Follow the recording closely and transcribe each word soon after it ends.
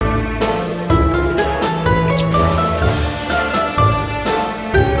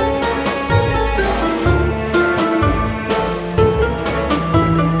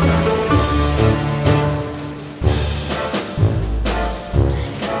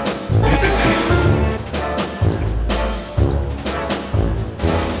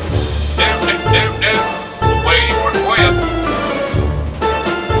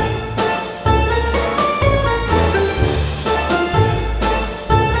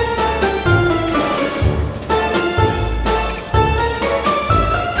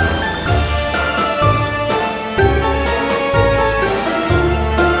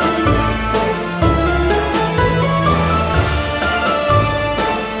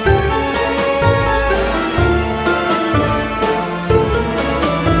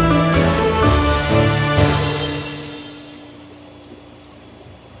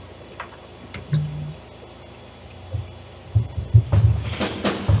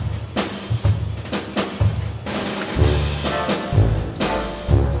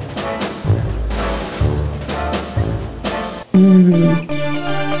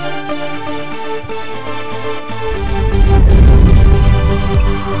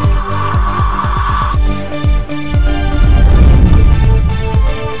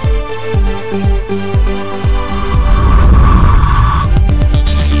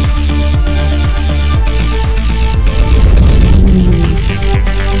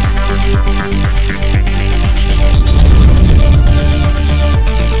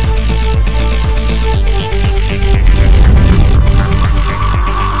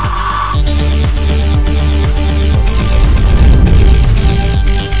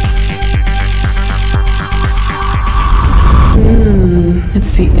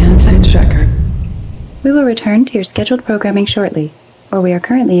It's the anti-Trekyard. We will return to your scheduled programming shortly, or we are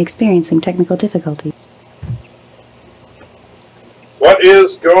currently experiencing technical difficulty. What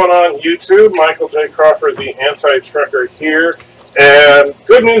is going on YouTube? Michael J. Crawford, the anti-Trekyard here. And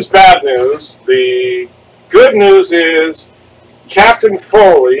good news, bad news. The good news is Captain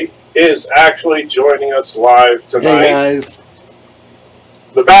Foley is actually joining us live tonight. Hey guys.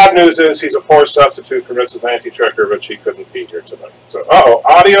 The bad news is he's a poor substitute for Mrs. Anti-Trekyard, but she couldn't be here tonight. So,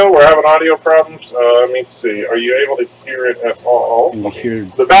 audio. We're having audio problems. Let me see. Are you able to hear it at all? Can you hear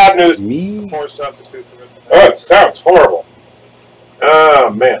the bad news. Me? Poor substitute for Mrs. Oh, it sounds horrible.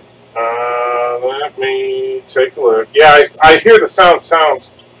 Oh man. Let me take a look. Yeah, I hear the sound sounds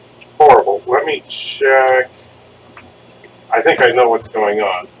horrible. Let me check. I think I know what's going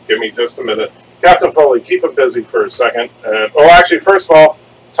on. Give me just a minute. Captain Foley, keep him busy for a second. Actually, first of all,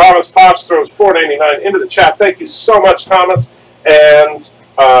 Thomas Pops throws $4.99 into the chat. Thank you so much, Thomas. And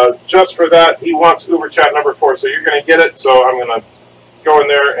just for that, he wants Uber chat number 4, so you're going to get it. So I'm going to go in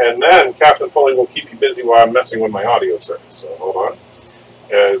there, and then Captain Foley will keep you busy while I'm messing with my audio circuit. So hold on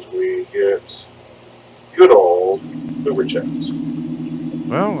as we get good old Uber chats.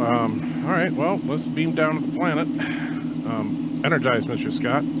 Well, all right. Well, let's beam down to the planet. Energize, Mr.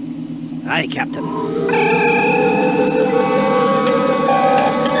 Scott. Aye, Captain.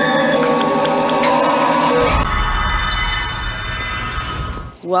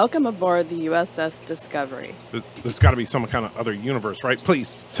 Welcome aboard the USS Discovery. There's got to be some kind of other universe, right?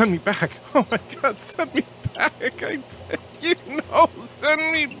 Please, send me back. Oh my God, send me back.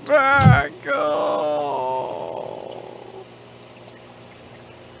 Send me back. Oh.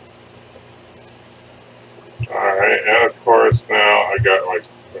 Alright, and of course now I got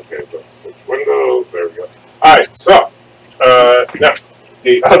okay, let's switch windows, there we go. Alright, so, now,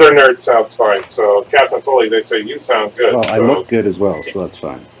 the other nerd sounds fine, so Captain Foley, they say you sound good. Well, so, I look good as well, so that's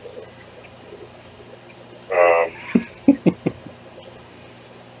fine.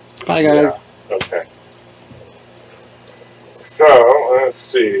 Hi guys. Yeah, okay. So, let's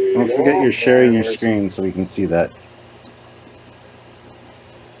see. Don't forget you're sharing your screen so we can see that.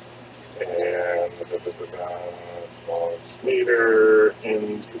 And meter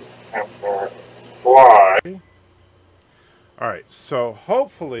into camera fly. Alright, so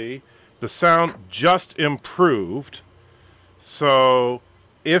hopefully the sound just improved. So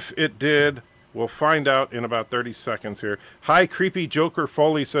if it did, we'll find out in about 30 seconds here. Hi, Creepy Joker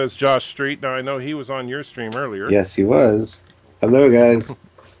Foley, says Josh Street. Now I know he was on your stream earlier. Yes, he was. Hello guys.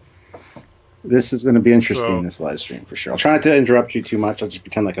 This is going to be interesting, this live stream, for sure. I'll try not to interrupt you too much. I'll just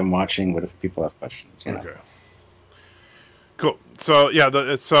pretend like I'm watching, but if people have questions, you know. Okay. Cool. So,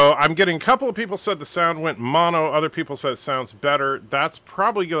 yeah, so I'm getting a couple of people said the sound went mono. Other people said it sounds better. That's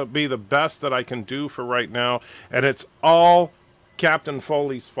probably going to be the best that I can do for right now. And it's all Captain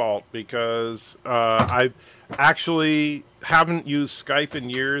Foley's fault because I actually haven't used Skype in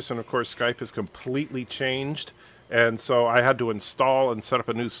years. And, of course, Skype has completely changed. And so I had to install and set up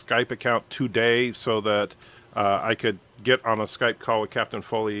a new Skype account today so that I could get on a Skype call with Captain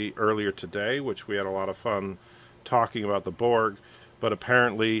Foley earlier today, which we had a lot of fun talking about the Borg. But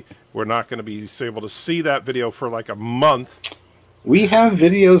apparently we're not going to be able to see that video for like a month. We have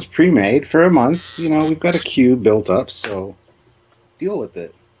videos pre-made for a month. You know, we've got a queue built up, so deal with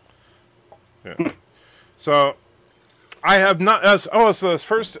it. Yeah. So I have not... so the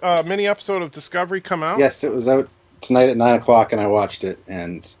first mini episode of Discovery come out? Yes, it was out tonight at 9 o'clock, and I watched it,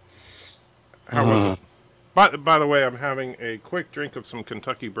 and... How was it? By the way, I'm having a quick drink of some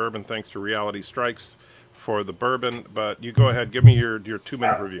Kentucky bourbon thanks to Reality Strikes for the bourbon, but you go ahead, give me your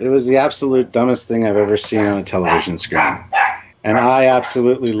 2-minute review. It was the absolute dumbest thing I've ever seen on a television screen. And I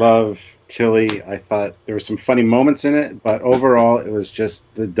absolutely love Tilly. I thought there were some funny moments in it, but overall it was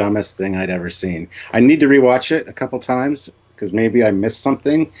just the dumbest thing I'd ever seen. I need to rewatch it a couple times because maybe I missed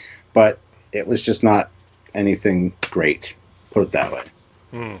something, but it was just not anything great, put it that way.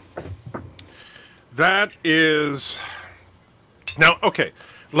 That is... Now, okay,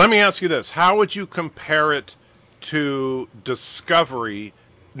 let me ask you this. How would you compare it to Discovery,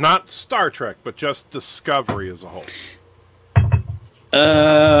 not Star Trek, but just Discovery as a whole?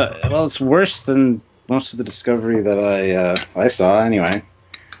 Well, it's worse than most of the Discovery that I saw anyway.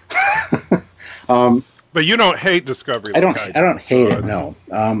 But you don't hate Discovery. I don't hate it. No,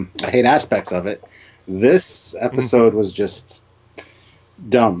 I hate aspects of it. This episode was just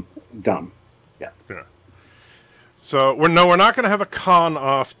dumb. Yeah. So we're not going to have a con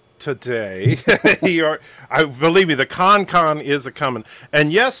off today. Believe me, the con is a coming.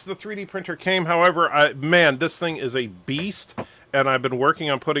 And yes, the 3D printer came. However, man, this thing is a beast, and I've been working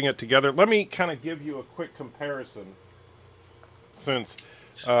on putting it together. Let me kind of give you a quick comparison. Since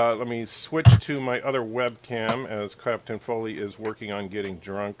let me switch to my other webcam as Captain Foley is working on getting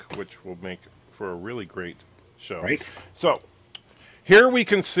drunk, which will make for a really great show. Right. So here we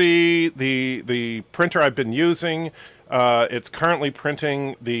can see the printer I've been using. It's currently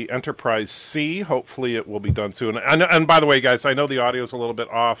printing the Enterprise C. Hopefully it will be done soon. And by the way, guys, I know the audio is a little bit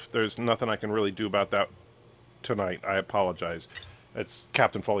off. There's nothing I can really do about that tonight. I apologize. It's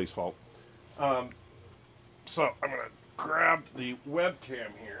Captain Foley's fault. So I'm going to grab the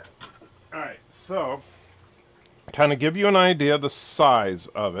webcam here. All right, so kind of give you an idea of the size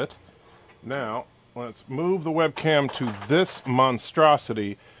of it. Now, let's move the webcam to this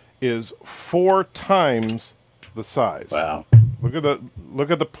monstrosity. Is 4 times the size. Wow. Look at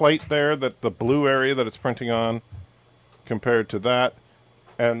the plate there, that the blue area that it's printing on compared to that,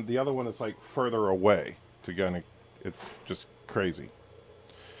 and the other one is like further away to kind of, it's just crazy.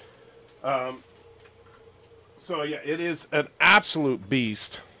 So yeah, it is an absolute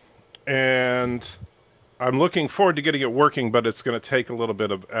beast, and I'm looking forward to getting it working, but it's going to take a little bit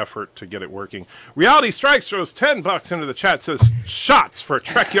of effort to get it working. Reality Strikes throws $10 into the chat, says shots for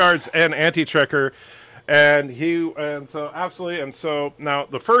Trekyards and Anti-Trekker, and so absolutely. And so now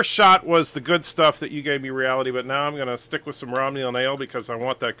the first shot was the good stuff that you gave me, Reality, but now I'm going to stick with some Romney and Ale because I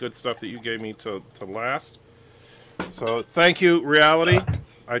want that good stuff that you gave me to last. So thank you, Reality.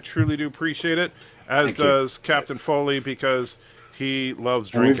 I truly do appreciate it. As does Captain Foley, because he loves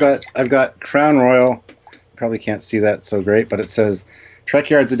drinking. I've got Crown Royal. Probably can't see that so great, but it says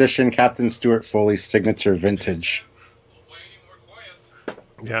Trekyards Edition, Captain Stuart Foley's signature vintage.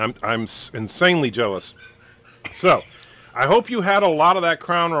 Yeah, I'm insanely jealous. So, I hope you had a lot of that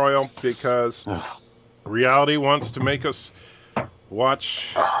Crown Royal, because Reality wants to make us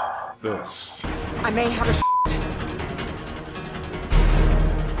watch this. I may have a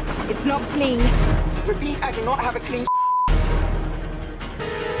It's not clean. Repeat, I do not have a clean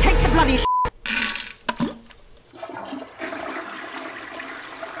Take the bloody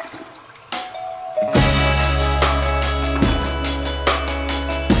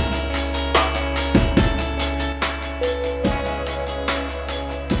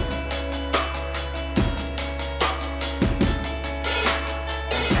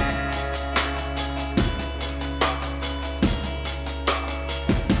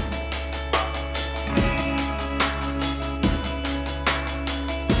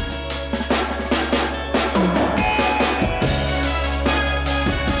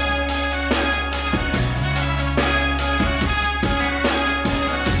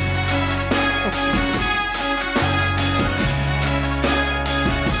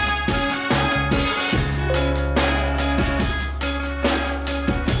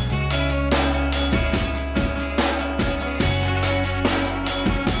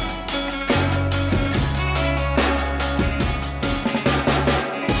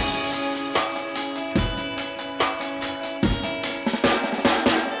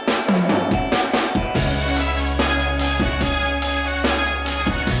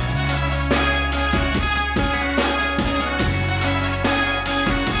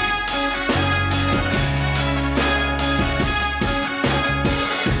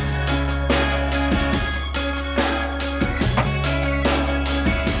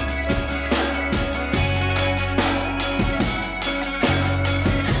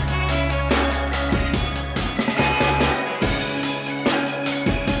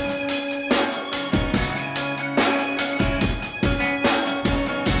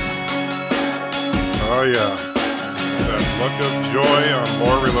Oh yeah, that look of joy on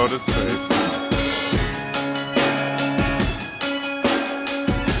More Reloaded's face.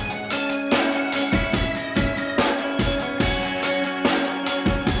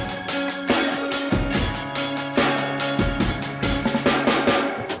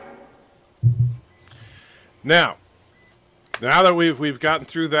 Now that we've gotten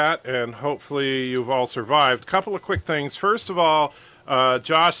through that, and hopefully you've all survived, a couple of quick things. First of all,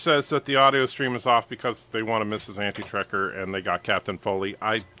 Josh says that the audio stream is off because they want to miss his Anti-Trekker and they got Captain Foley.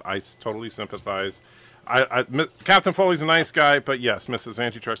 I totally sympathize. Captain Foley's a nice guy, but yes, Mrs.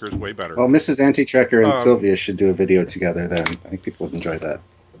 Anti-Trekker is way better. Well, Mrs. Anti-Trekker and Sylvia should do a video together then. I think people would enjoy that.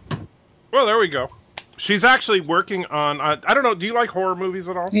 Well, there we go. She's actually working on, I don't know, do you like horror movies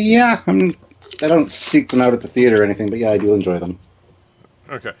at all? Yeah, I don't seek them out at the theater or anything, but yeah, I do enjoy them.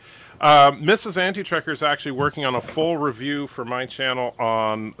 Okay. Mrs. Anti-Trekker is actually working on a full review for my channel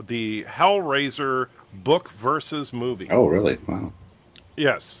on the Hellraiser book versus movie. Oh, really? Wow.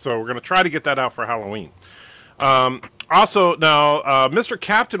 Yes, so we're going to try to get that out for Halloween. Also, now, Mr.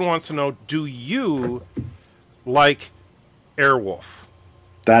 Captain wants to know, do you like Airwolf?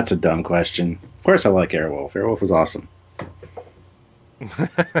 That's a dumb question. Of course I like Airwolf. Airwolf is awesome.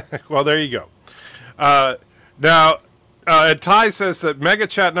 Well, there you go. Now, Ty says that Mega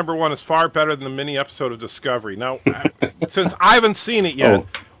Chat #1 is far better than the mini episode of Discovery. Now, since I haven't seen it yet,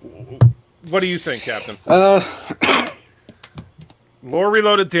 what do you think, Captain? Lore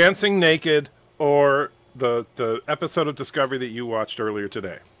Reloaded Dancing Naked or the episode of Discovery that you watched earlier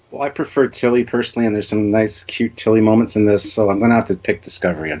today? Well, I prefer Tilly personally, and there's some nice, cute Tilly moments in this, so I'm going to have to pick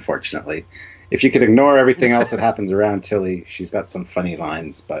Discovery, unfortunately. If you could ignore everything else that happens around Tilly, she's got some funny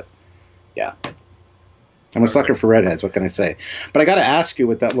lines, but yeah. I'm a sucker for redheads, what can I say? But I got to ask you,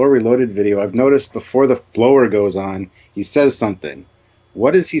 with that Lore Reloaded video, I've noticed before the blower goes on, he says something.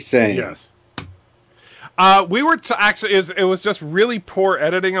 What is he saying? Yes. We were actually, it was just really poor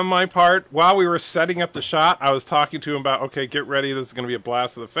editing on my part. While we were setting up the shot, I was talking to him about, okay, get ready, this is going to be a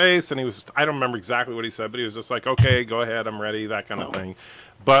blast of the face. And he was, I don't remember exactly what he said, but he was just like, okay, go ahead, I'm ready, that kind of thing.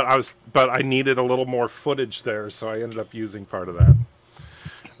 But I needed a little more footage there, so I ended up using part of that.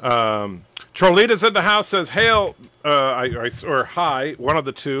 Trollita's in the house says, hail, or hi, one of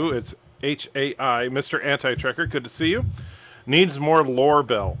the two. It's H-A-I, Mr. Anti-Trekker, good to see you. Needs more lore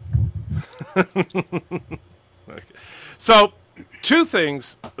bell. Okay. So, two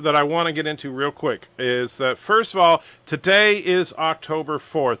things that I want to get into real quick is that, first of all, today is October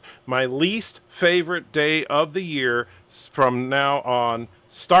 4th, my least favorite day of the year from now on,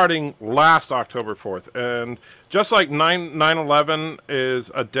 starting last October 4th. And just like 9/11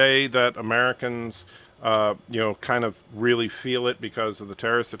 is a day that Americans, kind of really feel it because of the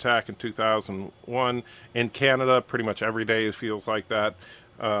terrorist attack in 2001. In Canada, pretty much every day feels like that.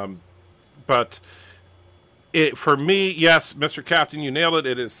 But for me, yes, Mr. Captain, you nailed it.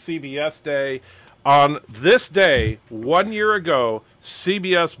 It is CBS Day. On this day, 1 year ago,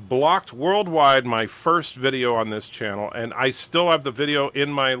 CBS blocked worldwide my first video on this channel, and I still have the video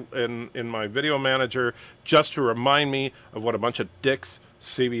in my video manager just to remind me of what a bunch of dicks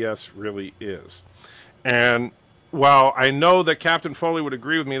CBS really is. And while I know that Captain Foley would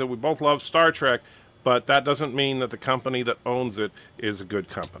agree with me that we both love Star Trek, but that doesn't mean that the company that owns it is a good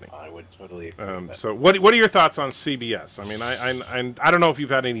company. I would totally agree with that. So what are your thoughts on CBS? I mean, I don't know if you've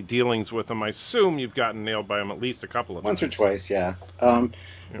had any dealings with them. I assume you've gotten nailed by them at least a couple of times. Once or twice, yeah.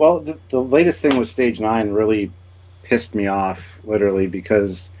 Well, the latest thing with Stage 9 really pissed me off, literally,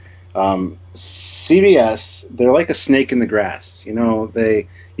 because CBS, they're like a snake in the grass. You know,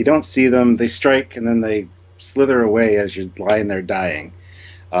 you don't see them, they strike, and then they slither away as you're lying there dying.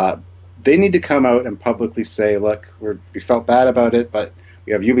 They need to come out and publicly say, look, we felt bad about it, but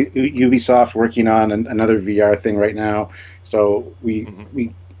we have Ubisoft working on another VR thing right now. So they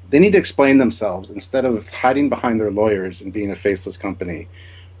need to explain themselves instead of hiding behind their lawyers and being a faceless company.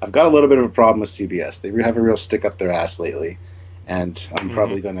 I've got a little bit of a problem with CBS. They have a real stick up their ass lately. And I'm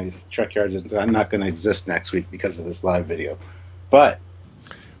probably going to, Trekyards is not going to exist next week because of this live video. But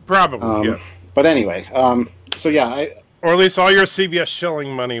probably, yes. But anyway, so yeah, or at least all your CBS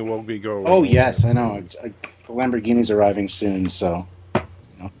shilling money will be going. Oh, yes, I know. The Lamborghini's arriving soon, so. You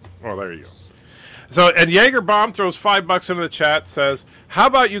know. Well, there you go. So, and Jaeger Bomb throws $5 into the chat, says, how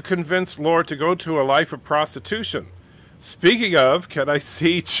about you convince Lore to go to a life of prostitution? Speaking of, can I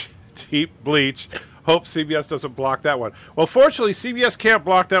see Cheap Bleach? Hope CBS doesn't block that one. Well, fortunately, CBS can't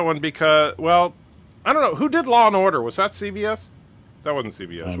block that one because, well, I don't know. Who did Law & Order? Was that CBS? That wasn't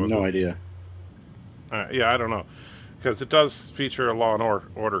CBS, was it? No idea. Yeah, I don't know. Because it does feature a Law &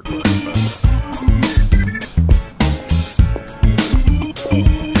 Order.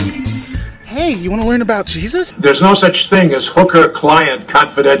 Hey, you want to learn about Jesus? There's no such thing as hooker-client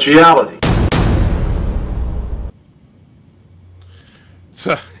confidentiality.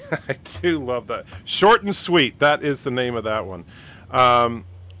 So, I do love that. Short and sweet. That is the name of that one.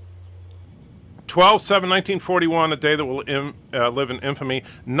 12/7/1941, a day that will live in infamy.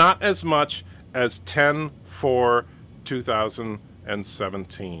 Not as much as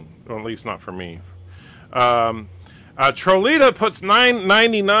 10/4/2017, or at least not for me. Trolita puts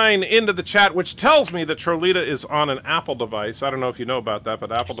 $9.99 into the chat, which tells me that Trolita is on an Apple device. I don't know if you know about that,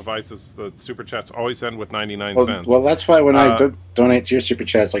 but Apple devices, the super chats always end with 99 cents. Well, that's why when I donate to your super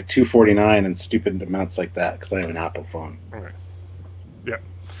chat, it's like $2.49 and stupid amounts like that, because I have an Apple phone. All right. Yeah.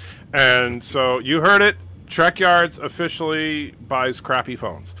 And so you heard it. Trekyards officially buys crappy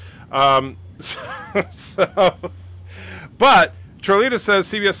phones. But Trolita says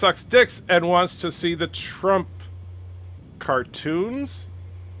CBS sucks dicks and wants to see the Trump cartoons.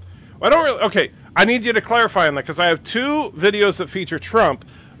 Well, I don't really. Okay, I need you to clarify on that because I have two videos that feature Trump,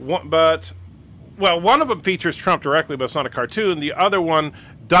 but one of them features Trump directly, but it's not a cartoon. The other one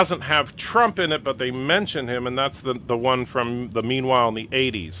doesn't have Trump in it, but they mention him, and that's the one from the Meanwhile in the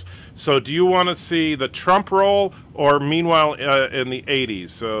 80s. So do you want to see the Trump role or Meanwhile in the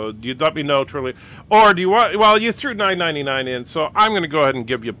 80s? So you let me know, Truly. Or do you want, well, you threw $9.99 in, so I'm going to go ahead and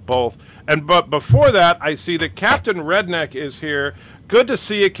give you both. But before that, I see that Captain Redneck is here. Good to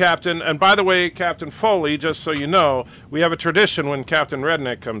see you, Captain. And by the way, Captain Foley, just so you know, we have a tradition when Captain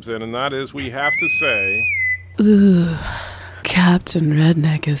Redneck comes in, and that is we have to say... Ooh, Captain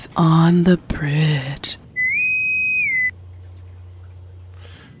Redneck is on the bridge.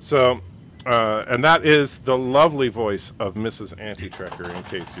 So, and that is the lovely voice of Mrs. Anti-Trekker, in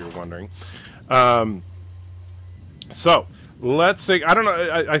case you're wondering. So, let's say, I don't know,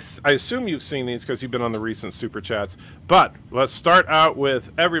 I assume you've seen these because you've been on the recent Super Chats, but let's start out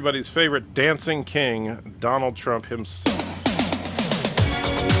with everybody's favorite dancing king, Donald Trump himself.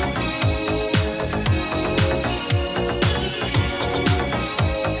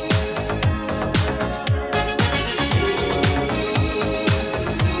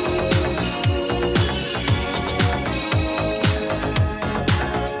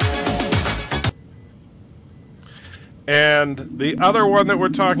 And the other one that we're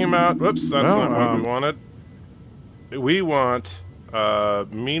talking about, whoops, that's not what we wanted. We want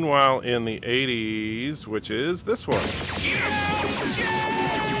Meanwhile in the 80s, which is this one.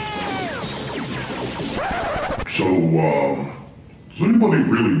 So, does anybody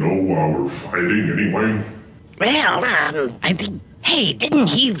really know why we're fighting anyway? Well, I think, hey, didn't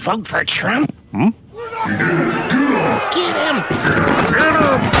he vote for Trump? He did. Get him! Get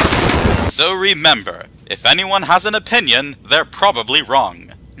him! So remember, if anyone has an opinion, they're probably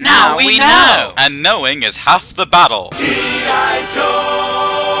wrong. Now we know! And knowing is half the battle.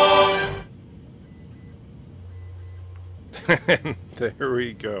 There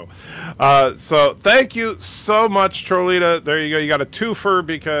we go. So thank you so much, Trolita. There you go. You got a twofer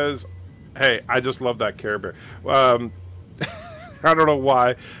because, hey, I just love that Care Bear. I don't know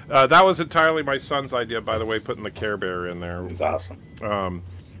why. That was entirely my son's idea, by the way, putting the Care Bear in there. It was awesome.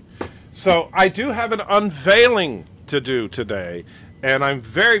 So I do have an unveiling to do today, and I'm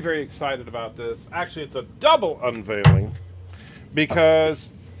very, very excited about this. Actually, it's a double unveiling because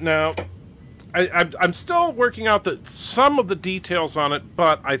now I'm still working out some of the details on it,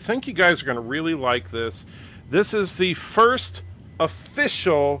 but I think you guys are going to really like this. This is the first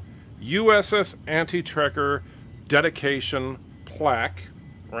official USS Anti-Trekker dedication plaque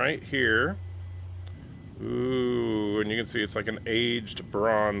right here. Ooh, and you can see it's like an aged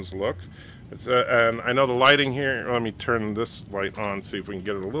bronze look. It's and I know the lighting here. Let me turn this light on, see if we can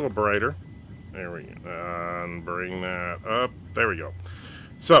get it a little brighter. There we go. And bring that up. There we go.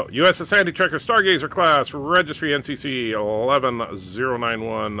 So, USS Anti-Trekker Stargazer class, registry NCC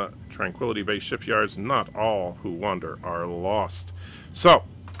 11091, Tranquility Base shipyards. Not all who wander are lost. So,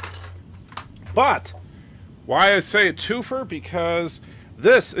 but why I say a twofer? Because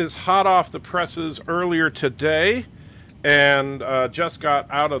this is hot off the presses earlier today and just got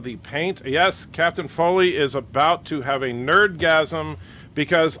out of the paint. Yes, Captain Foley is about to have a nerdgasm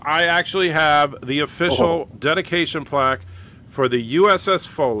because I actually have the official dedication plaque for the USS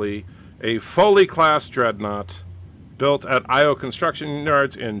Foley, a Foley-class dreadnought built at I.O. Construction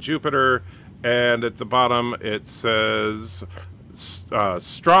Yards in Jupiter, and at the bottom it says,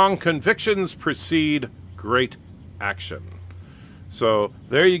 strong convictions precede great action. So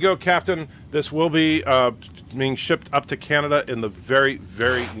there you go, Captain. This will be being shipped up to Canada in the very,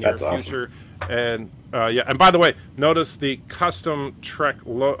 very near future. Awesome. And yeah, and by the way, notice the custom Trek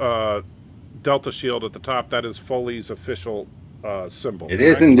Delta shield at the top. That is Foley's official symbol. It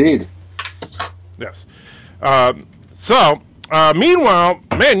is indeed. Yes. Meanwhile,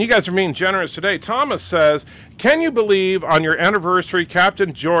 man, you guys are being generous today. Thomas says, can you believe on your anniversary,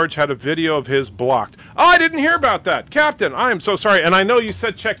 Captain George had a video of his blocked? Oh, I didn't hear about that. Captain, I am so sorry. And I know you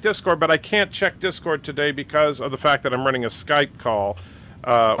said check Discord, but I can't check Discord today because of the fact that I'm running a Skype call.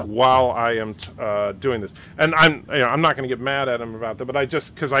 while I am doing this. And I'm not going to get mad at him about that, but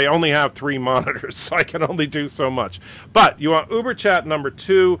because I only have 3 monitors, so I can only do so much. But you want Uber Chat number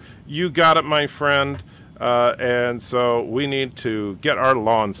 2? You got it, my friend. And so we need to get our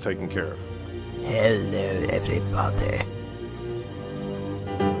lawns taken care of. Hello, everybody.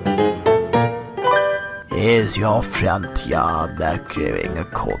 Is your front yard not growing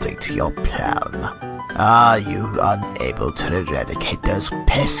according to your plan? Are you unable to eradicate those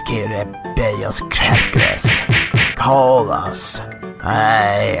pesky rebellious crackers? Call us.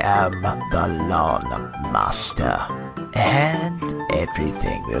 I am the lawn master, and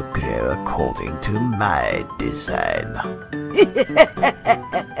everything will grow according to my design.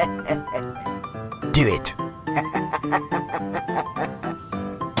 Do it.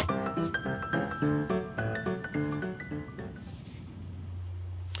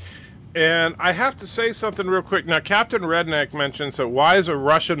 And I have to say something real quick. Now, Captain Redneck mentions that why is a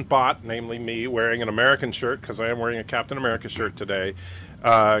Russian bot, namely me, wearing an American shirt, because I am wearing a Captain America shirt today,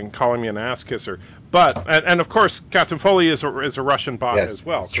 and calling me an ass kisser. But, and of course, Captain Foley is a Russian bot as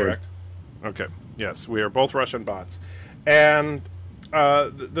well, correct? True. Okay, yes, we are both Russian bots. And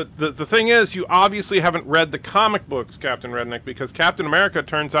the thing is, you obviously haven't read the comic books, Captain Redneck, because Captain America,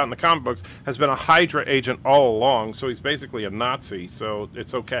 turns out in the comic books, has been a Hydra agent all along, so he's basically a Nazi, so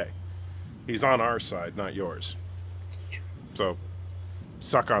it's okay. He's on our side, not yours. So,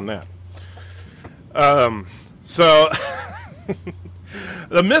 suck on that. So,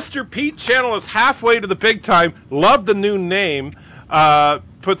 the Mr. Pete channel is halfway to the big time. Love the new name.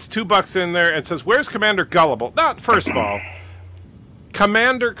 Puts $2 in there and says, "Where's Commander Gullible?" Not, first of all,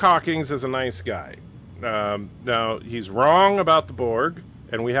 Commander Cockings is a nice guy. Now, he's wrong about the Borg,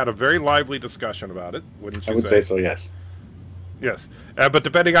 and we had a very lively discussion about it, wouldn't you say? I would say so, yes. Yes, but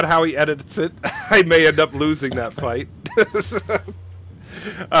depending on how he edits it, I may end up losing that fight.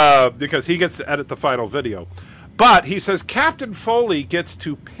 Because he gets to edit the final video. But he says Captain Foley gets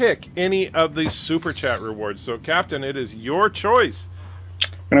to pick any of these Super Chat rewards. So, Captain, it is your choice.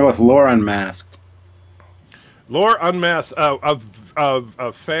 I'm going to go with Lore Unmasked. Lore Unmasked,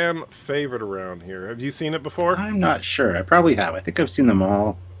 a fan favorite around here. Have you seen it before? I'm not sure. I probably have. I think I've seen them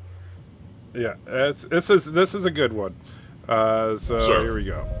all. Yeah, this is a good one. So Sir, here we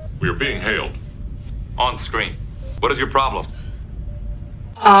go. We are being hailed. On screen. What is your problem?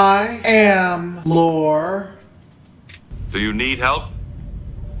 I am Lore. Do you need help?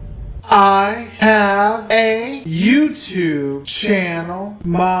 I have a YouTube channel.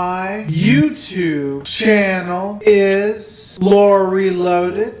 My YouTube channel is Lore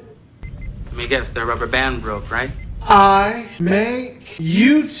Reloaded. Let me guess, their rubber band broke, right? I make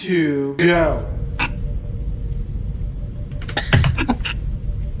YouTube go.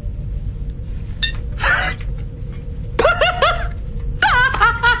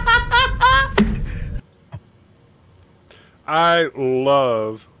 I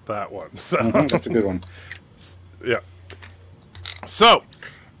love that one. So that's a good one. Yeah. So,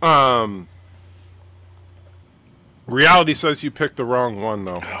 reality says you picked the wrong one,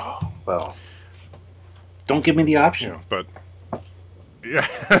 though. Oh, well, don't give me the option. Yeah, but yeah.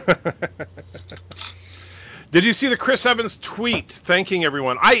 Did you see the Chris Evans tweet thanking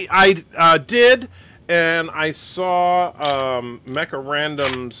everyone? I did, and I saw Mecha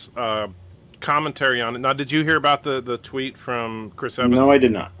Random's commentary on it. Now, did you hear about the tweet from Chris Evans? No, I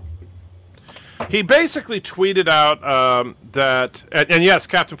did not. He basically tweeted out that, and yes,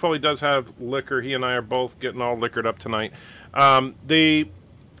 Captain Foley does have liquor. He and I are both getting all liquored up tonight. The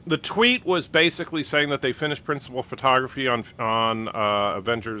tweet was basically saying that they finished principal photography on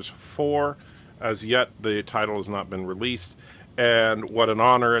Avengers 4. As yet, the title has not been released. And what an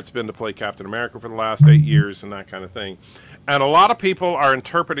honor it's been to play Captain America for the last 8 years and that kind of thing. And a lot of people are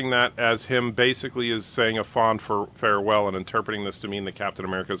interpreting that as him basically is saying a fond farewell and interpreting this to mean that Captain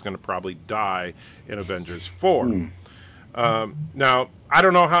America is going to probably die in Avengers 4. Now, I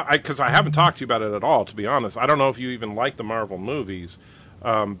don't know how, because I haven't talked to you about it at all, to be honest. I don't know if you even like the Marvel movies,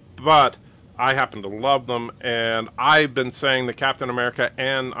 but I happen to love them, and I've been saying that Captain America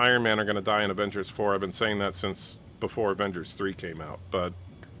and Iron Man are going to die in Avengers 4. I've been saying that since before Avengers 3 came out, but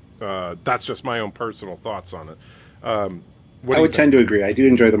that's just my own personal thoughts on it. I would tend to agree. I do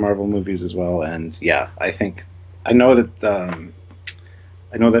enjoy the Marvel movies as well, and yeah, I know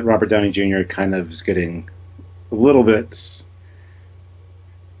that Robert Downey Jr. kind of is getting a little bit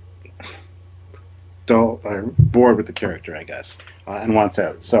dull or bored with the character, I guess, and wants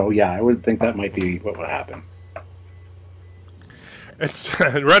out. So yeah, I would think that might be what would happen. It's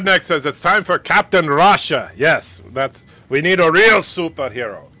Redneck says it's time for Captain Russia. Yes, we need a real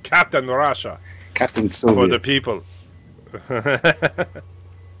superhero, Captain Russia. Captain Sylvia. For the people.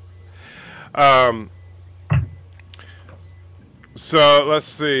 So let's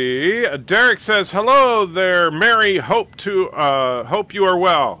see. Derek says, "Hello there, Mary. Hope you are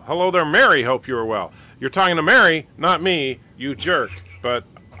well." Hello there, Mary. Hope you are well. You're talking to Mary, not me. You jerk. But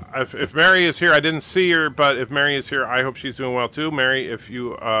if Mary is here, I didn't see her. But if Mary is here, I hope she's doing well too. Mary, if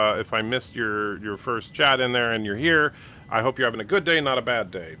I missed your first chat in there and you're here, I hope you're having a good day, not a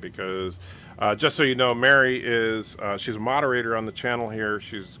bad day. Because just so you know, Mary is she's a moderator on the channel here.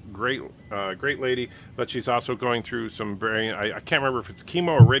 She's great lady, but she's also going through some brain. I can't remember if it's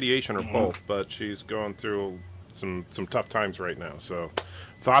chemo or radiation or both, but she's going through some tough times right now. So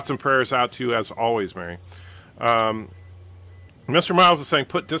thoughts and prayers out to you as always, Mary. Mr. Miles is saying,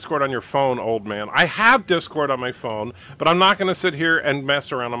 put Discord on your phone, old man. I have Discord on my phone, but I'm not going to sit here and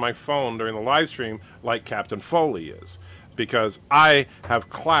mess around on my phone during the live stream like Captain Foley is, because I have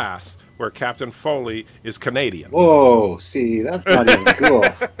class where Captain Foley is Canadian. Whoa, see, that's not even cool.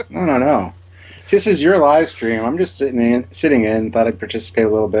 No. This is your live stream. I'm just sitting in, thought I'd participate a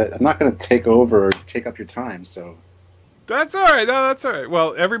little bit. I'm not going to take over or take up your time, so... That's all right. No, that's all right.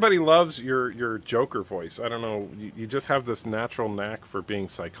 Well, everybody loves your Joker voice. I don't know. You just have this natural knack for being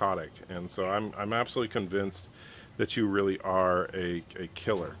psychotic, and so I'm absolutely convinced that you really are a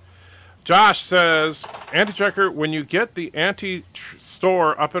killer. Josh says, Anti-Trekker, when you get the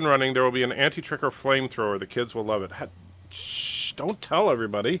anti-store up and running, there will be an anti-Trekker flamethrower. The kids will love it. Shh, don't tell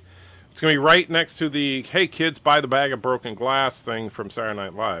everybody. It's going to be right next to the, hey, kids, buy the bag of broken glass thing from Saturday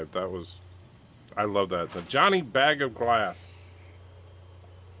Night Live. That was... I love that. The Johnny Bag of Glass.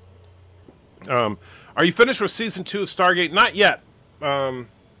 Are you finished with Season 2 of Stargate? Not yet. I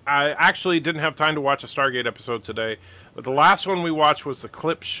actually didn't have time to watch a Stargate episode today. But the last one we watched was the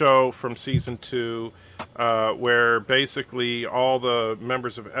clip show from Season 2, where basically all the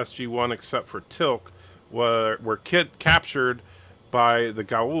members of SG-1 except for Tilk were captured by the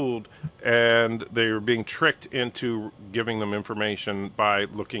Goa'uld, and they were being tricked into giving them information by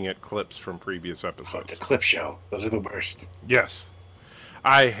looking at clips from previous episodes. Oh, the clip show. Those are the worst. Yes.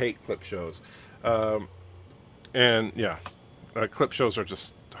 I hate clip shows. And, yeah, clip shows are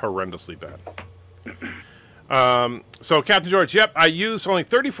just horrendously bad. So, Captain George, yep, I used only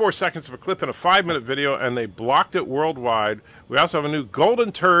 34 seconds of a clip in a 5-minute video, and they blocked it worldwide. We also have a new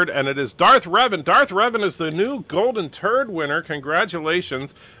Golden Turd, and it is Darth Revan. Darth Revan is the new Golden Turd winner.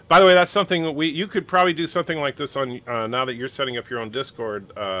 Congratulations. By the way, that's something that you could probably do something like this on now that you're setting up your own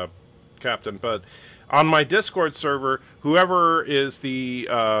Discord, Captain. But on my Discord server, whoever is the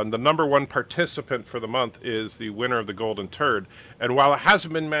 #1 participant for the month is the winner of the Golden Turd. And while it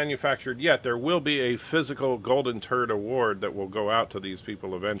hasn't been manufactured yet, there will be a physical Golden Turd award that will go out to these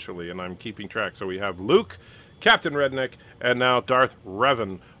people eventually. And I'm keeping track. So we have Luke, Captain Redneck, and now Darth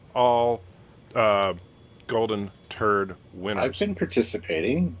Revan, all Golden Turd winners. I've been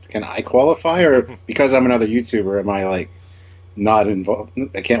participating. Can I qualify, or because I'm another YouTuber, am I like... not involved?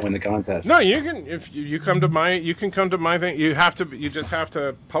 I can't win the contest. No, you can. If you come to my, you can come to my thing. You have to. You just have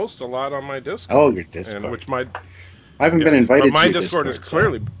to post a lot on my Discord. Oh, your Discord. And which I haven't been invited. But my to Discord is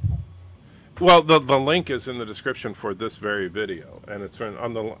clearly. So. Well, the link is in the description for this very video, and it's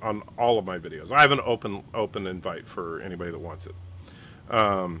on all of my videos. I have an open invite for anybody that wants it.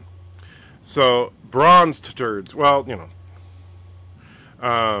 So bronzed turds. Well, you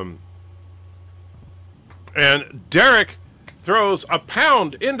know. And Derek throws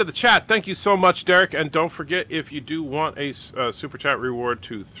 £1 into the chat. Thank you so much, Derek. And don't forget, if you do want a super chat reward,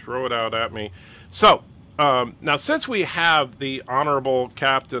 to throw it out at me. So now, since we have the Honorable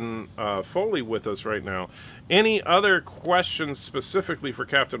Captain Foley with us right now, any other questions specifically for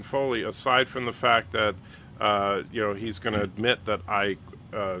Captain Foley, aside from the fact that you know, he's going to admit that I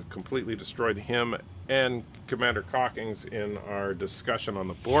completely destroyed him and Commander Cockings in our discussion on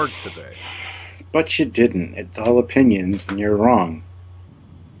the Borg today? But you didn't. It's all opinions, and you're wrong.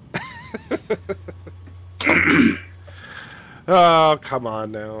 Oh, come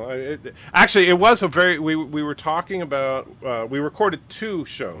on now. Actually, it was a very... We were talking about... we recorded 2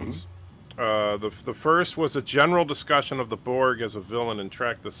 shows. The first was a general discussion of the Borg as a villain in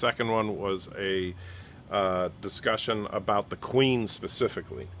Trek. The second one was a discussion about the Queen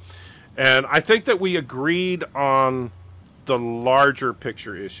specifically. And I think that we agreed on the larger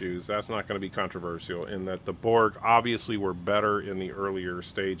picture issues. That's not going to be controversial, in that the Borg obviously were better in the earlier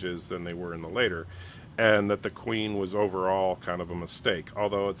stages than they were in the later, and that the Queen was overall kind of a mistake.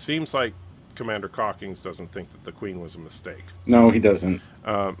 Although it seems like Commander Cockings doesn't think that the Queen was a mistake. No, he doesn't.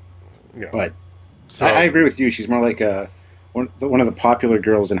 Yeah. But so, I agree with you. She's more like one of the popular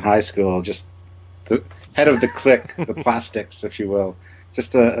girls in high school. Just head of the clique, the plastics, if you will.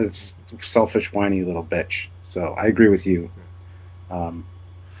 Just a selfish, whiny little bitch. So I agree with you.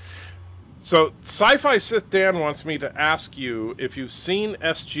 So Sci-Fi Sith Dan wants me to ask you if you've seen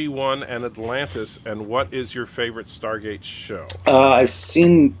SG-1 and Atlantis, and what is your favorite Stargate show? I've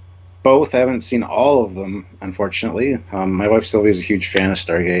seen both. I haven't seen all of them, unfortunately. My wife Sylvia is a huge fan of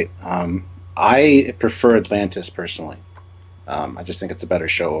Stargate. I prefer Atlantis, personally. I just think it's a better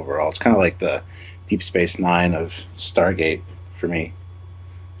show overall. It's kind of like the Deep Space Nine of Stargate for me.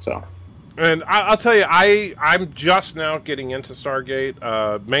 So, and I'll tell you, I'm just now getting into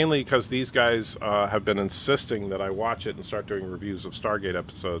Stargate, mainly because these guys have been insisting that I watch it and start doing reviews of Stargate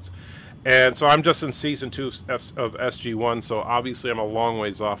episodes. And so I'm just in season 2 of SG-1, so obviously I'm a long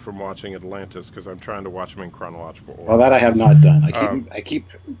ways off from watching Atlantis because I'm trying to watch them in chronological order. Well, that I have not done. I keep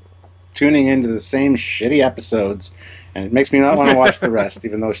tuning into the same shitty episodes, and it makes me not want to watch the rest,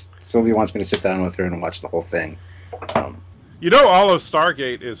 even though Sylvia wants me to sit down with her and watch the whole thing. You know, all of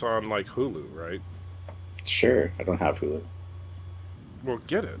Stargate is on, like, Hulu, right? Sure. I don't have Hulu. Well,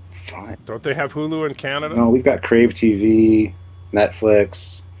 get it. Fine. Don't they have Hulu in Canada? No, we've got Crave TV,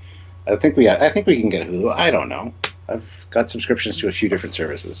 Netflix. I think we can get Hulu. I don't know. I've got subscriptions to a few different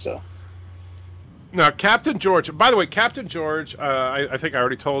services, so. Now, Captain George, by the way, Captain George, I think I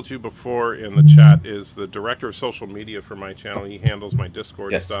already told you before in the chat, is the director of social media for my channel. He handles my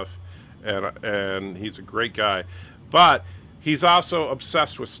Discord stuff, and he's a great guy. But he's also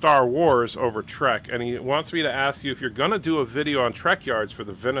obsessed with Star Wars over Trek, and he wants me to ask you if you're going to do a video on Trekyards for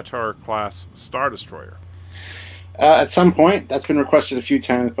the Venator-class Star Destroyer. At some point. That's been requested a few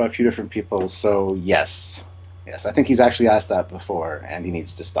times by a few different people, so yes. Yes, I think he's actually asked that before, and he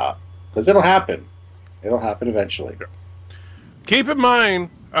needs to stop. Because it'll happen. It'll happen eventually. Keep in mind,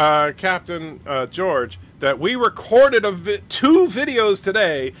 Captain George, that we recorded 2 videos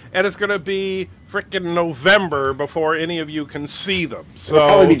today, and it's going to be frickin' November before any of you can see them. So it'll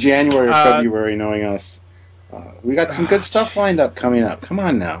probably be January or February, knowing us. We got some good stuff lined up coming up. Come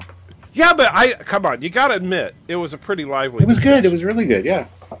on now. Yeah, but come on, you got to admit, it was a pretty lively. It was good. It was really good. Yeah.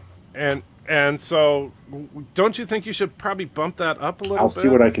 And so, don't you think you should probably bump that up a little bit? I'll see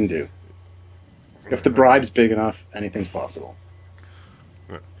what I can do. If the bribe's big enough, anything's possible.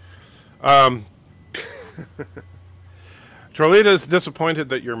 Trolita's disappointed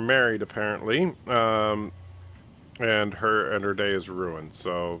that you're married, apparently, and her day is ruined.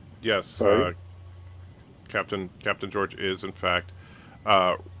 So yes, Captain George is in fact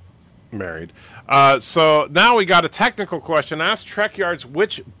married. So now we got a technical question. Ask Trekyards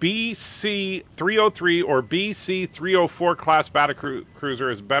which BC-303 or BC-304 class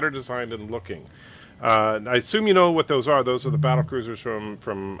battlecruiser is better designed and looking. I assume you know what those are. Those are the battlecruisers from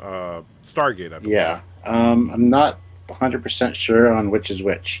Stargate, I believe. Yeah. I'm not 100% sure on which is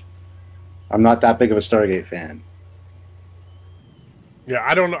which. I'm not that big of a Stargate fan. Yeah,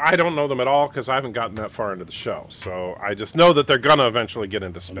 I don't know them at all because I haven't gotten that far into the show. So I just know that they're gonna eventually get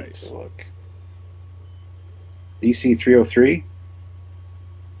into space. Look. BC-303?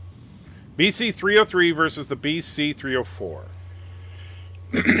 BC-303 versus the BC-304.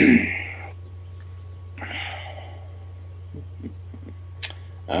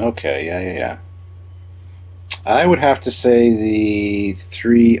 Okay, yeah. I would have to say the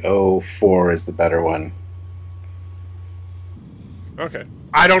 304 is the better one. Okay.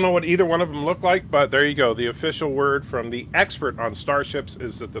 I don't know what either one of them look like, but there you go. The official word from the expert on starships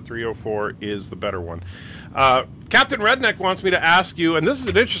is that the 304 is the better one. Captain Redneck wants me to ask you, and this is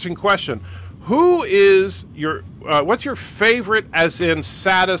an interesting question, who is your, what's your favorite, as in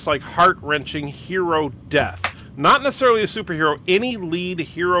saddest, like heart-wrenching hero death? Not necessarily a superhero, any lead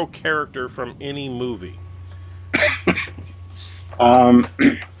hero character from any movie.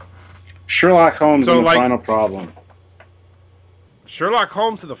 Sherlock Holmes and the Final Problem. Sherlock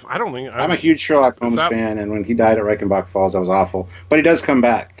Holmes and the... I don't think... I'm a huge Sherlock Holmes fan, and when he died at Reichenbach Falls, that was awful. But he does come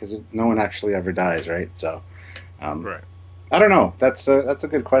back, because no one actually ever dies, right? So, right. I don't know. That's a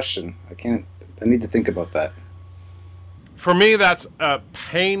good question. I need to think about that. For me, that's a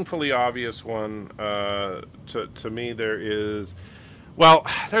painfully obvious one. To me, there is... Well,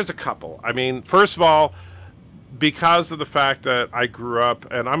 there's a couple. I mean, first of all, because of the fact that I grew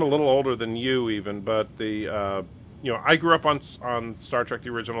up, and I'm a little older than you even, but the... you know, I grew up on Star Trek, the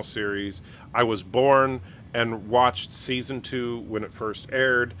original series. I was born and watched season 2 when it first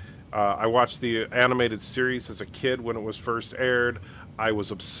aired. I watched the animated series as a kid when it was first aired. I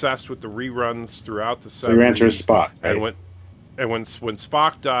was obsessed with the reruns throughout the 70s. So your answer is Spock, right? And when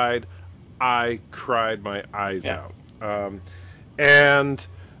Spock died, I cried my eyes out. And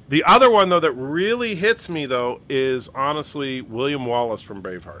the other one, though, that really hits me, though, is honestly William Wallace from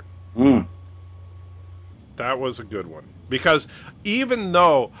Braveheart. That was a good one. Because even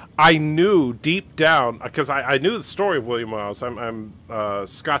though I knew deep down, because I knew the story of William Wallace, I'm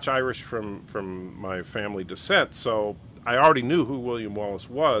Scotch-Irish from my family descent, so I already knew who William Wallace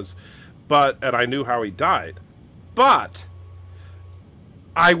was, and I knew how he died. But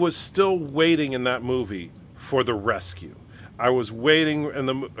I was still waiting in that movie for the rescue. I was waiting in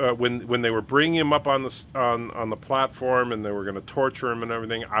the when they were bringing him up on the platform and they were going to torture him and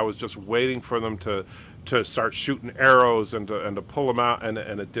everything. I was just waiting for them to start shooting arrows and to pull him out, and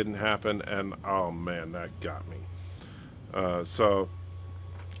it didn't happen. And oh man, that got me. So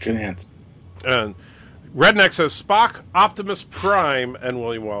good hands. And Redneck says Spock, Optimus Prime, and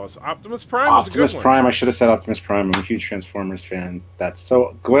William Wallace. Optimus Prime was a good one. Optimus Prime. I should have said Optimus Prime. I'm a huge Transformers fan. That's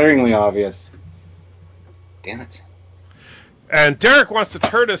so glaringly obvious. Damn it. And Derek wants the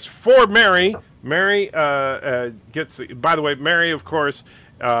TARDIS for Mary. Mary gets... By the way, Mary, of course,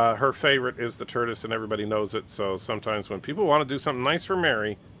 her favorite is the TARDIS, and everybody knows it. So sometimes when people want to do something nice for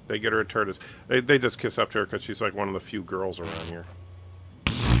Mary, they get her a TARDIS. They just kiss up to her because she's like one of the few girls around here.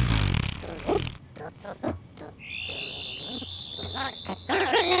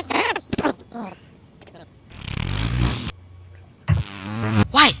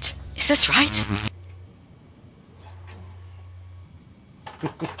 White, is this right?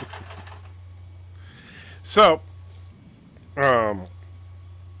 So,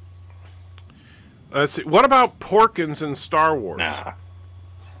 let's see. What about Porkins in Star Wars? Nah.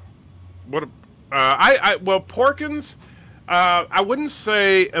 What? Well, Porkins. I wouldn't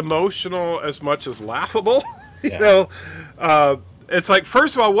say emotional as much as laughable. You know, it's like,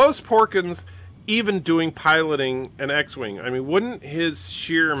 first of all, what was Porkins even doing piloting an X-wing? I mean, wouldn't his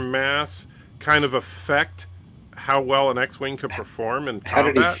sheer mass kind of affect how well an X-wing could perform in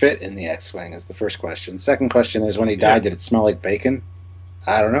combat? How did he fit in the X-wing is the first question. Second question is, when he died, did it smell like bacon?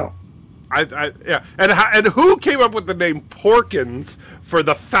 I don't know. Yeah, and who came up with the name Porkins for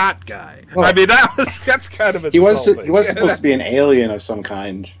the fat guy? Well, I mean, that's kind of insulting. He was supposed to be an alien of some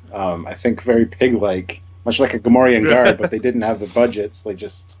kind. I think very pig-like, much like a Gamorrean guard, but they didn't have the budgets. They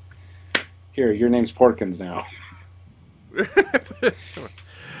just, here, your name's Porkins now.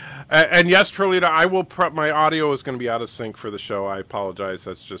 And yes, Trolita, I will prep. My audio is going to be out of sync for the show. I apologize.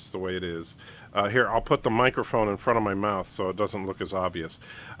 That's just the way it is. Here, I'll put the microphone in front of my mouth so it doesn't look as obvious.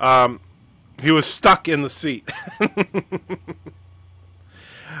 He was stuck in the seat.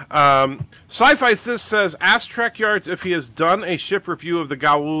 Sci-Fi Sis says, ask Trekyards if he has done a ship review of the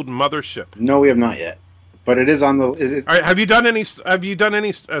Goa'uld mothership. No, we have not yet. But it is on the... All right, have you done any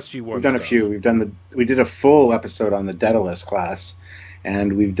SG-1 We've done a few. We did a full episode on the Daedalus class.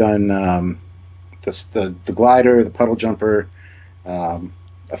 And we've done the glider, the puddle jumper, a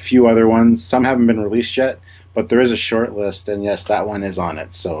few other ones. Some haven't been released yet, but there is a short list, and yes, that one is on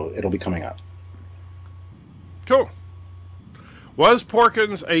it, so it'll be coming up. Cool. Was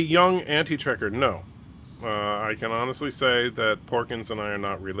Porkins a young anti-trekker? No. I can honestly say that Porkins and I are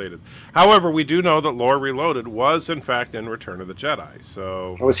not related. However, we do know that Lore Reloaded was, in fact, in Return of the Jedi.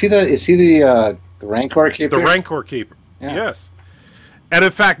 So, is he the Rancor Keeper? The Rancor Keeper. Yeah. Yes. And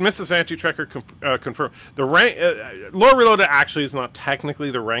in fact, Mrs. Anti-Trekker confirmed the Lore Reloaded actually is not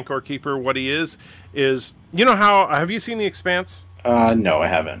technically the Rancor Keeper. What he is you know how, have you seen The Expanse? No, I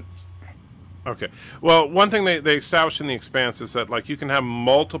haven't. Okay. Well, one thing they established in The Expanse is that, like, you can have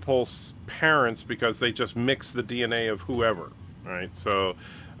multiple parents because they just mix the DNA of whoever, right? So,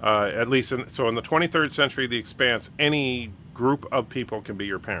 at least in the 23rd century, The Expanse, any group of people can be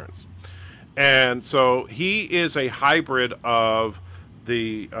your parents. And so he is a hybrid of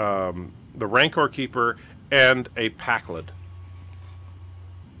the Rancor Keeper and a Packlid.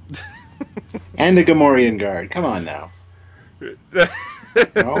 And a Gamorrean guard. Come on now.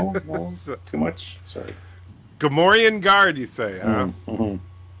 No, too much. Sorry. Gamorrean guard, you say, huh? Mm-hmm.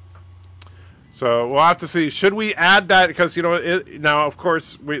 So we'll have to see. Should we add that? Because, you know, now, of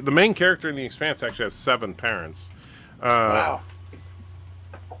course, the main character in The Expanse actually has 7 parents. Wow.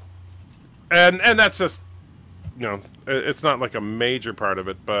 And that's just, you know, it's not like a major part of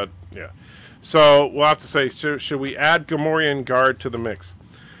it, but yeah. So we'll have to say, should we add Gamorrean guard to the mix?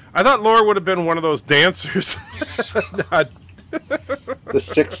 I thought Laura would have been one of those dancers. The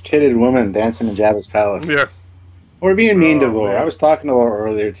 6-titted woman dancing in Jabba's palace. Yeah. Or being mean to Laura. I was talking to Laura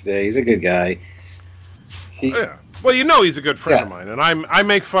earlier today. He's a good guy. Yeah. Well, you know he's a good friend of mine, and I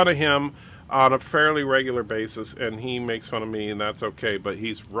make fun of him on a fairly regular basis, and he makes fun of me, and that's okay, but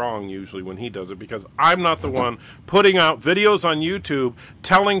he's wrong usually when he does it, because I'm not the one putting out videos on YouTube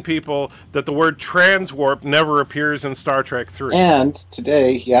telling people that the word transwarp never appears in Star Trek 3. And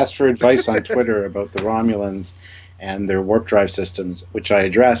today he asked for advice on Twitter about the Romulans, and their warp drive systems, which I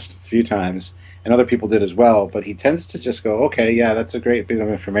addressed a few times, and other people did as well. But he tends to just go, okay, yeah, that's a great bit of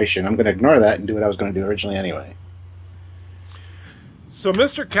information. I'm going to ignore that and do what I was going to do originally anyway. So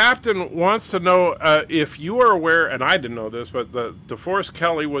Mr. Captain wants to know if you are aware, and I didn't know this, but the DeForest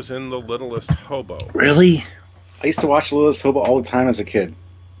Kelley was in The Littlest Hobo. Really? I used to watch The Littlest Hobo all the time as a kid.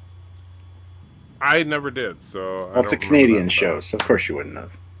 I never did, so... Well, it's a Canadian show, so of course you wouldn't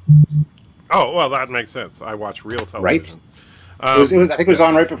have. Oh, well, that makes sense. I watch real television. Right? I think it was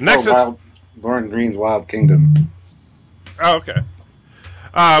on right before Lauren Green's Wild Kingdom. Oh, okay.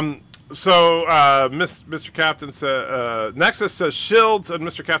 So, Mr. Captain says, Nexus says Shields, and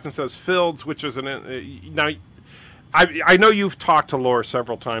Mr. Captain says Fields, which is now, I know you've talked to Lore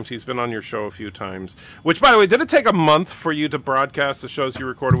several times. He's been on your show a few times. Which, by the way, did it take a month for you to broadcast the shows you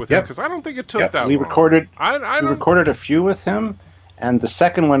recorded with him? Because I don't think it took that long. We recorded a few with him, and the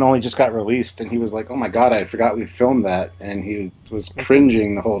second one only just got released, and he was like, oh my god, I forgot we filmed that, and he was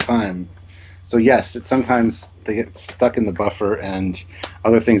cringing the whole time. So yes, sometimes they get stuck in the buffer, and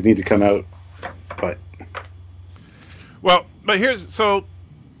other things need to come out. But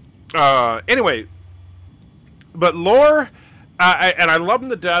anyway, but Lore, and I love him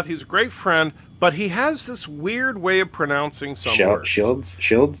to death. He's a great friend, but he has this weird way of pronouncing some words.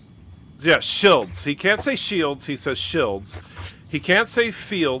 Shields. Yeah, Shields. He can't say Shields. He says Shields. He can't say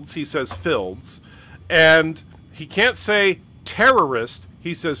Fields. He says Fields, and he can't say terrorist.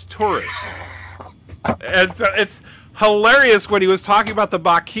 He says tourist. And so it's hilarious when he was talking about the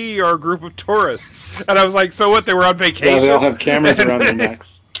Baki or a group of tourists. And I was like, so what, they were on vacation? Yeah, they all have cameras around their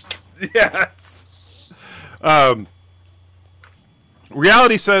necks. Yes.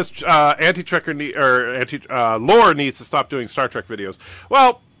 Reality says Lore needs to stop doing Star Trek videos.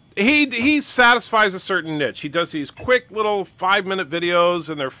 Well, he satisfies a certain niche. He does these quick little 5-minute videos,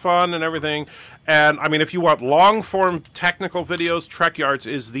 and they're fun and everything. And I mean, if you want long-form technical videos, Trekyards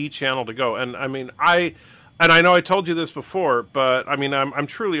is the channel to go. And I mean, I know I told you this before, but I mean, I'm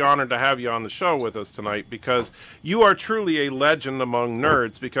truly honored to have you on the show with us tonight, because you are truly a legend among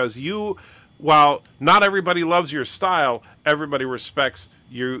nerds. Because you, while not everybody loves your style, everybody respects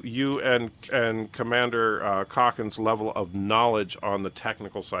you and Commander Calkins' level of knowledge on the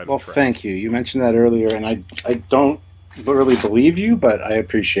technical side well, of Trek. Thank you. You mentioned that earlier, and I don't really believe you, but I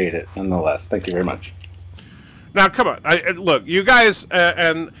appreciate it nonetheless. Thank you very much. Now, come on. Look, you guys,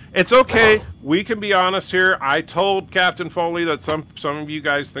 and it's okay. We can be honest here. I told Captain Foley that some of you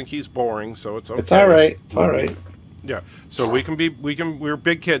guys think he's boring, so it's okay. It's all right. It's all right. Yeah. So we're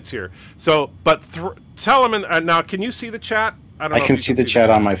big kids here. So, but tell him. Now, can you see the chat? I can see the chat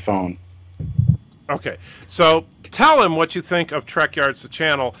on my phone. Okay, so tell him what you think of Trekyards, the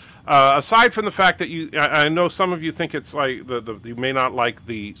channel. Aside from the fact that I know some of you think it's like you may not like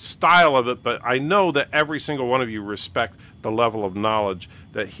the style of it, but I know that every single one of you respect the level of knowledge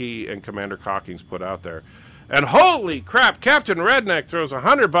that he and Commander Calkins put out there. And holy crap, Captain Redneck throws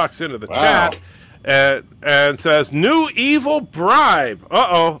 $100 into the chat. And says, new evil bribe.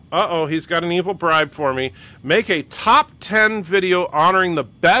 Uh-oh, he's got an evil bribe for me. Make a top 10 video honoring the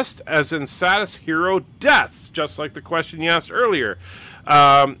best, as in saddest hero deaths, just like the question you asked earlier.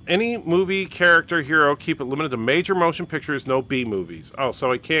 Any movie, character, hero, keep it limited to major motion pictures, no B movies. Oh,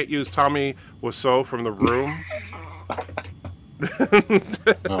 so I can't use Tommy Wiseau from The Room?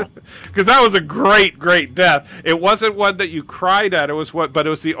 Because that was a great death. It wasn't one that you cried at. It was but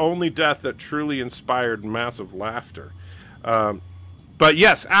it was the only death that truly inspired massive laughter. But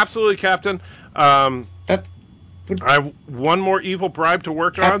yes, absolutely, Captain. I have one more evil bribe to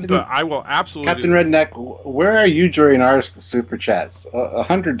work on, but I will absolutely. Captain Redneck, where are you during our super chats?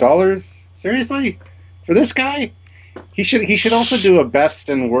 $100? Seriously, for this guy? He should also do a best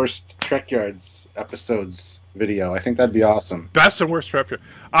and worst Trekyards episodes video. I think that'd be awesome. Best and worst Trekyards.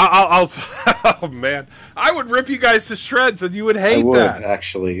 Oh man, I would rip you guys to shreds, and you would hate that.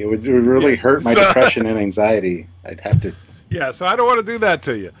 Actually, it would really hurt my depression and anxiety. I'd have to. Yeah, so I don't want to do that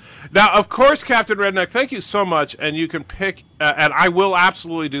to you. Now, of course, Captain Redneck, thank you so much, and you can pick, and I will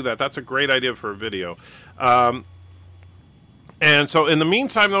absolutely do that. That's a great idea for a video. And so, in the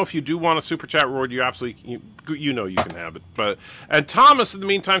meantime, though, if you do want a super chat reward, you absolutely, you know, you can have it. And Thomas, in the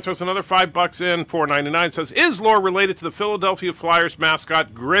meantime, throws another $5 in, $4.99. Says, "Is Lore related to the Philadelphia Flyers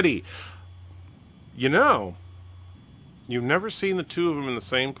mascot Gritty?" You know, you've never seen the two of them in the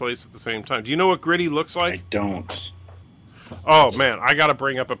same place at the same time. Do you know what Gritty looks like? I don't. Oh man, I got to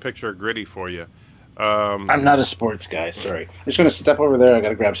bring up a picture of Gritty for you. I'm not a sports guy. Sorry, I'm just gonna step over there. I got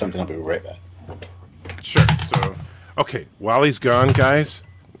to grab something. I'll be right back. Sure. So. Okay, while he's gone, guys,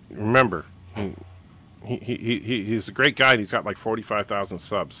 remember, he's a great guy, and he's got like 45,000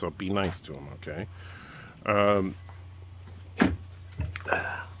 subs, so be nice to him, okay?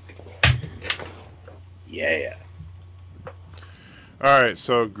 Yeah. All right,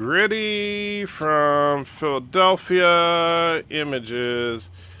 so Gritty from Philadelphia, images.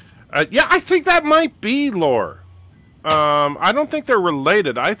 Yeah, I think that might be Lore. I don't think they're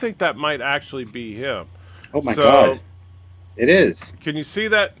related. I think that might actually be him. Oh my God. It is. Can you see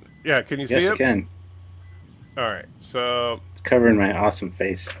that? Yeah, can you see it? Yes, I can. All right, so... It's covering my awesome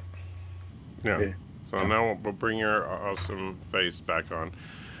face. Yeah. So now we'll bring your awesome face back on.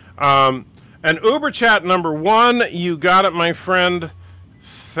 And Uber Chat number 1, you got it, my friend.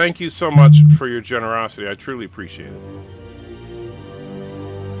 Thank you so much for your generosity. I truly appreciate it.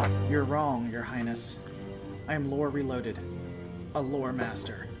 You're wrong, Your Highness. I am Lore Reloaded, a lore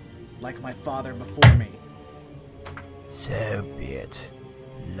master, like my father before me. So be it,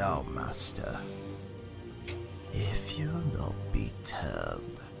 Lore Master. If you not be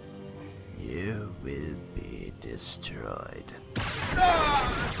turned, you will be destroyed.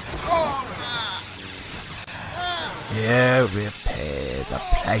 You will pay the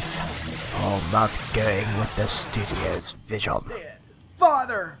price for not going with the studio's vision.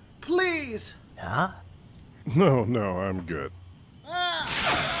 Father, please! Huh? No, I'm good.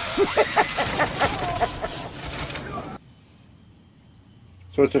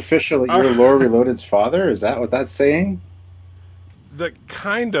 So it's official that you're Lore Reloaded's father? Is that what that's saying? The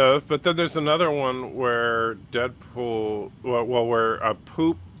kind of, but then there's another one where Deadpool, where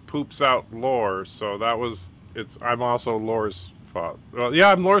poops out Lore. So that was, I'm also Lore's father. Well,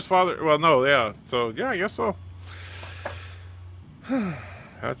 yeah, I'm Lore's father. Well, no, yeah. So yeah, I guess so.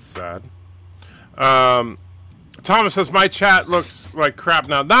 That's sad. Thomas says, my chat looks like crap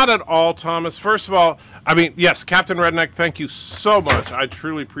now. Not at all, Thomas. First of all, I mean, yes, Captain Redneck, thank you so much. I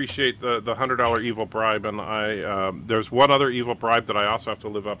truly appreciate the $100 evil bribe. And there's one other evil bribe that I also have to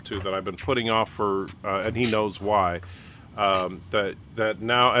live up to that I've been putting off for, and he knows why. That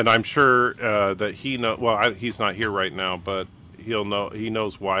now, and I'm sure that he knows, well, he's not here right now, but he'll know, he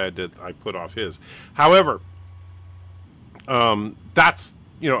knows why I put off his. However, that's,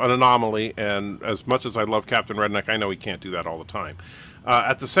 an anomaly, and as much as I love Captain Redneck, I know he can't do that all the time.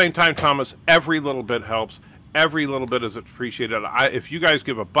 At the same time, Thomas, every little bit helps. Every little bit is appreciated. If you guys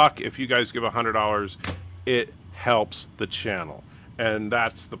give $1, if you guys give $100, it helps the channel, and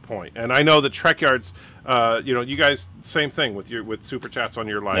that's the point. And I know that Trekyards, you guys, same thing with super chats on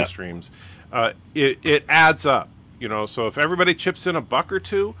your live streams. It adds up, So if everybody chips in $1 or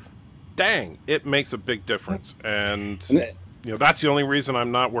 $2, dang, it makes a big difference. And that's the only reason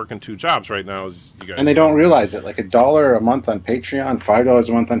I'm not working 2 jobs right now. Is you guys? And they don't realize it. Like $1 a month on Patreon, $5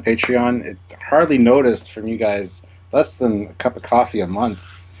 a month on Patreon. It's hardly noticed from you guys. Less than a cup of coffee a month.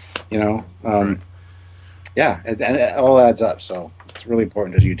 Right. Yeah, and it all adds up. So it's really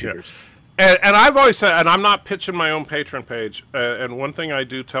important as YouTubers. Yeah. And I've always said, and I'm not pitching my own Patreon page. And one thing I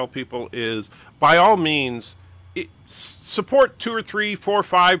do tell people is, by all means, support 2 or 3, 4 or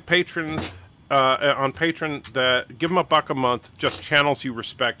 5 patrons. On Patreon, that give them $1 a month, just channels you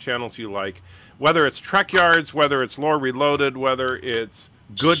respect, channels you like, whether it's Trekyards, whether it's Lore Reloaded, whether it's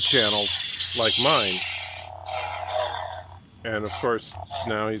good channels like mine. And of course,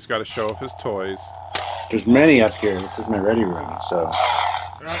 now he's got to show off his toys. There's many up here. This is my ready room, so. All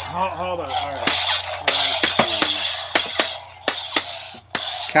right, hold on. All right.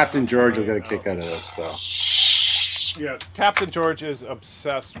 Captain George will get a kick out of this, so. Yes, Captain George is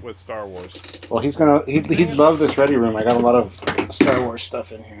obsessed with Star Wars. Well, he'd love this ready room. I got a lot of Star Wars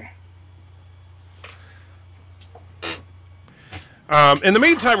stuff in here. In the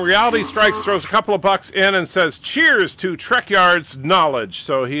meantime, Reality Strikes throws a couple of bucks in and says, cheers to Trekyards knowledge.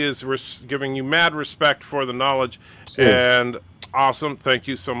 So he is giving you mad respect for the knowledge. And awesome. Thank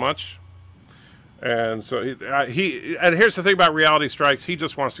you so much. And so and here's the thing about Reality Strikes. He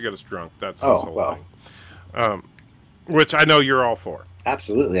just wants to get us drunk. That's his whole thing. Which I know you're all for.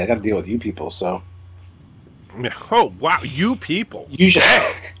 Absolutely. I got to deal with you people, so. Yeah. Oh, wow. You people.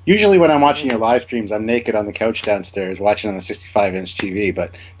 Usually when I'm watching your live streams, I'm naked on the couch downstairs watching on the 65-inch TV.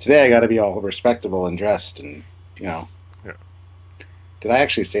 But today I got to be all respectable and dressed and, Yeah. Did I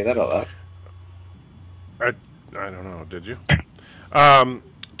actually say that out loud? I don't know. Did you?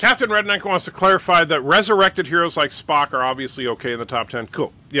 Captain Redneck wants to clarify that resurrected heroes like Spock are obviously okay in the top 10.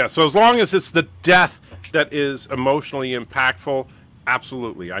 Cool. Yeah, so as long as it's the death that is emotionally impactful,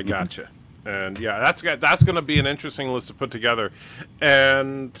 absolutely, I gotcha. And yeah, that's going to be an interesting list to put together.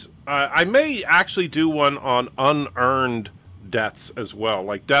 And I may actually do one on unearned deaths as well,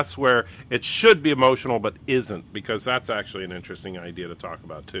 like deaths where it should be emotional but isn't, because that's actually an interesting idea to talk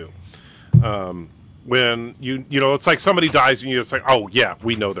about too. When it's like somebody dies and you're just like, oh yeah,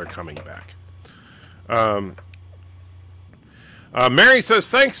 we know they're coming back. Mary says,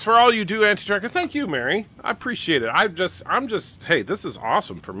 thanks for all you do, Anti-Tracker. Thank you, Mary. I appreciate it. I'm just, hey, this is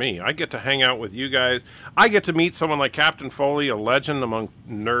awesome for me. I get to hang out with you guys. I get to meet someone like Captain Foley, a legend among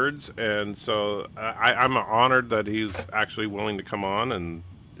nerds, and so I'm honored that he's actually willing to come on and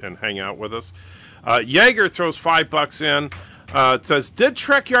hang out with us. Jaeger throws $5 in. It says, did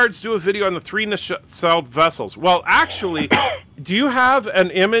Trekyards do a video on the 3 nacelled vessels? Well, actually, do you have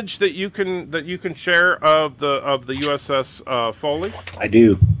an image that you can share of the USS Foley? I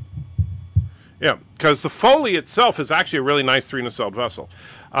do. Yeah, because the Foley itself is actually a really nice 3 nacelled vessel.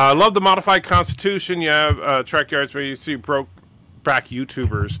 I love the modified Constitution. You have Trekyards where you see broke back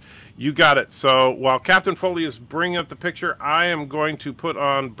YouTubers. You got it. So while Captain Foley is bringing up the picture, I am going to put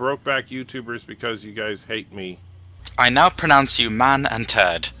on Brokeback YouTubers because you guys hate me. I now pronounce you man and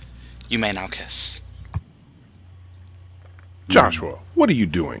turd. You may now kiss. Joshua, what are you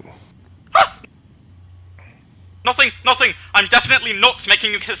doing? Nothing. I'm definitely not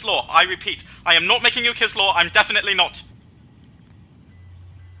making you kiss Law. I repeat, I am not making you kiss Law. I'm definitely not.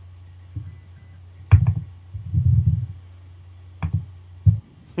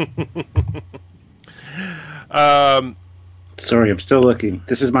 Sorry, I'm still looking.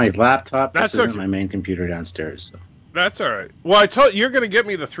 This is my laptop. That's this isn't okay. my main computer downstairs. So. That's all right. Well, I told you're going to get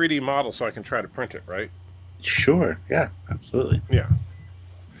me the 3D model so I can try to print it, right? Sure. Yeah, absolutely. Yeah.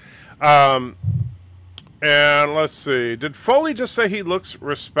 And let's see. Did Foley just say he looks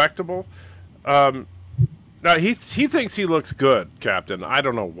respectable? No, he thinks he looks good, Captain. I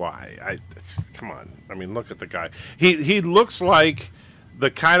don't know why. Come on. I mean, look at the guy. He looks like the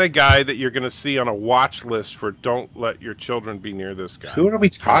kind of guy that you're going to see on a watch list for don't let your children be near this guy. Who are we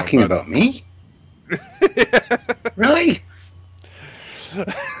talking about? Me? Really?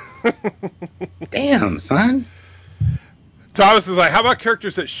 Damn, son. Thomas is like, how about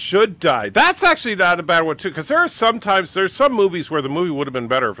characters that should die? That's actually not a bad one, too, because there's some movies where the movie would have been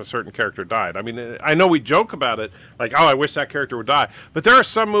better if a certain character died. I mean, I know we joke about it, like, oh, I wish that character would die. But there are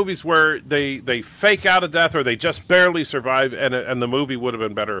some movies where they fake out a death or they just barely survive, and the movie would have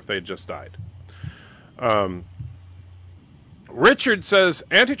been better if they had just died. Richard says,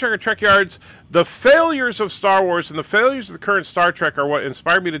 Anti-Tracker Trekyards, the failures of Star Wars and the failures of the current Star Trek are what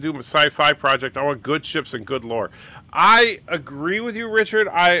inspired me to do my sci-fi project. I want good ships and good lore. I agree with you, Richard.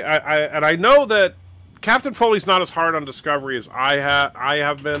 And I know that Captain Foley's not as hard on Discovery as I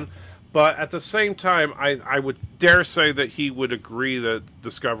have been, but at the same time, I would dare say that he would agree that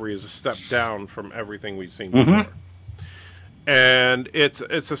Discovery is a step down from everything we've seen before. And it's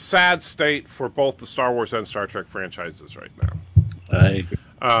a sad state for both the Star Wars and Star Trek franchises right now. I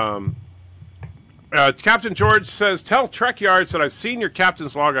agree. Captain George says, tell Trekyards that I've seen your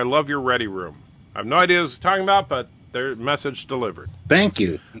captain's log. I love your ready room. I have no idea what he's talking about, but their message delivered. Thank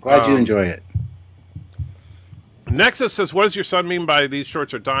you. I'm glad you enjoy it. Nexus says, what does your son mean by these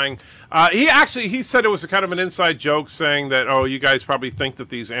shorts are dying? He said it was a kind of an inside joke saying that, oh, you guys probably think that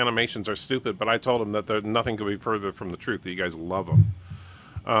these animations are stupid, but I told him that nothing could be further from the truth, that you guys love them.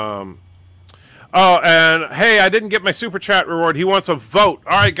 Oh, and hey, I didn't get my super chat reward. He wants a vote.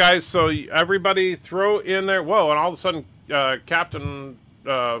 All right, guys, so everybody throw in there. Whoa, and all of a sudden, Captain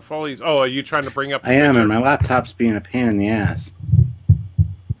Foley's... Oh, are you trying to bring up... I am, and my laptop's being a pain in the ass.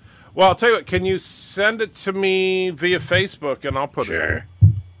 Well, I'll tell you what, can you send it to me via Facebook, and I'll put it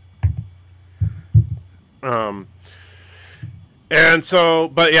in. And so,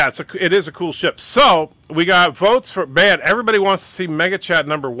 but yeah, it is a cool ship. So, we got votes for... Man, everybody wants to see Mega Chat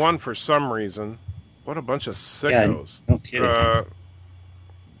 #1 for some reason. What a bunch of sickos. Yeah, no kidding. All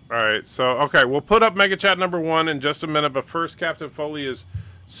right, so, okay, we'll put up Mega Chat #1 in just a minute, but first, Captain Foley is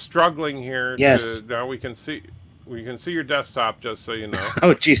struggling here. Yes. Now we can see your desktop, just so you know.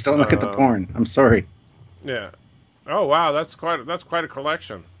 Oh, geez, don't look at the porn. I'm sorry. Yeah. Oh, wow, that's quite a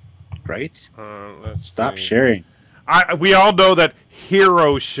collection. Right? Let's Stop see. sharing. We all know that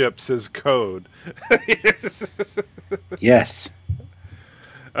hero ships is code. Yes.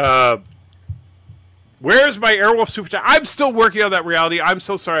 Where's my Airwolf Super Chat? I'm still working on that reality. I'm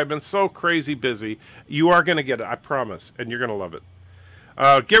so sorry. I've been so crazy busy. You are going to get it, I promise, and you're going to love it.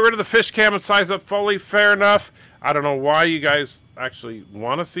 Get rid of the fish cam and size up Foley. Fair enough. I don't know why you guys actually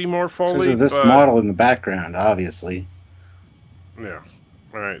want to see more Foley. Because of this model in the background, obviously. Yeah.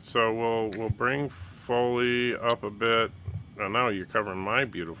 All right, so we'll bring Foley up a bit. Now you're covering my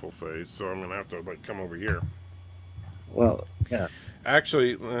beautiful face, so I'm gonna have to come over here. Well, yeah.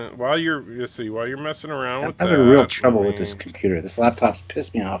 Actually, while you're messing around with that, I'm having real trouble with this computer. This laptop's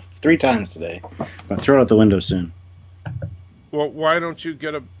pissed me off 3 times today. I'm gonna throw it out the window soon. Well, why don't you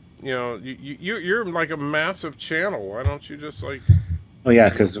get a? You're like a massive channel. Why don't you just Oh yeah,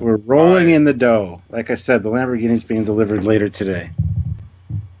 because we're rolling in the dough. Like I said, the Lamborghini's being delivered later today.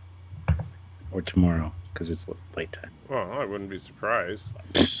 Or tomorrow, because it's late time. Well, I wouldn't be surprised.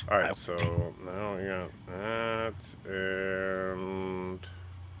 Alright, so now we got that, and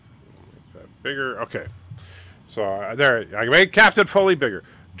make that bigger. Okay. So there, I made Captain Foley bigger.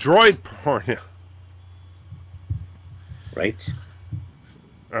 Droid porn. Right.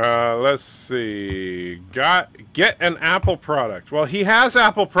 Let's see. Get an Apple product. Well, he has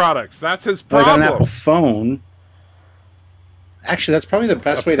Apple products. That's his problem. I got an Apple phone. Actually, that's probably the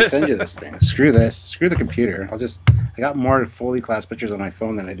best way to send you this thing. Screw this. Screw the computer. I got more Foley class pictures on my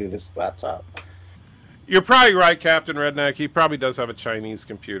phone than I do this laptop. You're probably right, Captain Redneck. He probably does have a Chinese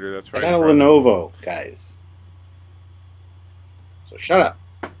computer. That's right. I got a Lenovo, guys. So shut up.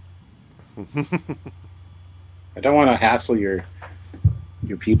 I don't want to hassle your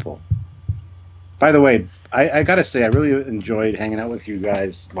people. By the way, I gotta say, I really enjoyed hanging out with you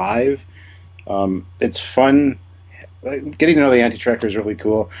guys live. It's fun. Getting to know the Anti-Trekker is really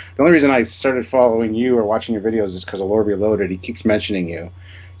cool. The only reason I started following you or watching your videos is because of Lore Reloaded. He keeps mentioning you.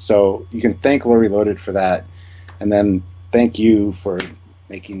 So you can thank Lore Reloaded for that. And then thank you for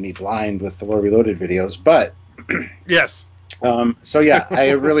making me blind with the Lore Reloaded videos. But yes. So yeah,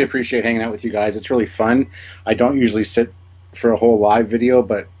 I really appreciate hanging out with you guys. It's really fun. I don't usually sit for a whole live video,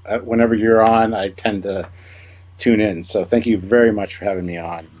 but whenever you're on, I tend to tune in. So thank you very much for having me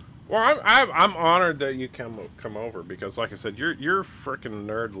on. Well, I'm honored that you come over because, like I said, you're a freaking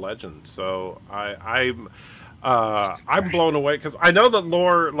nerd legend. So I'm blown away because I know that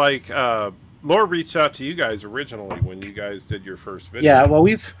Lore reached out to you guys originally when you guys did your first video. Yeah, well,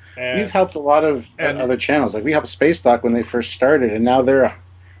 we've helped a lot of other channels. Like we helped Space Dock when they first started, and now they're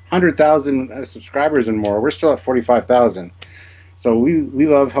 100,000 subscribers and more. We're still at 45,000. So we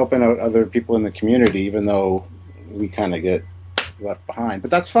love helping out other people in the community, even though we kind of get left behind,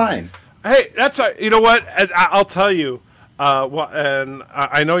 but that's fine. Hey, you know what? I'll tell you. And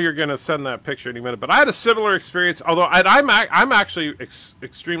I know you're going to send that picture in a minute, but I had a similar experience. Although I'm actually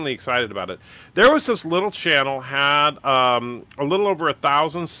extremely excited about it. There was this little channel had a little over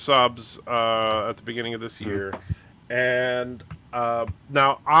 1,000 subs at the beginning of this year, and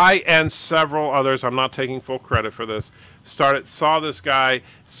now I and several others, I'm not taking full credit for this, saw this guy,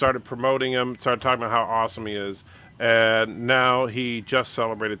 started promoting him, started talking about how awesome he is. And now he just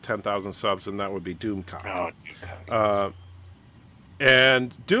celebrated 10,000 subs, and that would be Doomcock. Oh,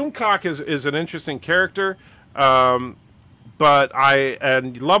 and Doomcock is an interesting character, but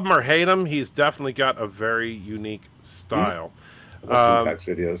love him or hate him, he's definitely got a very unique style. I love Doomcock's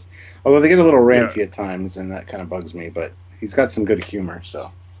videos, although they get a little ranty at times, and that kind of bugs me. But he's got some good humor.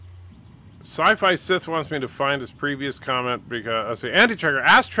 So, Sci-Fi Sith wants me to find his previous comment because Anti-Trekker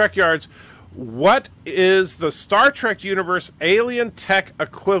asked Trekyards, what is the Star Trek universe alien tech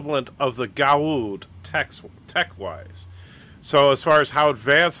equivalent of the Goa'uld tech-wise? So as far as how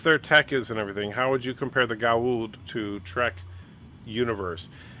advanced their tech is and everything, how would you compare the Goa'uld to Trek universe?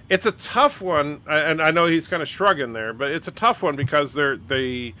 It's a tough one, and I know he's kind of shrugging there, but it's a tough one because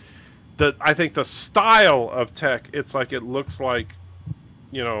I think the style of tech, it's like it looks like,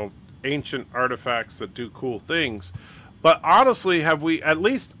 you know, ancient artifacts that do cool things. But honestly, have we at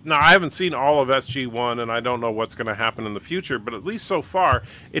least... Now, I haven't seen all of SG-1, and I don't know what's going to happen in the future, but at least so far,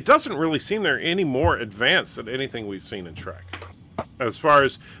 it doesn't really seem they're any more advanced than anything we've seen in Trek, as far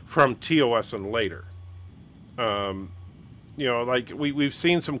as from TOS and later. You know, like, we've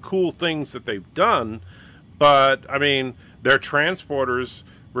seen some cool things that they've done, but, I mean, their transporters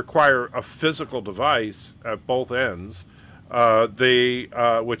require a physical device at both ends,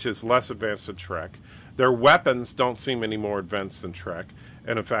 which is less advanced than Trek. Their weapons don't seem any more advanced than Trek,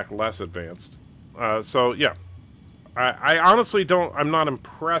 and in fact less advanced. So yeah, I honestly I'm not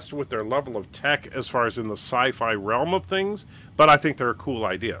impressed with their level of tech as far as in the sci-fi realm of things, but I think they're a cool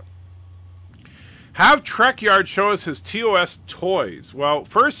idea. Have Trekyard show us his TOS toys. Well,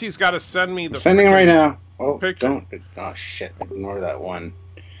 first he's got to send me the... Sending right now. Oh, picture. Oh shit, ignore that one.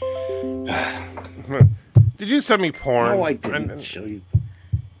 Did you send me porn? No, I didn't show you.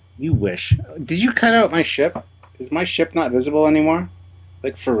 You wish. Did you cut out my ship? Is my ship not visible anymore?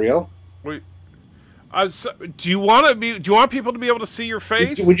 Like for real? Wait. Do you want people to be able to see your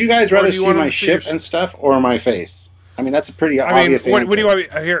face? Would you guys rather see my ship and stuff or my face? I mean, that's a pretty obvious answer. What do you want me...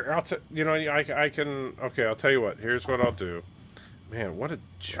 Here, I can... Okay, I'll tell you what. Here's what I'll do. Man, what a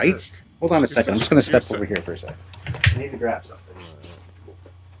jerk. Right? Hold on a second. I'm just going to step over here for a second. I need to grab something.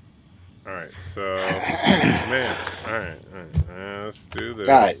 Alright, so... Man. Alright. Let's do this.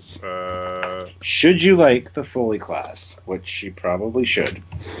 Guys, should you like the Foley class, which you probably should,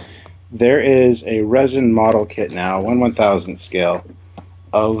 there is a resin model kit now, 1/1000th scale,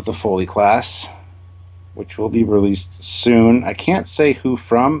 of the Foley class, which will be released soon. I can't say who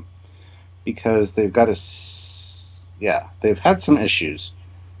from, because they've got they've had some issues,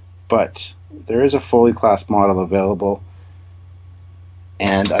 but there is a Foley class model available,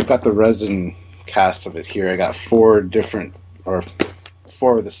 and I've got the resin cast of it here. I got four of the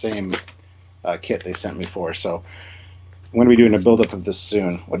same kit they sent me for, so I'm going to be doing a build-up of this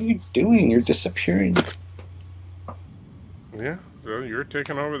soon. What are you doing? You're disappearing. Yeah, well, you're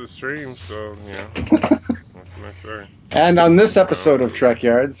taking over the stream, so yeah. What can I say? And on this episode of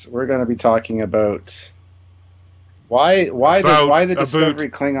Trekyards, we're going to be talking about why the Discovery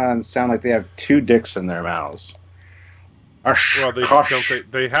Klingons sound like they have two dicks in their mouths. Well, they have two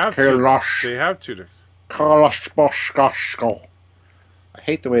dicks. I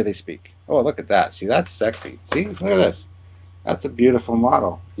hate the way they speak. Oh, look at that. See, that's sexy. See, look at this. That's a beautiful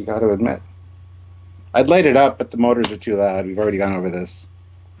model, you got to admit. I'd light it up, but the motors are too loud. We've already gone over this.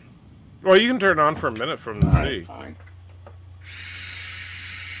 Well, you can turn it on for a minute from the sea. Fine.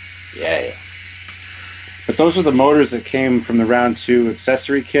 Yeah. But those are the motors that came from the round 2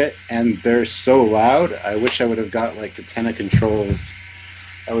 accessory kit, and they're so loud. I wish I would have got like the Tenna Controls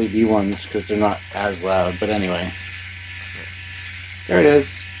LED ones, because they're not as loud. But anyway, there it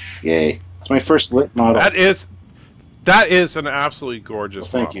is. Yay! It's my first lit model. That is an absolutely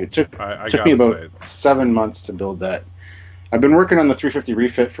gorgeous model. Thank you. It took me about 7 months to build that. I've been working on the 350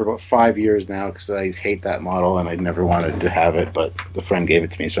 refit for about 5 years now, because I hate that model and I never wanted to have it, but the friend gave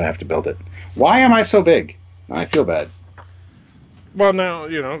it to me, so I have to build it. Why am I so big? I feel bad. Well, now,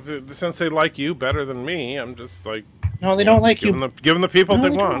 you know, since they like you better than me, I'm just like... No, they don't like you. Giving the people they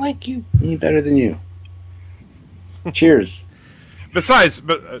want. They don't like you. Me better than you. Cheers. Besides,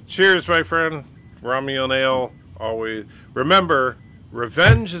 cheers, my friend. Romulan ale, always. Remember,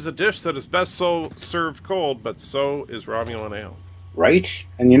 revenge is a dish that is best served cold, but so is Romulan ale. Right?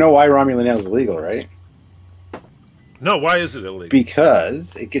 And you know why Romulan ale is illegal, right? No, why is it illegal?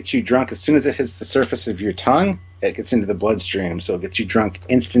 Because it gets you drunk as soon as it hits the surface of your tongue. It gets into the bloodstream, so it gets you drunk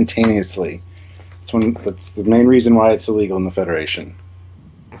instantaneously. That's the main reason why it's illegal in the Federation.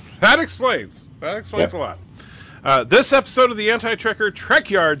 That explains. A lot. This episode of the Anti-Trekker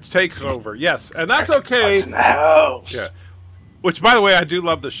Trekyards takes over. Yes, and that's okay. What's in the house? Yeah. Which, by the way, I do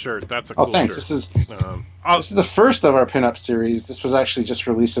love this shirt. That's a cool thanks. shirt. This is the first of our pinup series. This was actually just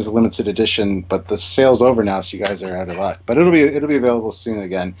released as a limited edition, but the sale's over now, so you guys are out of luck. But it'll be available soon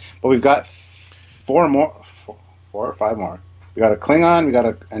again. But we've got 4 or 5 more. We got a Klingon, we got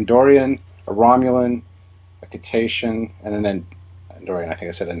an Andorian, a Romulan, a Cetacean, and an Andorian. I think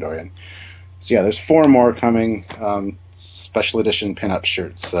I said Andorian. So yeah, there's 4 more coming. Special edition pinup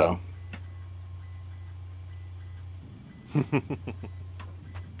shirts. So.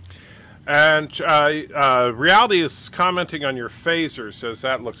 And Reality is commenting on your phaser. Says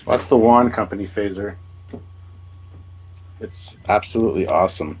that looks. Well, that's the Wand Company phaser. It's absolutely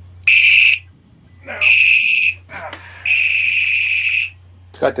awesome. No.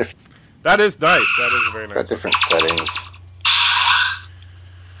 It's got different. That is nice. That is a very nice. Got different settings.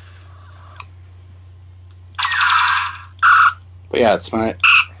 But yeah, it's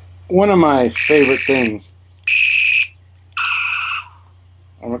one of my favorite things.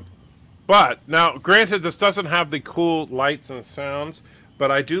 But now, granted, this doesn't have the cool lights and sounds,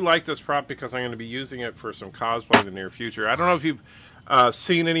 but I do like this prop because I'm going to be using it for some cosplay in the near future. I don't know if you've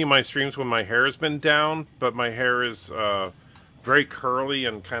seen any of my streams when my hair has been down, but my hair is very curly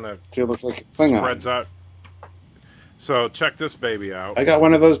and kind of like spreads out. So check this baby out. I got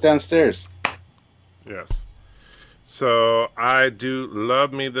one of those downstairs. Yes. So I do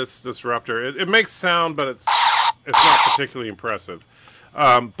love me this disruptor. It makes sound, but it's not particularly impressive.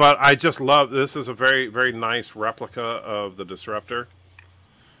 But I just love this. Is a very, very nice replica of the disruptor.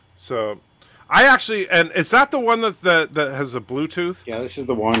 So I actually, and is that the one that has a Bluetooth? Yeah, this is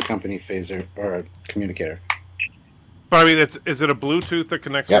the Wand Company phaser or communicator. But I mean, is it a Bluetooth that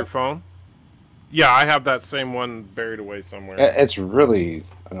connects to your phone? Yeah, I have that same one buried away somewhere. It's really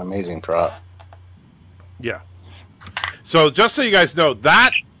an amazing prop. Yeah. So just so you guys know,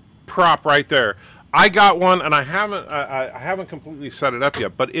 that prop right there, I got one, and I haven't completely set it up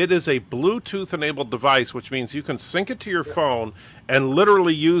yet, but it is a Bluetooth-enabled device, which means you can sync it to your phone and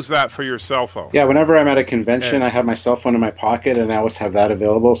literally use that for your cell phone. Yeah, whenever I'm at a convention, I have my cell phone in my pocket, and I always have that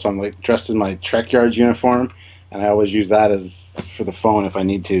available, so I'm like dressed in my Trekyards uniform, and I always use that as for the phone if I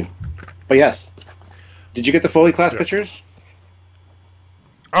need to. But yes. Did you get the Foley class pictures?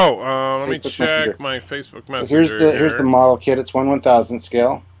 Oh, let me check my Facebook Messenger. So here's the model kit. It's 1/1000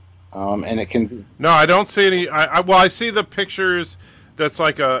 scale. And it can. No, I don't see any. I see the pictures. That's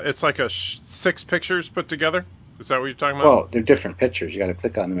like it's like 6 pictures put together. Is that what you're talking about? Well, they're different pictures. You got to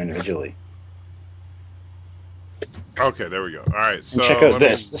click on them individually. Okay, there we go. All right, so and check out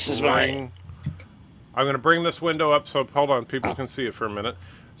this. This is mine. I'm going to bring this window up, so hold on, people can see it for a minute.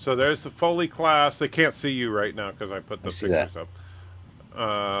 So there's the Foley class. They can't see you right now because I put the pictures up.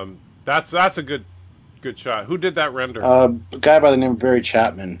 That's a good shot. Who did that render? A guy by the name of Barry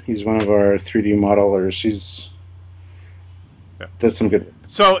Chapman. He's one of our 3D modelers. Does some good.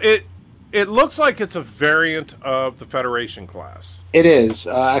 So it looks like it's a variant of the Federation class. It is.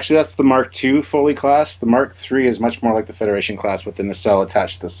 Actually, that's the Mark II Foley class. The Mark III is much more like the Federation class with the nacelle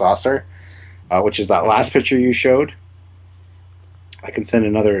attached to the saucer, which is that last picture you showed. I can send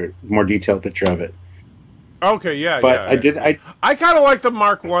another more detailed picture of it. Okay, yeah, but I kind of like the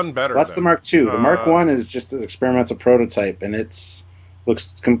Mark I better. That's the Mark II. The Mark I is just an experimental prototype, and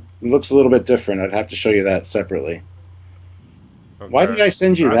looks a little bit different. I'd have to show you that separately. Okay. Why did I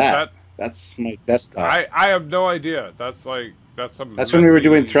send you that? That's my desktop. I have no idea. That's when we were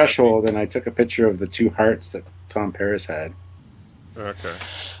doing Threshold, and I took a picture of the 2 hearts that Tom Paris had. Okay.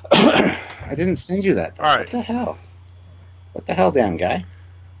 I didn't send you that. All right. What the hell? What the hell, damn guy?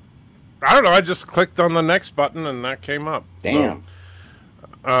 I don't know. I just clicked on the next button and that came up. Damn.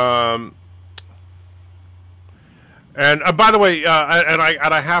 So, and by the way,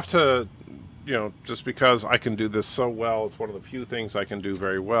 I have to, just because I can do this so well, it's one of the few things I can do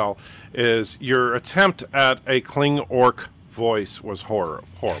very well. Is your attempt at a Kling Orc voice was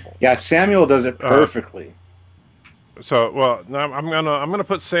horrible. Yeah, Samuel does it perfectly. So, well, now I'm gonna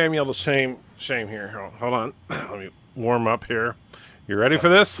put Samuel to shame here. Hold on. Let me warm up here. You ready for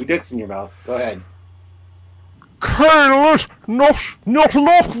this? Two dicks in your mouth. Go ahead.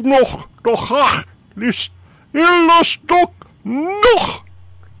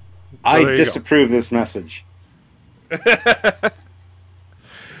 I disapprove this message.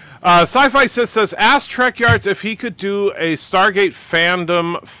 Sci-Fi says, ask Trekyards if he could do a Stargate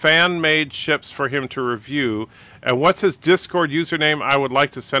fandom fan-made ships for him to review. And what's his Discord username? I would like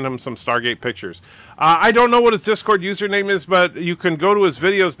to send him some Stargate pictures. I don't know what his Discord username is, but you can go to his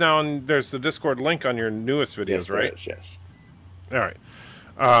videos now, and there's the Discord link on your newest videos, right? Yes. All right.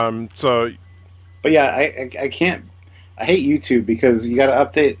 But yeah, I can't. I hate YouTube because you got to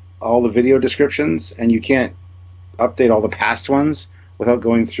update all the video descriptions, and you can't update all the past ones without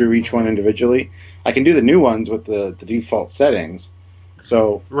going through each one individually. I can do the new ones with the default settings.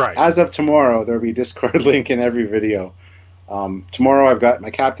 So as of tomorrow, there will be a Discord link in every video. Tomorrow I've got my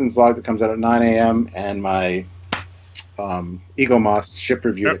captain's log that comes out at 9 a.m. and my Ego Moss ship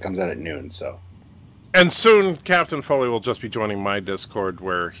review that comes out at noon. So, and soon Captain Foley will just be joining my Discord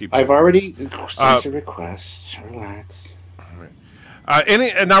where he. I've already sent a request. Relax.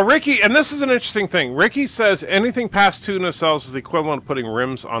 Now Ricky, and this is an interesting thing. Ricky says anything past 2 nacelles is the equivalent of putting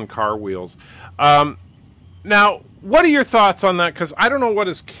rims on car wheels. Now, what are your thoughts on that? Because I don't know what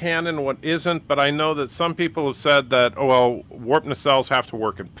is canon, what isn't, but I know that some people have said that, warp nacelles have to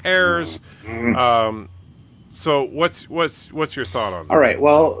work in pairs. So what's your thought on that? All right,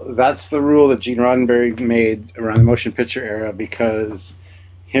 well, that's the rule that Gene Roddenberry made around the motion picture era because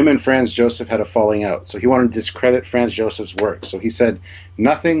him and Franz Joseph had a falling out. So he wanted to discredit Franz Joseph's work. So he said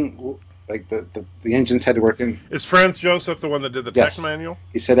nothing, like the engines had to work in... Is Franz Joseph the one that did the tech manual?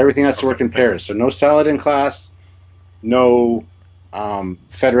 He said everything has to work in pairs. So no Saladin class, no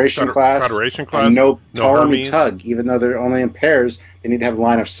Federation class, and no Ptolemy tug. Even though they're only in pairs, they need to have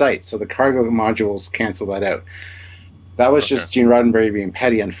line of sight. So the cargo modules cancel that out. That was just Gene Roddenberry being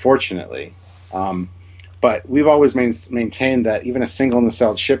petty, unfortunately. But we've always maintained that even a single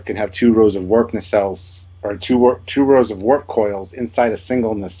nacelled ship can have 2 rows of warp nacelles, or two rows of warp coils inside a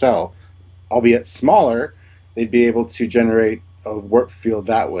single nacelle. Albeit smaller, they'd be able to generate a warp field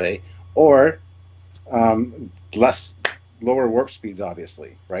that way, or lower warp speeds,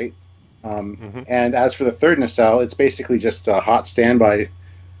 obviously, right? And as for the 3rd nacelle, it's basically just a hot standby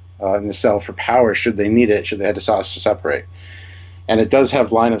nacelle for power should they need it, should they have to separate. And it does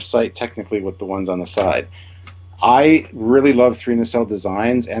have line of sight technically with the ones on the side. I really love 3 nacelle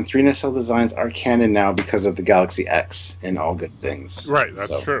designs, and 3 nacelle designs are canon now because of the Galaxy X in All Good Things. Right,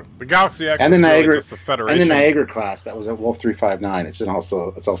 that's true. The Galaxy X and the Niagara, really just the Federation. And the Niagara class that was at Wolf 359. It's also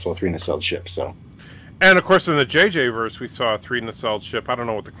a 3 nacelled ship. So, and of course in the JJ verse we saw a 3 nacelled ship. I don't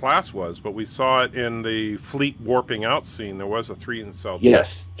know what the class was, but we saw it in the fleet warping out scene. There was a 3 nacelled ship.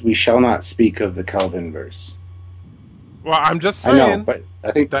 Yes, we shall not speak of the Kelvin verse. Well, I'm just saying. I know, but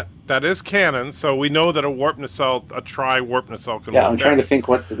I think that is canon, so we know that a warp nacelle, a tri-warp nacelle can. Yeah, I'm trying to think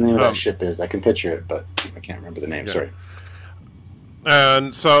what the name of that ship is. I can picture it, but I can't remember the name. Yeah. Sorry.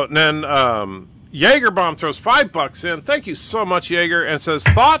 And so then Jaeger Bomb throws $5 in. Thank you so much, Jaeger, and says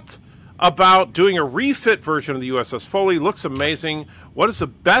thought about doing a refit version of the USS Foley. Looks amazing. What is the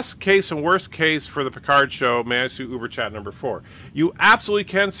best case and worst case for the Picard show? May I see Uber Chat number 4? You absolutely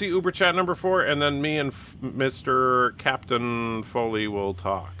can see Uber Chat number 4, and then me and Mr. Captain Foley will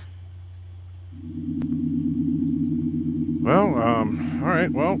talk. Well, all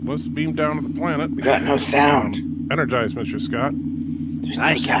right. Well, let's beam down to the planet. We got no sound. Energize, Mr. Scott. There's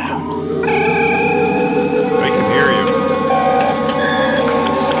no sound. They can hear you.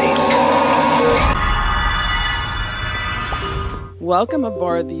 Welcome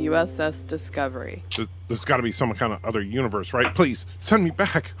aboard the USS Discovery. There's got to be some kind of other universe, right? Please, send me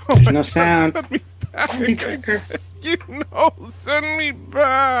back. There's no sound. Send me back. You know, send me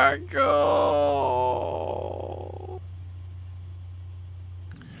back. Oh.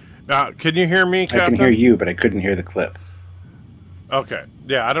 Now, can you hear me, Captain? I can hear you, but I couldn't hear the clip. Okay.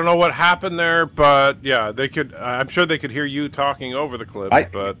 Yeah, I don't know what happened there, but yeah, they could. I'm sure they could hear you talking over the clip.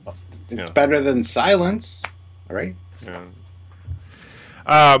 But it's better than silence. All right. Yeah.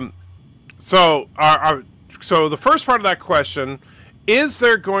 So the first part of that question, is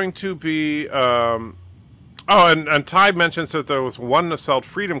there going to be, and Ty mentions that there was one nacelled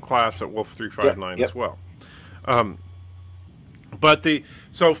Freedom class at Wolf 359 as well.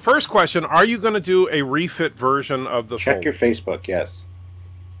 So first question, are you going to do a refit version of the Check your Facebook, yes.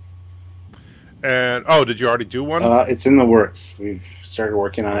 And, did you already do one? It's in the works. We've started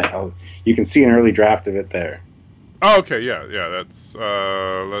working on it. You can see an early draft of it there. Oh, okay, yeah, that's,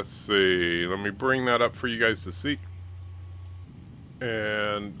 let's see, let me bring that up for you guys to see.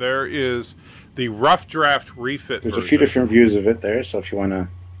 And there is the rough draft refit There's version. a few different views of it there, so if you want to...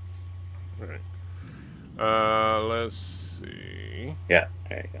 All right. Let's see. Yeah,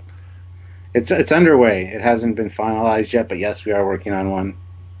 there you go. It's underway. It hasn't been finalized yet, but yes, we are working on one.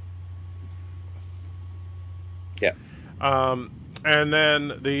 Yeah. And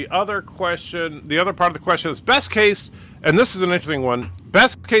then the other question, the other part of the question is best case, and this is an interesting one,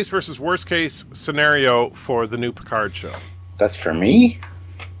 best case versus worst case scenario for the new Picard show. That's for me?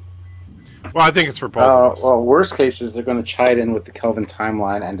 Well, I think it's for both of us. Well, worst case is they're going to tie it in with the Kelvin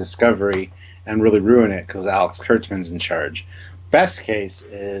timeline and Discovery and really ruin it because Alex Kurtzman's in charge. Best case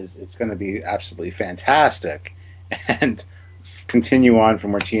is it's going to be absolutely fantastic and continue on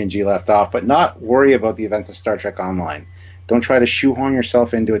from where TNG left off, but not worry about the events of Star Trek Online. Don't try to shoehorn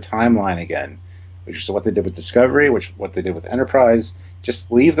yourself into a timeline again, which is what they did with Discovery, what they did with Enterprise.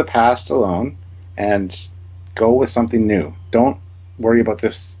 Just leave the past alone and go with something new. Don't worry about the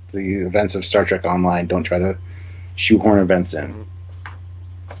events of Star Trek Online. Don't try to shoehorn events in.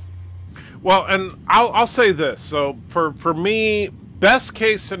 Well, and I'll say this. So for me, best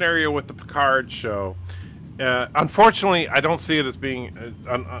case scenario with the Picard show, unfortunately, I don't see it as being...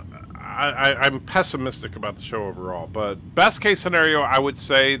 I'm pessimistic about the show overall, but best case scenario, I would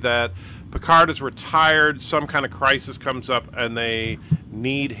say that Picard is retired, some kind of crisis comes up, and they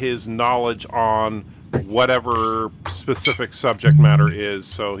need his knowledge on whatever specific subject matter is,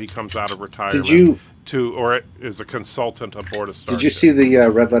 so he comes out of retirement or is a consultant aboard a Starship. Did you see the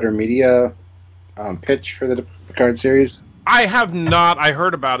Red Letter Media pitch for the Picard series? I have not. I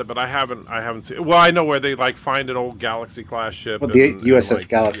heard about it, but I haven't seen it. Well, I know where they find an old Galaxy class ship. Well, the USS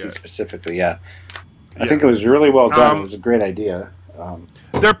Galaxy specifically, yeah. I think it was really well done. It was a great idea.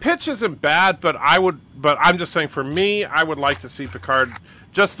 Their pitch isn't bad, but I'm just saying, for me, I would like to see Picard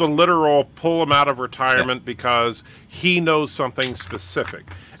just the literal pull him out of retirement because he knows something specific,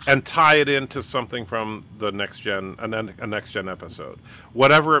 and tie it into something from the next gen, a next gen episode,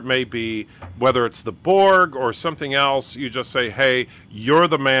 whatever it may be, whether it's the Borg or something else. You just say, "Hey, you're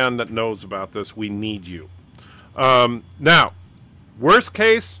the man that knows about this. We need you." Now, worst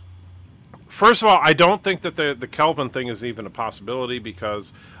case. First of all, I don't think that the Kelvin thing is even a possibility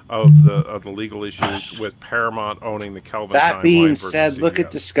because of the legal issues with Paramount owning the Kelvin timeline. That being said, look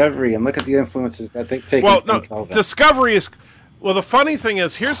at Discovery and look at the influences that they've taken from Kelvin. Discovery is... Well, the funny thing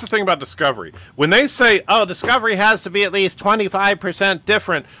is, here's the thing about Discovery. When they say, oh, Discovery has to be at least 25%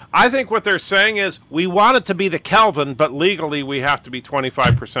 different, I think what they're saying is, we want it to be the Kelvin, but legally we have to be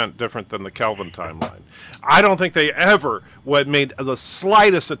 25% different than the Kelvin timeline. I don't think they ever made the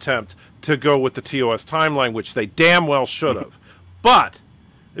slightest attempt to go with the TOS timeline, which they damn well should have. But...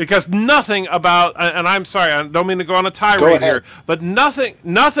 because nothing about, and I'm sorry, I don't mean to go on a tirade here, but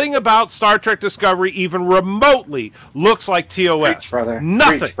nothing about Star Trek Discovery even remotely looks like TOS. Preach, brother.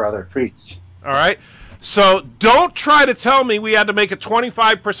 Nothing. Preach, brother. Preach. All right. So don't try to tell me we had to make it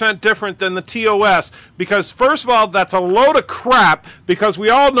 25% different than the TOS, because first of all, that's a load of crap, because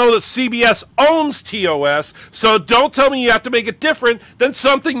we all know that CBS owns TOS, so don't tell me you have to make it different than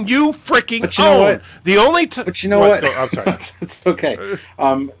something you freaking But you know own. what? The only But you know what? I'm sorry. It's okay.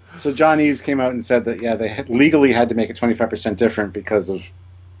 So John Eves came out and said that, yeah, they legally had to make it 25% different because of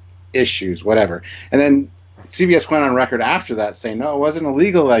issues, whatever. And then CBS went on record after that saying, no, it wasn't a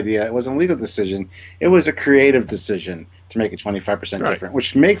legal idea. It wasn't a legal decision. It was a creative decision to make it 25% different,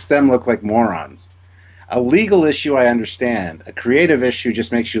 which makes them look like morons. A legal issue, I understand. A creative issue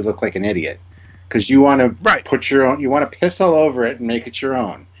just makes you look like an idiot because you want to put your own, you want to piss all over it and make it your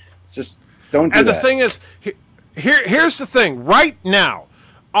own. It's just don't do that. And the thing is, here's the thing. Right now,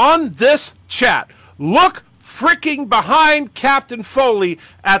 on this chat, look freaking behind Captain Foley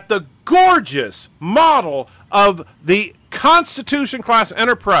at the gorgeous model of the Constitution-class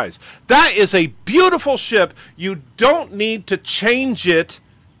Enterprise. That is a beautiful ship. You don't need to change it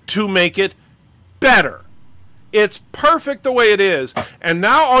to make it better. It's perfect the way it is, and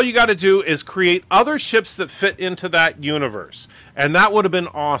now all you got to do is create other ships that fit into that universe, and that would have been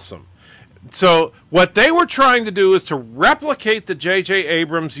awesome. So what they were trying to do is to replicate the J.J.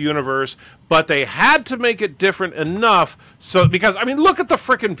 Abrams universe, but they had to make it different enough so, because I mean, look at the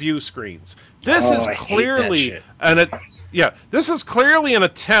frickin' view screens. This is clearly this is clearly an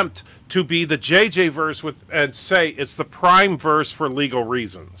attempt to be the J.J. verse with and say it's the prime verse for legal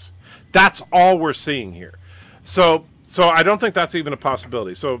reasons. That's all we're seeing here. So I don't think that's even a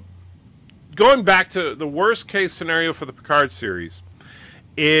possibility. So going back to the worst case scenario for the Picard series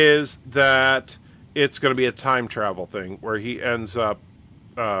is that it's going to be a time travel thing where he ends up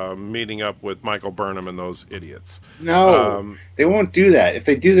meeting up with Michael Burnham and those idiots. No, they won't do that. If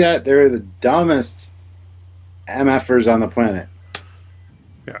they do that, they're the dumbest MFers on the planet.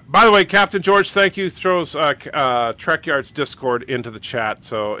 Yeah. By the way, Captain George, thank you. Throws Trekyards Discord into the chat.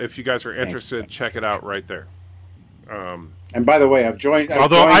 So if you guys are interested, check it out right there. And by the way, I've joined.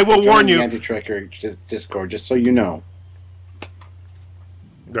 Although I will warn you, the Anti-Trekyards Discord, just so you know.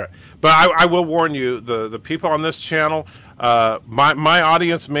 Right. But I will warn you, the people on this channel, my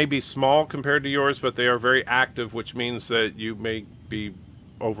audience may be small compared to yours, but they are very active, which means that you may be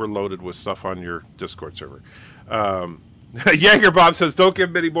overloaded with stuff on your Discord server. Jaeger Bob says, don't give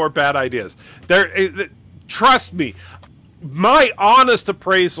them any more bad ideas. Trust me, my honest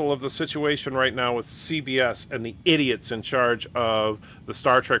appraisal of the situation right now with CBS and the idiots in charge of the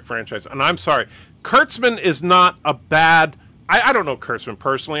Star Trek franchise, and I'm sorry, Kurtzman is not a bad... I don't know Kurtzman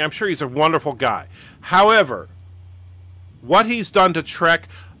personally. I'm sure he's a wonderful guy. However, what he's done to Trek,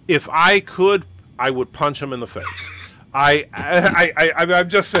 if I could, I would punch him in the face. I'm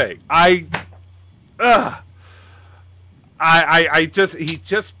just saying. He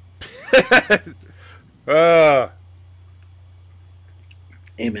just.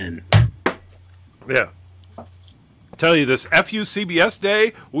 Amen. Yeah. Tell you this FUCBS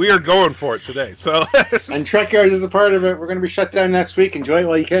day, we are going for it today. So and Trekyards is a part of it. We're going to be shut down next week. Enjoy it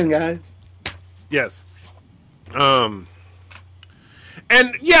while you can, guys. Yes. And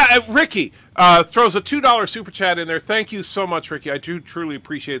yeah, Ricky throws a $2 super chat in there. Thank you so much, Ricky. I do truly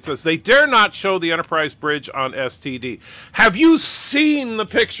appreciate it. It says they dare not show the Enterprise bridge on STD. Have you seen the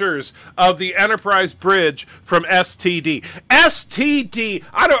pictures of the Enterprise bridge from STD? STD.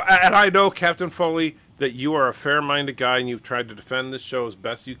 I know, Captain Foley, that you are a fair-minded guy and you've tried to defend this show as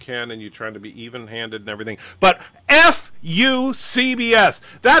best you can and you're trying to be even-handed and everything. But F you, CBS.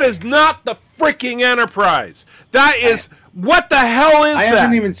 That is not the freaking Enterprise. That is... What the hell is that? I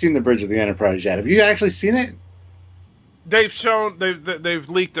haven't even seen the bridge of the Enterprise yet. Have you actually seen it? They've shown... They've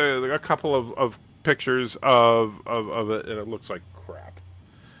leaked a couple of pictures of it, and it looks like crap.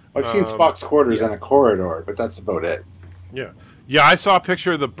 I've seen Spock's quarters and a corridor, but that's about it. Yeah. Yeah, I saw a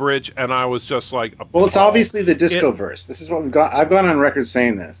picture of the bridge, and I was just like... Well, it's obviously the Discoverse. This is what we've got. I've gone on record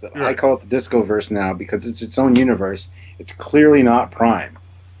saying this, that I call it the Discoverse now because it's its own universe. It's clearly not Prime.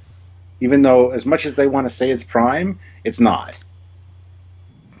 Even though, as much as they want to say it's Prime, it's not.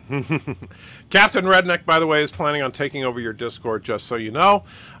 Captain Redneck, by the way, is planning on taking over your Discord, just so you know.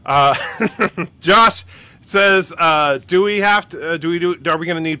 Josh says, are we going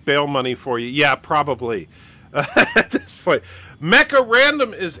to need bail money for you? Yeah, probably. At this point. Mecha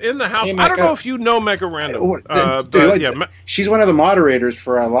Random is in the house. Hey, I don't know if you know Mecha Random. Yeah, she's one of the moderators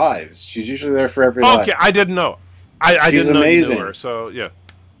for our lives. She's usually there for every live. Okay, I didn't know. I didn't know you knew her. So, yeah.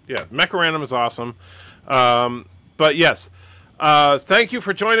 Yeah, Mecha Random is awesome. But, yes. Thank you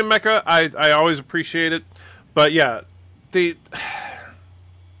for joining, Mecha. I always appreciate it. But, yeah.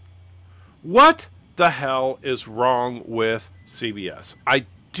 What the hell is wrong with CBS?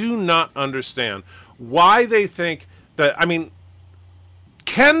 do not understand why they think that, I mean,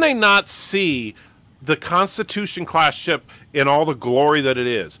 can they not see the Constitution-class ship in all the glory that it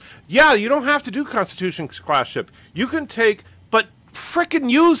is? Yeah, you don't have to do Constitution-class ship. You can take, but frickin'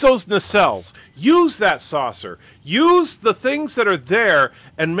 use those nacelles. Use that saucer. Use the things that are there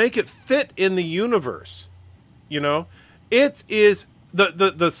and make it fit in the universe. You know? It is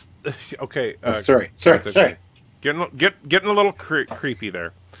the okay. Sorry. Getting a little creepy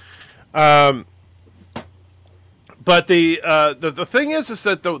there. But the thing is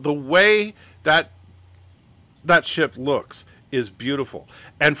that the way that ship looks is beautiful,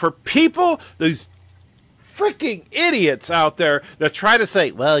 and for people, these freaking idiots out there that try to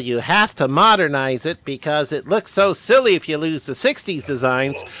say, well, you have to modernize it because it looks so silly if you lose the 60s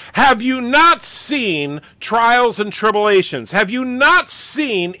designs. Have you not seen Trials and Tribulations? Have you not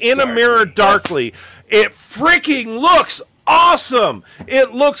seen In a Mirror Darkly? Yes. It freaking looks awesome.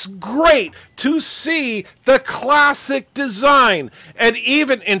 It looks great to see the classic design. And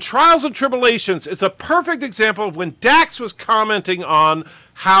even in Trials and Tribulations, it's a perfect example of when Dax was commenting on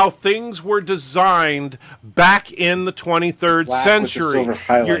how things were designed back in the 23rd century. With the silver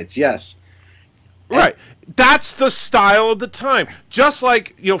highlights, yes. Right. That's the style of the time. Just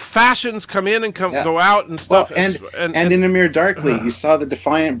like, you know, fashions come in and go out and stuff. Well, and In a Mirror Darkly, you saw the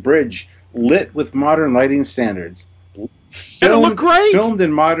Defiant Bridge lit with modern lighting standards. And it looked great. Filmed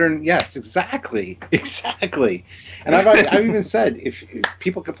in modern, yes, exactly. And I've even said, if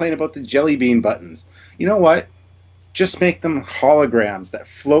people complain about the jelly bean buttons, you know what? Just make them holograms that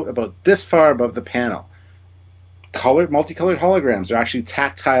float about this far above the panel. Multicolored holograms are actually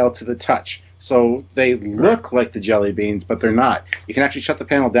tactile to the touch, so they look like the jelly beans, but they're not. You can actually shut the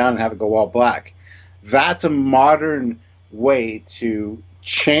panel down and have it go all black. That's a modern way to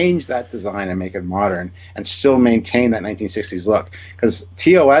change that design and make it modern and still maintain that 1960s look. Because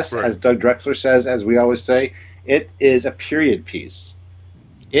TOS, as Doug Drexler says, as we always say, it is a period piece.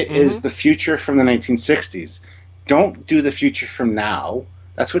 It is the future from the 1960s. Don't do the future from now.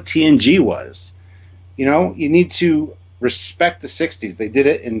 That's what TNG was. You know, you need to respect the 60s. They did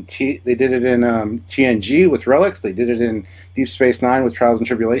it in TNG with Relics. They did it in Deep Space Nine with Trials and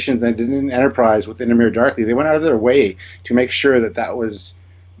Tribulations. They did it in Enterprise with In a Mirror Darkly. They went out of their way to make sure that that was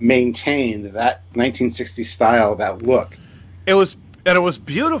maintained, that 1960s style, that look. It was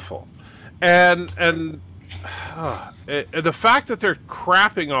beautiful, and the fact that they're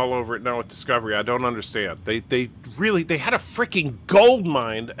crapping all over it now with Discovery, I don't understand. They had a freaking gold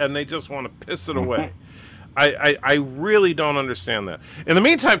mine and they just want to piss it away. I really don't understand that. In the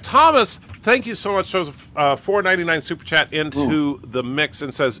meantime, Thomas, thank you so much, throws a $4.99 super chat into the mix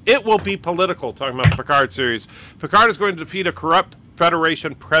and says, it will be political, talking about the Picard series. Picard is going to defeat a corrupt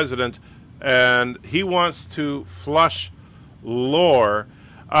Federation president, and he wants to flush lore.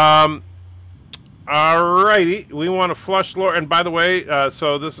 Alrighty, we want to flush lore. And by the way,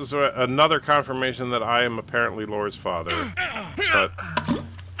 so this is another confirmation that I am apparently Lore's father. But...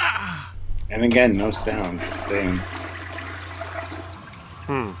 And again, no sound, just saying.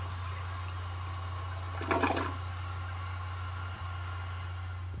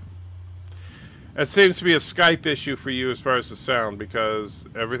 It seems to be a Skype issue for you as far as the sound, because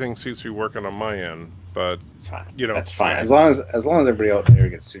everything seems to be working on my end. But it's fine. You know, that's fine. As long as everybody out there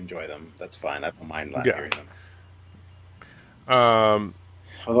gets to enjoy them, that's fine. I don't mind hearing them.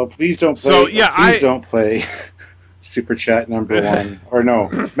 Although please don't play. So don't play Super Chat #1 or no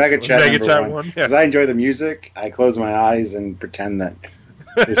Mega Chat #1 because I enjoy the music. I close my eyes and pretend that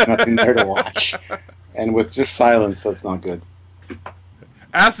there's nothing there to watch, and with just silence, that's not good.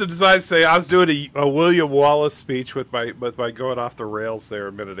 Ask the design say I was doing a William Wallace speech with my going off the rails there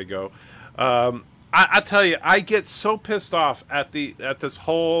a minute ago. I tell you, I get so pissed off at this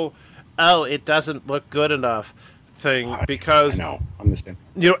whole it doesn't look good enough thing, because I know. I'm the same.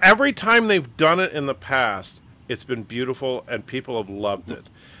 You know, every time they've done it in the past, it's been beautiful and people have loved it.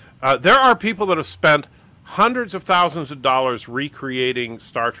 There are people that have spent hundreds of thousands of dollars recreating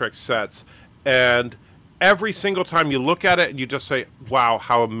Star Trek sets, and every single time you look at it and you just say, wow,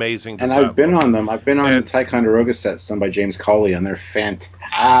 how amazing does that look? And I've been on them. I've been on the Ticonderoga sets done by James Cawley, and they're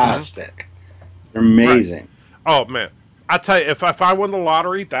fantastic. They're amazing. Right. Oh, man. I tell you, if I won the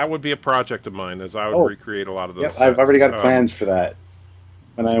lottery, that would be a project of mine, as I would recreate a lot of those sets. I've already got plans for that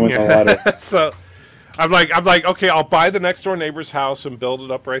when I win the lottery. So I'm like, okay, I'll buy the next door neighbor's house and build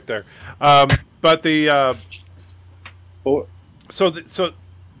it up right there. But the so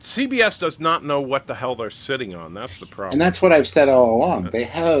CBS does not know what the hell they're sitting on. That's the problem. And that's what I've said all along. They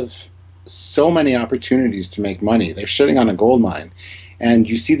have so many opportunities to make money. They're sitting on a gold mine. And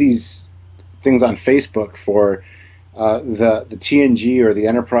you see these things on Facebook for the TNG or the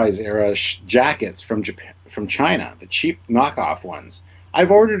Enterprise era jackets from Japan, from China, the cheap knockoff ones.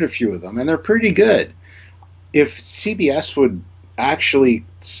 I've ordered a few of them, and they're pretty good. If CBS would actually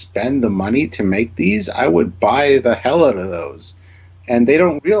spend the money to make these, I would buy the hell out of those. And they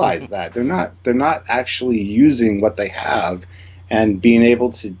don't realize that. They're not actually using what they have and being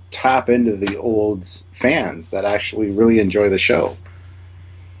able to tap into the old fans that actually really enjoy the show.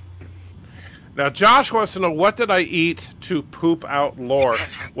 Now, Josh wants to know, what did I eat to poop out lore?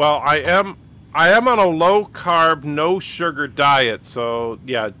 Well, I am on a low-carb, no-sugar diet, so,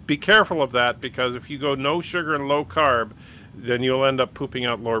 yeah, be careful of that, because if you go no sugar and low-carb, then you'll end up pooping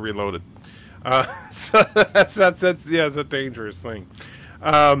out lore reloaded. So that's yeah, it's a dangerous thing.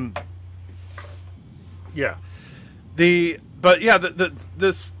 Yeah. The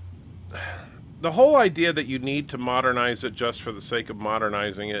whole idea that you need to modernize it just for the sake of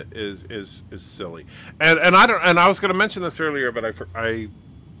modernizing it is silly. And I was going to mention this earlier, but I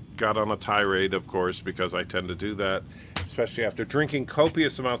got on a tirade, of course, because I tend to do that, especially after drinking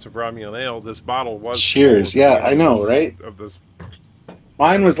copious amounts of Romulan ale. This bottle was cheers. Yeah, I know, right? Of this,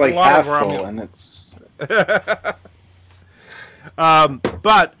 mine was like half full, and it's.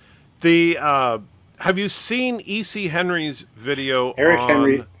 But the have you seen E.C. Henry's video?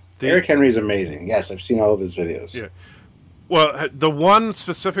 Eric Henry's amazing. Yes, I've seen all of his videos. Yeah. Well, the one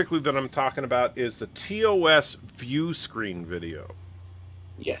specifically that I'm talking about is the TOS view screen video.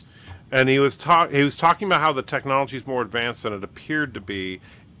 Yes. And he was talking about how the technology is more advanced than it appeared to be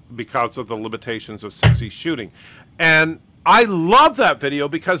because of the limitations of 6E shooting. And I love that video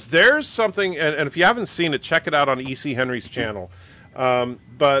because there's something, and if you haven't seen it, check it out on E.C. Henry's channel.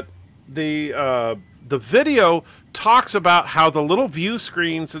 But the video talks about how the little view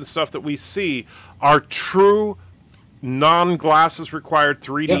screens and stuff that we see are true non-glasses required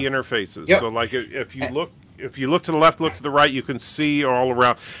 3D interfaces. So like if you look to the left, look to the right, you can see all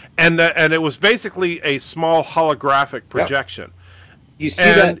around. And it was basically a small holographic projection. You see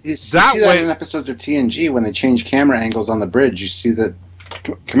that in episodes of TNG when they change camera angles on the bridge. You see that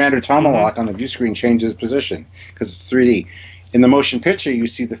Commander Tomalak on the view screen changes position because it's 3D. In the motion picture, you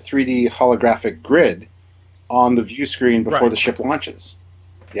see the 3D holographic grid on the view screen before the ship launches.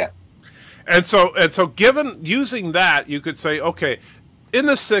 Yeah. And so using that, you could say, okay, in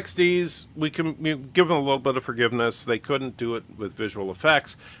the 60s, we can give them a little bit of forgiveness. They couldn't do it with visual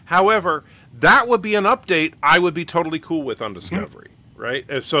effects. However, that would be an update I would be totally cool with on Discovery. Right?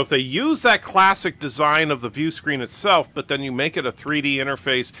 So if they use that classic design of the view screen itself, but then you make it a 3D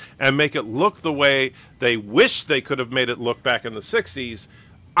interface and make it look the way they wish they could have made it look back in the 60s,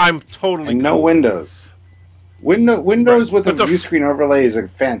 I'm totally cool. No windows. Windows with a view screen overlay is a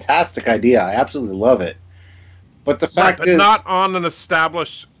fantastic idea. I absolutely love it. But the fact is, not on an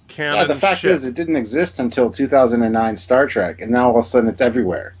established canon. Yeah, the fact is, it didn't exist until 2009 Star Trek, and now all of a sudden it's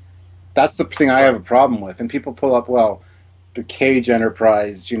everywhere. That's the thing I have a problem with. And people pull up, well, the Cage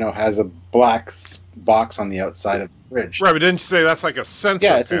Enterprise, has a black box on the outside of the bridge. Right, but didn't you say that's like a sensor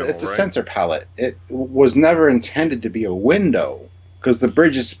panel, it's a sensor palette. It was never intended to be a window, because the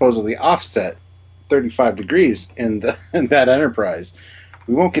bridge is supposedly offset 35 degrees in that Enterprise.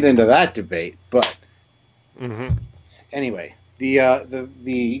 We won't get into that debate, but anyway,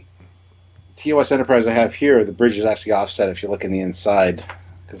 the TOS Enterprise I have here, the bridge is actually offset if you look in the inside,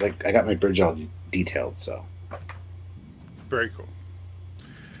 because I got my bridge all detailed, so... Very cool.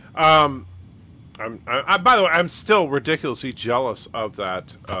 By the way, I'm still ridiculously jealous of that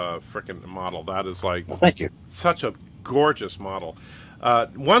frickin' model. That is like thank you. Such a gorgeous model.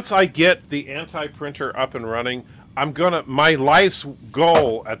 Once I get the anti-printer up and running, my life's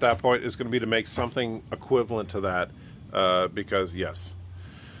goal at that point is going to be to make something equivalent to that, because yes.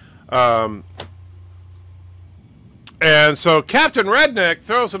 And so Captain Redneck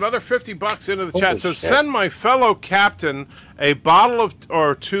throws another $50 into the chat. Says, send my fellow captain a bottle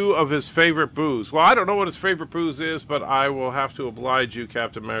or two of his favorite booze. Well, I don't know what his favorite booze is, but I will have to oblige you,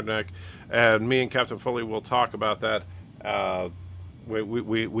 Captain Redneck. And me and Captain Foley will talk about that.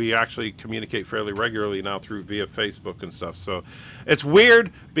 We actually communicate fairly regularly now via Facebook and stuff. So it's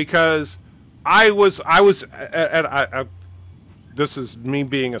weird because this is me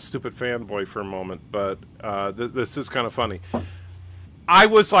being a stupid fanboy for a moment, but this is kind of funny. I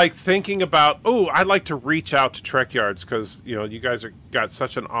was like thinking about, I'd like to reach out to Trekyards because you guys got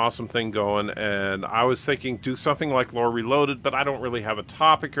such an awesome thing going, and I was thinking do something like Lore Reloaded, but I don't really have a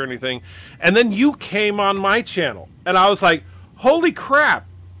topic or anything. And then you came on my channel, and I was like, holy crap!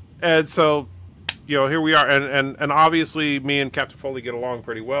 And so, here we are, and obviously me and Captain Foley get along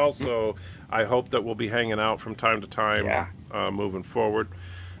pretty well, so I hope that we'll be hanging out from time to time. Yeah. Moving forward,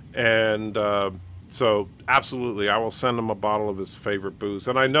 and So absolutely, I will send him a bottle of his favorite booze.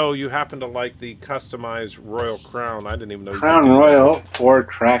 And I know you happen to like the customized Royal Crown. I didn't even know. Crown Royal or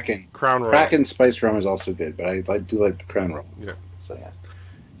Kraken. Crown Royal. Kraken Spice Rum is also good, but I do like the Crown Royal. Yeah. So yeah.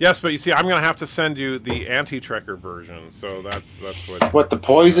 Yes, but you see, I'm going to have to send you the anti-Trekker version. So that's what. What, the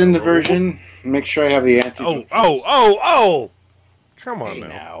poisoned version? Make sure I have the anti. Oh! Come on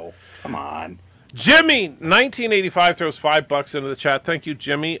now. Come on. Jimmy 1985 throws $5 into the chat. Thank you,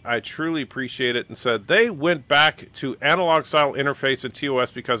 Jimmy. I truly appreciate it. And said they went back to analog style interface in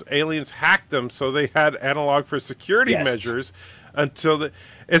TOS because aliens hacked them, so they had analog for security measures until the.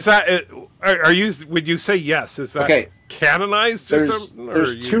 Is that? Are you? Would you say yes? Is that canonized or something?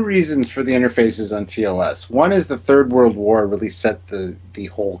 There's two reasons for the interfaces on TOS. One is the Third World War really set the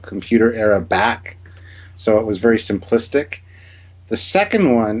whole computer era back, so it was very simplistic. The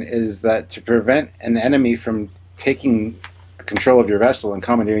second one is that to prevent an enemy from taking control of your vessel and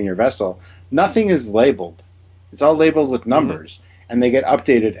commandeering your vessel, nothing is labeled. It's all labeled with numbers, and they get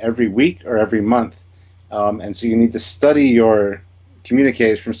updated every week or every month. And so you need to study your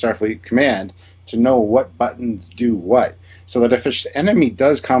communiques from Starfleet Command to know what buttons do what. So that if an enemy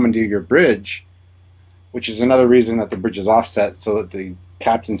does commandeer your bridge, which is another reason that the bridge is offset so that the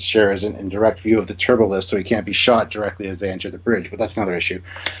captain's chair isn't in direct view of the turbo lift, so he can't be shot directly as they enter the bridge, but that's another issue.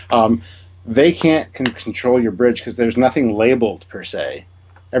 They can't control your bridge because there's nothing labeled per se.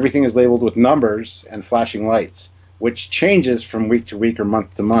 Everything is labeled with numbers and flashing lights, which changes from week to week or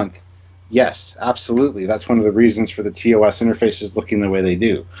month to month. Yes, absolutely. That's one of the reasons for the TOS interfaces looking the way they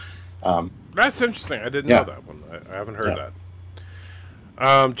do. That's interesting. I didn't know that one. I haven't heard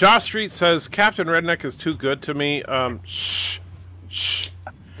that. Josh Street says Captain Redneck is too good to me. Shh.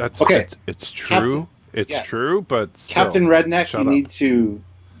 That's okay. It's true. It's true, but still, Captain Redneck, you need to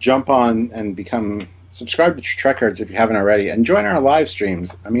jump on and subscribe to Trekyards if you haven't already, and join our live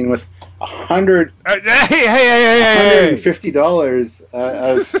streams. I mean, with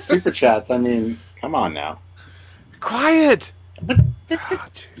 $150 super chats. I mean, come on now. Quiet.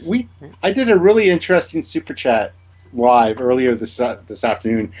 I did a really interesting super chat live earlier this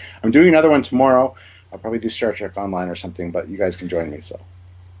afternoon. I'm doing another one tomorrow. I'll probably do Star Trek Online or something, but you guys can join me. So,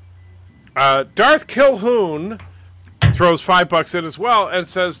 Darth Kilhoun throws $5 in as well and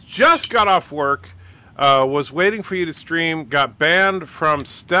says, just got off work, was waiting for you to stream, got banned from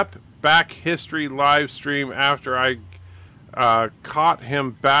Step Back History live stream after I caught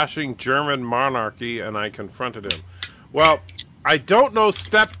him bashing German monarchy and I confronted him. Well, I don't know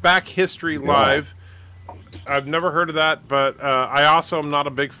Step Back History live. I've never heard of that, but I also am not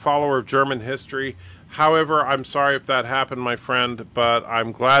a big follower of German history. However, I'm sorry if that happened, my friend, but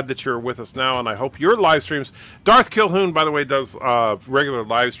I'm glad that you're with us now, and I hope your live streams... Darth Kilhoun, by the way, does regular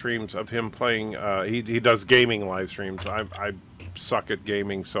live streams of him playing... He does gaming live streams. I suck at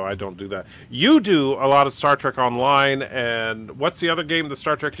gaming, so I don't do that. You do a lot of Star Trek Online, and what's the other game, the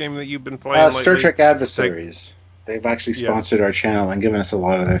Star Trek game that you've been playing lately? Star Trek Adversaries. They've actually sponsored our channel and given us a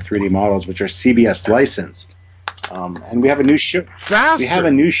lot of their 3D models, which are CBS licensed. And we have a new show. We have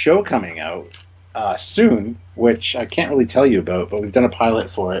a new show coming out soon, which I can't really tell you about, but we've done a pilot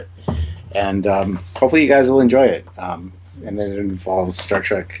for it, and hopefully you guys will enjoy it. And it involves Star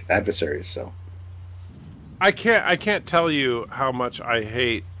Trek Adversaries. So I can't tell you how much I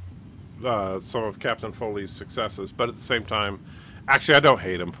hate some of Captain Foley's successes, but at the same time, actually, I don't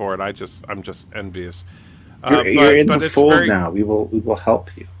hate him for it. I'm just envious. You're in the fold now. We will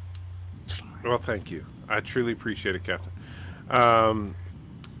help you. It's fine. Well, thank you. I truly appreciate it, Captain.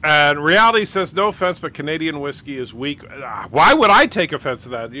 And Reality says, no offense, but Canadian whiskey is weak. Why would I take offense to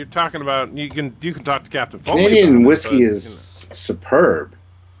that? You're talking about you can talk to Captain Foley. Canadian whiskey is superb.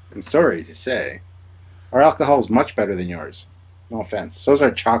 I'm sorry to say, our alcohol is much better than yours. No offense. So is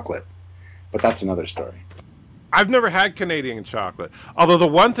our chocolate, but that's another story. I've never had Canadian chocolate. Although the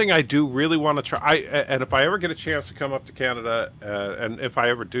one thing I do really want to try, and if I ever get a chance to come up to Canada, and if I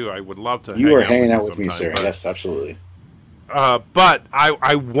ever do, I would love to. You are hanging out with me, sir. Yes, absolutely. But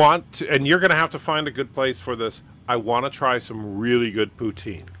I want to, and you're going to have to find a good place for this. I want to try some really good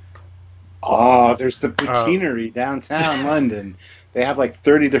poutine. Oh, there's the poutineery downtown London. They have like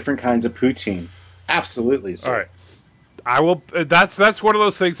 30 different kinds of poutine. Absolutely, sir. All right. I will. That's one of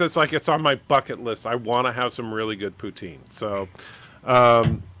those things that's like it's on my bucket list. I want to have some really good poutine. So,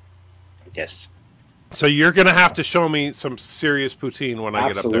 yes. So you're gonna have to show me some serious poutine when I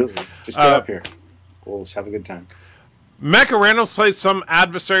get up there. Just get up here. We'll just have a good time. Mecha Randoms played some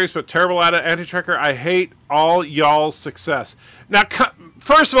adversaries, but terrible at it. Anti-Trekker, I hate all y'all's success. Now,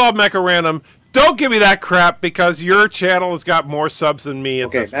 first of all, Mecha Random, don't give me that crap because your channel has got more subs than me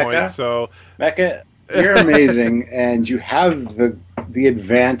at this point. So, Mecha, you're amazing, and you have the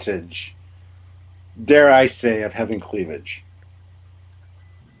advantage dare I say, of having cleavage.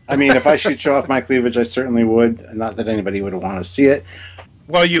 I mean, if I should show off my cleavage, I certainly would. Not that anybody would want to see it.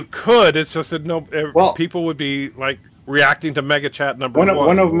 Well, you could. It's just that people would be like reacting to Mega Chat number one.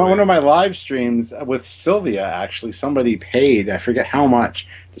 One of my live streams with Sylvia, actually, somebody paid, I forget how much,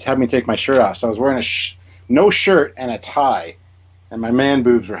 to have me take my shirt off. So I was wearing no shirt and a tie, and my man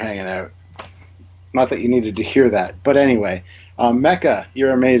boobs were hanging out. Not that you needed to hear that, but anyway, Mecca,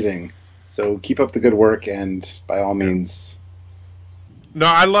 you're amazing. So keep up the good work, and by all means. No,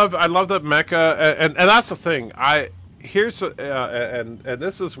 I love that Mecca, and that's the thing. And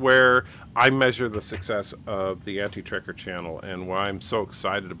this is where I measure the success of the Anti-Trekker channel, and why I'm so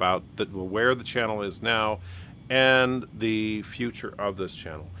excited about where the channel is now, and the future of this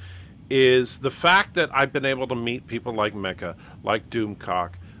channel, is the fact that I've been able to meet people like Mecca, like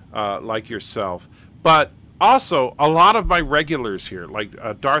Doomcock, like yourself, but also a lot of my regulars here, like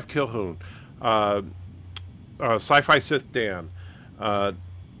Darth Kilhoun, Sci-Fi Sith Dan,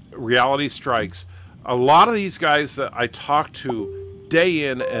 Reality Strikes. A lot of these guys that I talk to day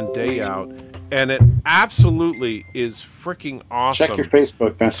in and day out, and it absolutely is freaking awesome. Check your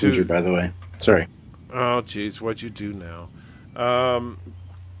Facebook Messenger, by the way. Sorry. Oh, geez, what'd you do now?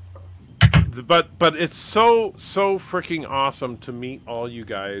 But it's so freaking awesome to meet all you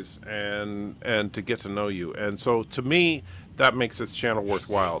guys and to get to know you. And so to me, that makes this channel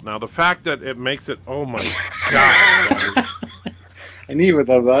worthwhile. Now the fact that it makes it, oh my god, guys. I knew you would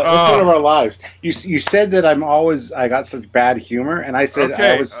love that. That's one of our lives. You said that I got such bad humor, and I said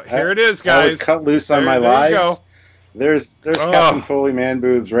okay, here it is, guys. I was cut loose on my lives. There's Captain Foley man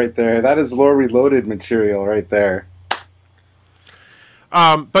boobs right there. That is Lore Reloaded material right there.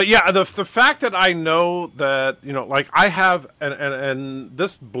 But yeah, the fact that I know that, you know, like I have, and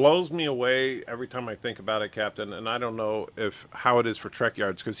this blows me away every time I think about it, Captain, and I don't know how it is for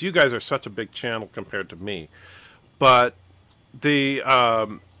Trekyards, because you guys are such a big channel compared to me, but the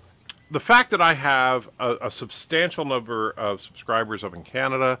fact that I have a substantial number of subscribers up in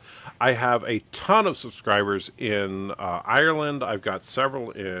Canada, I have a ton of subscribers in Ireland, I've got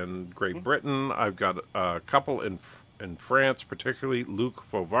several in Great Britain, I've got a couple in France, particularly Luke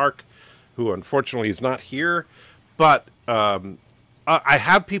FAUVARQUE, who unfortunately is not here, but I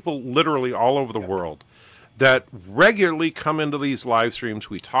have people literally all over the world that regularly come into these live streams.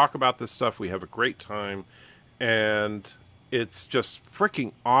 We talk about this stuff, we have a great time, and it's just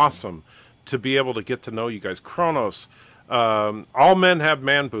freaking awesome to be able to get to know you guys. Kronos, all men have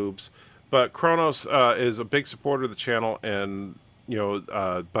man boobs, but Kronos is a big supporter of the channel, and you know,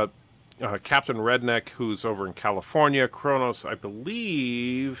 Captain REDNEK, who's over in California, Kronos, I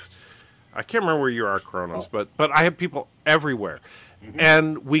believe, I can't remember where you are, Kronos, but I have people everywhere,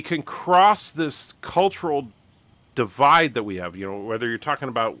 and we can cross this cultural divide that we have, you know, whether you're talking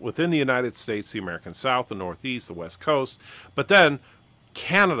about within the United States, the American South, the Northeast, the West Coast, but then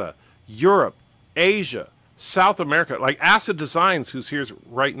Canada, Europe, Asia, South America, like Acid Designs, who's here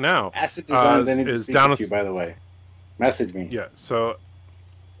right now. Acid Designs, I need to speak with you, by the way. Message me. Yeah, so,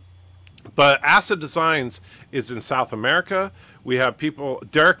 but Acid Designs is in South America. We have people,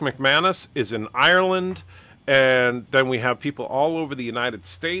 Derek McManus is in Ireland, and then we have people all over the United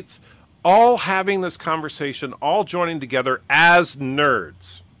States, all having this conversation, all joining together as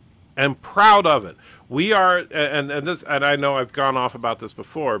nerds, and proud of it. We are, and I know I've gone off about this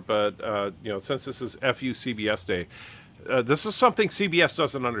before, but you know, since this is FU CBS Day, this is something CBS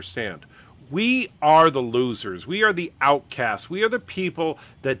doesn't understand. We are the losers. We are the outcasts. We are the people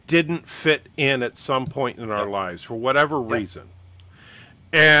that didn't fit in at some point in our lives for whatever reason.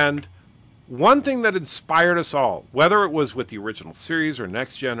 And one thing that inspired us all, whether it was with the original series or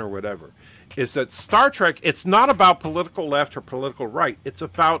Next Gen or whatever, is that Star Trek, it's not about political left or political right. It's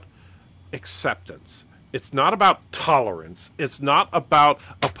about acceptance. It's not about tolerance. It's not about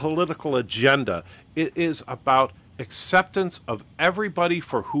a political agenda. It is about acceptance of everybody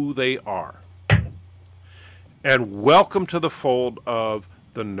for who they are. And welcome to the fold of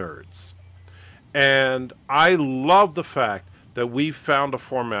the nerds. And I love the fact that we've found a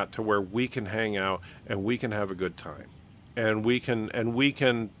format to where we can hang out and we can have a good time, and we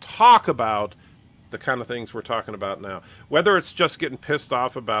can talk about the kind of things we're talking about now, whether it's just getting pissed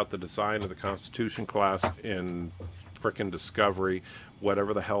off about the design of the Constitution class in frickin' Discovery,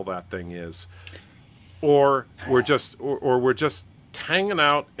 whatever the hell that thing is, or we're just hanging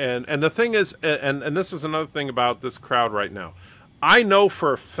out. And the thing is, and this is another thing about this crowd right now, I know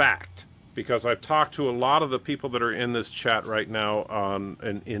for a fact, because I've talked to a lot of the people that are in this chat right now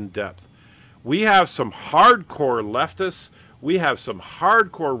in depth. We have some hardcore leftists. We have some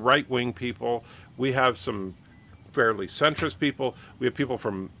hardcore right-wing people. We have some fairly centrist people. We have people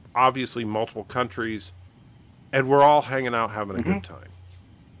from obviously multiple countries, and we're all hanging out having a good time.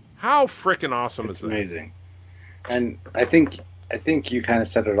 How freaking awesome is that? It's amazing. And I think you kind of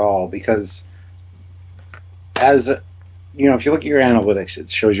said it all, because as you know, if you look at your analytics, it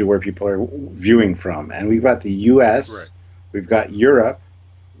shows you where people are viewing from. And we've got the US, we've got Europe,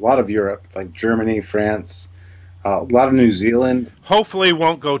 a lot of Europe, like Germany, France, a lot of New Zealand. Hopefully it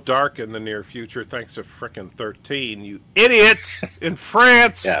won't go dark in the near future, thanks to frickin' 13, you idiots in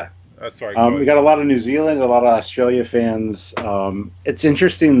France. Yeah. That's right. We got a lot of New Zealand, a lot of Australia fans. It's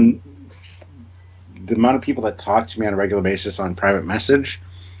interesting the amount of people that talk to me on a regular basis on private message.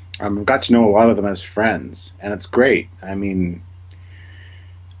 I've got to know a lot of them as friends, and it's great. I mean,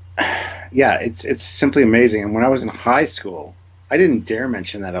 yeah, it's simply amazing. And when I was in high school, I didn't dare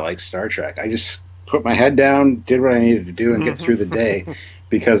mention that I liked Star Trek. I just put my head down, did what I needed to do, and get through the day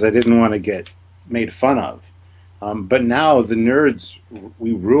because I didn't want to get made fun of. But now the nerds,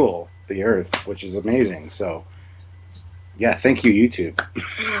 we rule the earth, which is amazing. So, yeah, thank you, YouTube.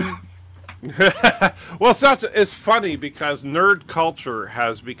 Well, it's funny because nerd culture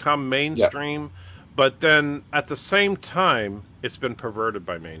has become mainstream, but then at the same time, it's been perverted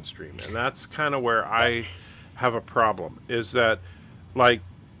by mainstream. And that's kind of where I have a problem, is that, like,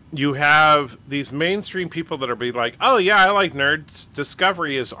 you have these mainstream people that are be like, oh, yeah, I like nerds.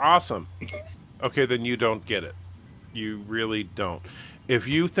 Discovery is awesome. Okay, then you don't get it. You really don't. If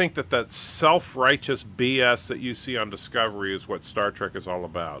you think that that self-righteous BS that you see on Discovery is what Star Trek is all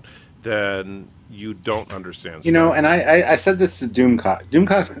about, then you don't understand. You know, and I said this to Doomcock.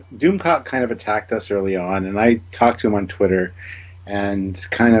 Doomcock kind of attacked us early on, and I talked to him on Twitter and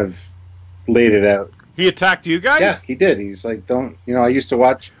kind of laid it out. He attacked you guys? Yeah, he did. He's like, don't, you know, I used to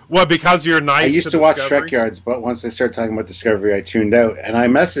watch... What, because you're nice? I used to watch Trekyards, but once they started talking about Discovery, I tuned out. And I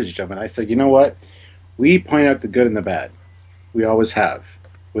messaged him, and I said, you know what? We point out the good and the bad. We always have,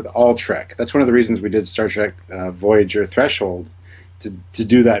 with all Trek. That's one of the reasons we did Star Trek Voyager Threshold, to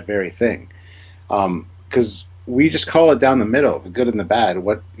do that very thing. Because we just call it down the middle, the good and the bad.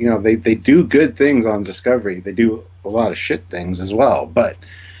 What, you know, they do good things on Discovery. They do a lot of shit things as well. But,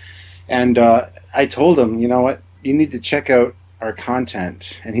 and I told him, you know what, you need to check out our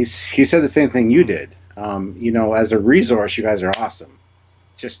content. And he said the same thing you did. You know, as a resource, you guys are awesome.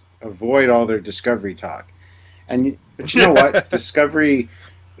 Just avoid all their Discovery talk. But you know what? Discovery,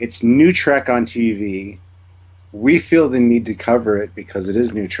 it's new Trek on TV. We feel the need to cover it because it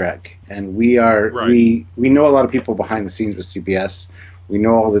is new Trek, and we know a lot of people behind the scenes with CBS. We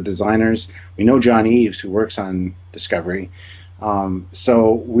know all the designers. We know John Eves, who works on Discovery.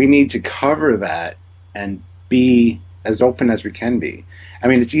 So we need to cover that and be as open as we can be. I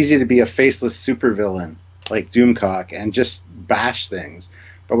mean, it's easy to be a faceless supervillain like Doomcock and just bash things.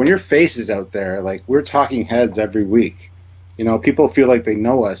 But when your face is out there, like, we're talking heads every week. You know, people feel like they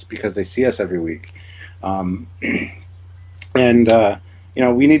know us because they see us every week. You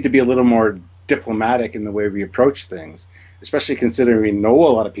know, we need to be a little more diplomatic in the way we approach things, especially considering we know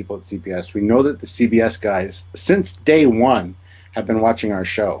a lot of people at CBS. We know that the CBS guys, since day one, have been watching our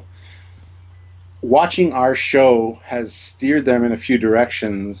show. Watching our show has steered them in a few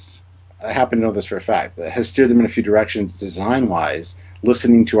directions. I happen to know this for a fact. It has steered them in a few directions design-wise,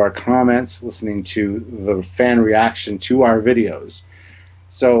 listening to our comments, listening to the fan reaction to our videos.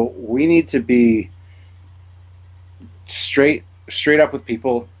 So we need to be straight up with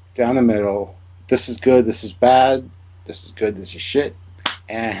people, down the middle. This is good, this is bad, this is good, this is shit.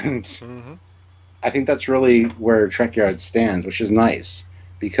 And I think that's really where Trekyards stands, which is nice,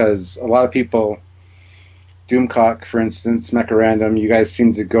 because a lot of people, Doomcock, for instance, Mecharandom, you guys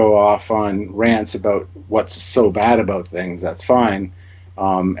seem to go off on rants about what's so bad about things. That's fine.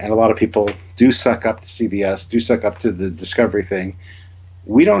 And a lot of people do suck up to CBS, do suck up to the Discovery thing.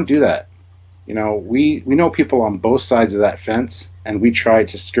 We don't do that. You know, we know people on both sides of that fence, and we try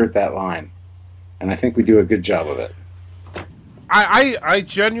to skirt that line. And I think we do a good job of it. I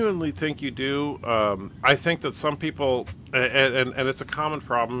genuinely think you do. I think that some people, and it's a common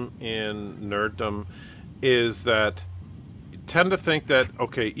problem in nerddom, is that tend to think that,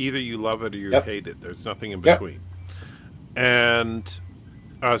 okay, either you love it or you hate it. There's nothing in between. And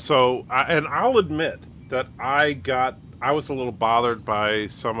so I'll admit that I was a little bothered by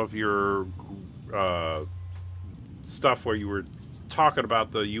some of your stuff where you were talking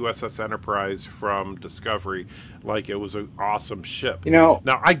about the USS Enterprise from Discovery like it was an awesome ship. You know,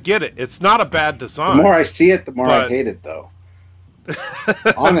 now I get it. It's not a bad design. The more I see it, the more I hate it, though.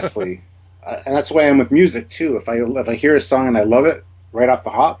 Honestly. And that's the way I am with music, too. If I hear a song and I love it right off the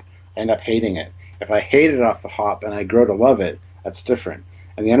hop, I end up hating it. If I hate it off the hop and I grow to love it, that's different.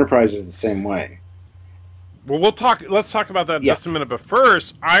 And the Enterprise is the same way. Well, let's talk about that in just a minute. But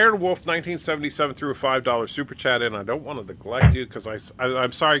first, Iron Wolf 1977 threw a $5 super chat in. I don't want to neglect you because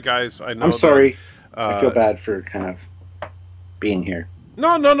I'm sorry, guys. I'm sorry. I feel bad for kind of being here.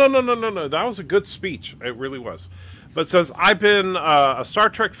 No. That was a good speech. It really was. But it says, I've been a Star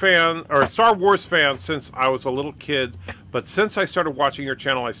Trek fan, or a Star Wars fan, since I was a little kid. But since I started watching your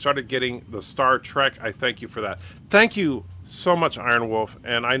channel, I started getting the Star Trek. I thank you for that. Thank you so much, Iron Wolf.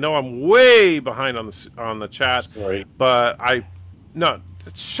 And I know I'm way behind on the chat. Sorry. But no,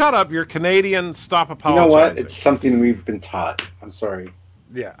 shut up. You're Canadian. Stop apologizing. You know what? It's something we've been taught. I'm sorry.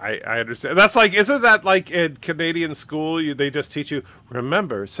 Yeah, I understand. That's like, isn't that like in Canadian school? They just teach you,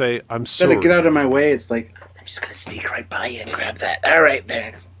 remember, say, I'm sorry. Instead of get out of my way, it's like, I'm just going to sneak right by you and grab that. All right,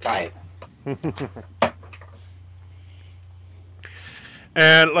 there. Bye.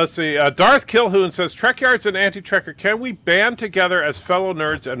 And let's see. Darth Kilhoun says, Trekyards and Anti-Trekker, can we band together as fellow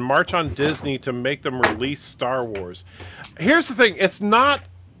nerds and march on Disney to make them release Star Wars? Here's the thing. It's not,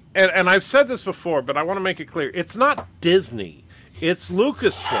 and I've said this before, but I want to make it clear. It's not Disney. It's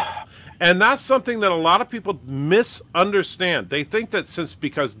Lucasfilm. And that's something that a lot of people misunderstand. They think that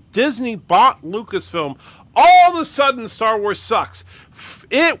because Disney bought Lucasfilm, all of a sudden Star Wars sucks.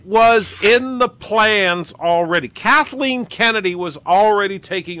 It was in the plans already. Kathleen Kennedy was already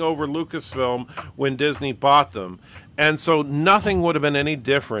taking over Lucasfilm when Disney bought them. And so nothing would have been any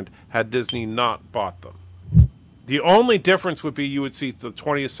different had Disney not bought them. The only difference would be you would see the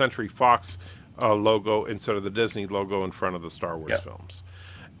 20th Century Fox logo instead of the Disney logo in front of the Star Wars films.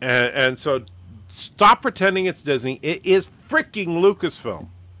 And so stop pretending it's Disney. It is freaking Lucasfilm.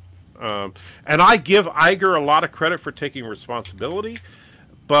 And I give Iger a lot of credit for taking responsibility,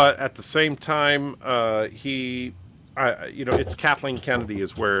 but at the same time, it's Kathleen Kennedy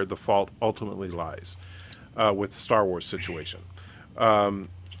is where the fault ultimately lies with the Star Wars situation. But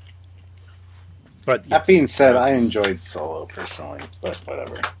yes, that being said, I enjoyed Solo personally, but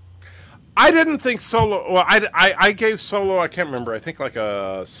whatever. I didn't think Solo. Well, I gave Solo. I can't remember. I think like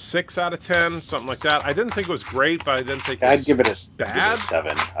a 6 out of 10, something like that. I didn't think it was great, but I didn't think I'd give it a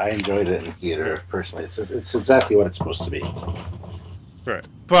 7. I enjoyed it in theater personally. It's exactly what it's supposed to be. Right,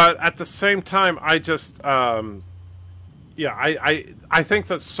 but at the same time, I just I think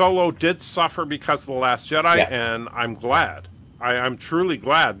that Solo did suffer because of The Last Jedi, and I'm glad. I'm truly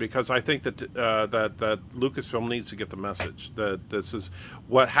glad because I think that that Lucasfilm needs to get the message that this is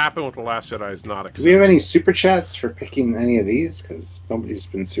what happened with The Last Jedi is not acceptable. Do we have any super chats for picking any of these? Because nobody's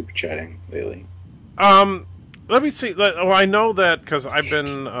been super chatting lately. Let me see. Well, I know that because I've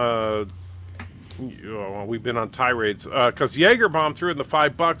been we've been on tirades because Jaegerbomb threw in the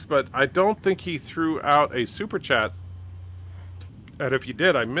 $5, but I don't think he threw out a super chat. And if you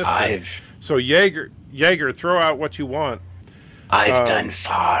did, I missed it. So Jaeger, throw out what you want. I've done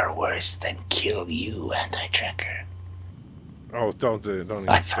far worse than kill you, Anti-Trekker. Oh, don't do it. Don't even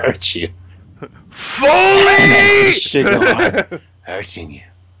I've hurt you. Foley! Hurting you.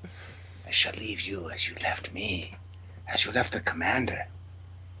 I shall leave you as you left me, as you left the commander,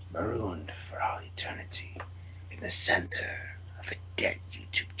 marooned for all eternity in the center of a dead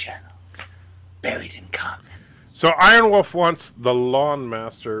YouTube channel, buried in comments. So Iron Wolf wants the Lawn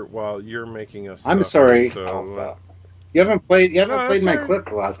Master while you're making us. I'm sorry. So, you haven't played my clip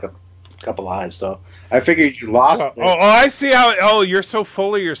the last couple lives, so I figured you lost. I see how. Oh, you're so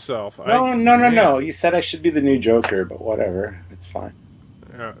full of yourself. No. You said I should be the new Joker, but whatever, it's fine.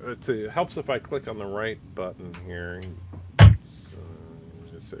 It helps if I click on the right button here.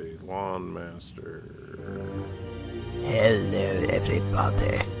 It's a Lawn Master. Hello,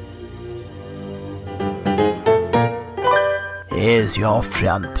 everybody. Is your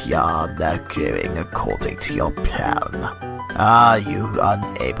front yard not growing according to your plan? Are you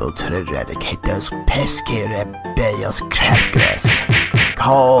unable to eradicate those pesky rebellious crabgrass?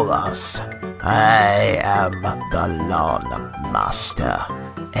 Call us. I am the Lawn Master,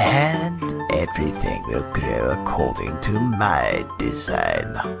 and everything will grow according to my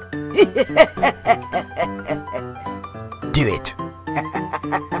design. Do it.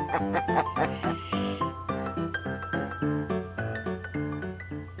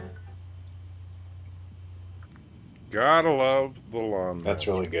 Gotta love the Lawn Master. That's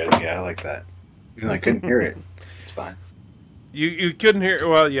really good. Yeah, I like that. Even though I couldn't hear it. It's fine. You couldn't hear.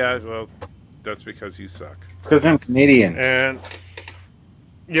 Well, yeah. Well, that's because you suck. It's because I'm Canadian. And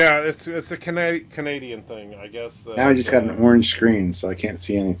yeah, it's a Canadian thing, I guess. Now I just got an orange screen, so I can't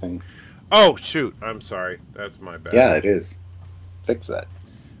see anything. Oh shoot! I'm sorry. That's my bad. Yeah, it is. Fix that.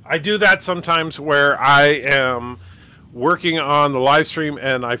 I do that sometimes where I am working on the live stream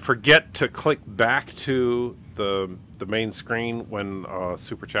and I forget to click back to the main screen when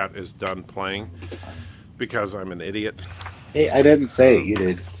Super Chat is done playing, because I'm an idiot. Hey, I didn't say it. You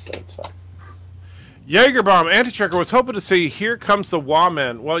did, so it's fine. Jagerbomb, Anti-Trekker was hoping to see Here Comes the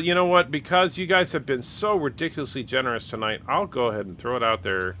Wawman. Well, you know what? Because you guys have been so ridiculously generous tonight, I'll go ahead and throw it out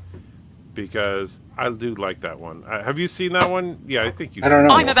there because I do like that one. Have you seen that one? Yeah, I think you. I don't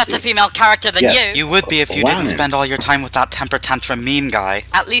know. I'm a better female character than you. You would be if you didn't spend all your time with that temper tantrum meme guy.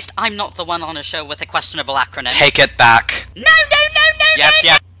 At least I'm not the one on a show with a questionable acronym. Take it back. No! Yes,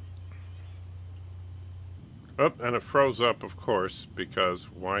 yes. Oh, and it froze up, of course, because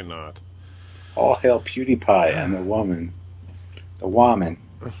why not? All hail PewDiePie and the woman. The woman.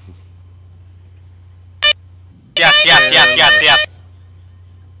 Yes.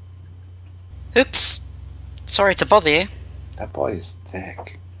 Oops. Sorry to bother you. That boy is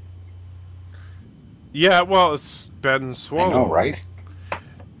thick. Yeah, well, it's Ben Swallow. I know, right?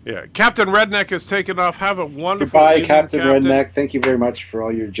 Yeah, Captain Redneck is taking off. Have a wonderful Goodbye, evening, Captain Redneck. Thank you very much for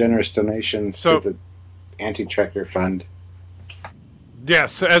all your generous donations to the Anti-Trekker Fund.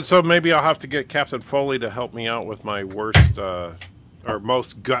 Yes, and so maybe I'll have to get Captain Foley to help me out with my worst or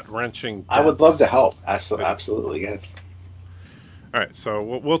most gut-wrenching. I would love to help. Absolutely, yes. All right, so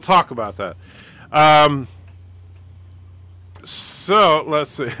we'll talk about that. So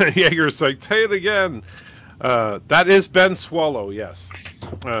let's see. Jaeger's like, say it again. That is Ben Swallow, yes.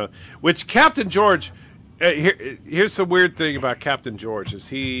 Which Captain George. Here's the weird thing about Captain George is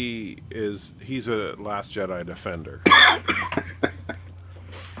he's a Last Jedi defender.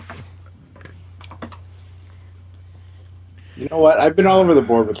 You know what? I've been all over the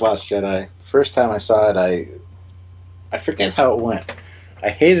board with Last Jedi. The first time I saw it, I forget how it went. I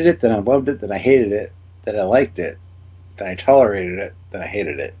hated it, then I loved it, then I hated it, then I liked it, then I tolerated it, then I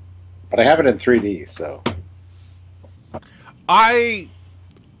hated it. But I have it in 3D, so. I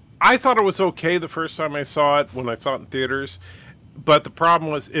thought it was okay the first time I saw it when I saw it in theaters, but the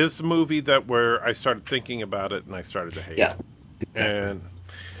problem was it's a movie that where I started thinking about it and I started to hate it. Exactly.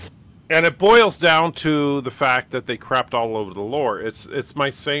 And it boils down to the fact that they crapped all over the lore. It's my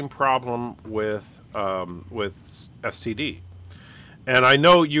same problem with STD, and I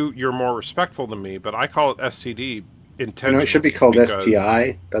know you're more respectful than me, but I call it STD intentionally. You know, it should be called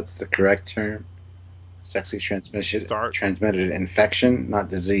STI. That's the correct term. Sexually transmitted infection, not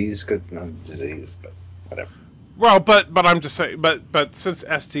disease. Because it's not disease, but whatever. Well, but I'm just saying. But since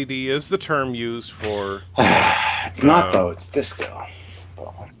STD is the term used for, it's not though. It's disco.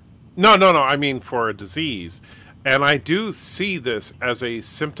 No. I mean for a disease, and I do see this as a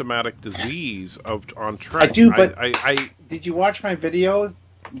symptomatic disease on Trek. I do, but did you watch my video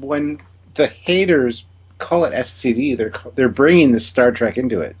when the haters call it STD? They're bringing the Star Trek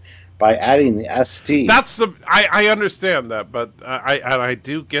into it by adding the ST. That's the I understand that, but I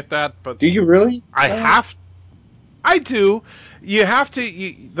do get that. But do you really? I do. You have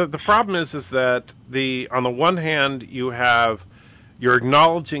to. The problem is that on the one hand you're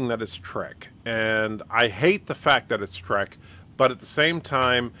acknowledging that it's Trek, and I hate the fact that it's Trek, but at the same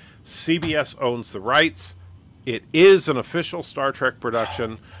time, CBS owns the rights. It is an official Star Trek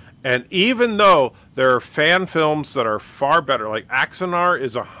production, and even though there are fan films that are far better, like Axanar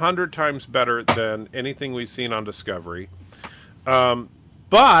is 100 times better than anything we've seen on Discovery,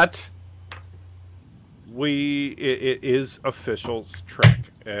 but it is official Trek.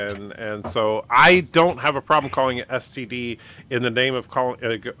 And so I don't have a problem calling it STD in the name of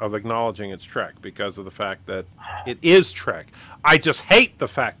acknowledging it's Trek because of the fact that it is Trek. I just hate the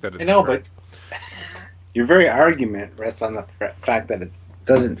fact that it's Trek. But your very argument rests on the fact that it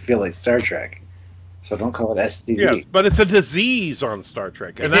doesn't feel like Star Trek. So don't call it STD. Yes, but it's a disease on Star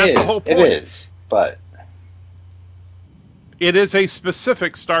Trek, and that's the whole point. It is, but it is a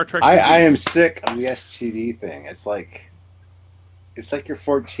specific Star Trek disease. I am sick of the STD thing. It's like you're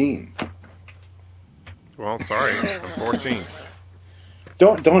 14. Well, sorry, I'm 14.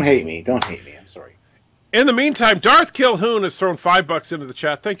 Don't hate me. Don't hate me. I'm sorry. In the meantime, Darth Kilhoun has thrown $5 into the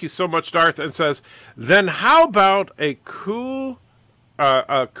chat. Thank you so much, Darth, and says, "Then how about a coup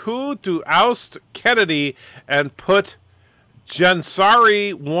to oust Kennedy and put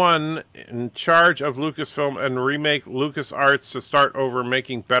Jansari 1 in charge of Lucasfilm and remake LucasArts to start over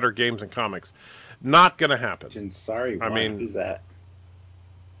making better games and comics?" Not going to happen. Jansari 1? I mean, who's that?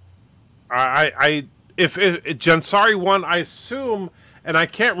 If Jansari 1, I assume, and I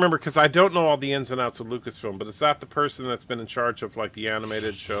can't remember because I don't know all the ins and outs of Lucasfilm, but is that the person that's been in charge of like the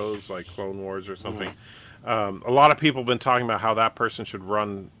animated shows like Clone Wars or something? A lot of people have been talking about how that person should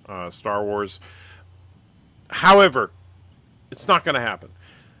run Star Wars. However, it's not going to happen.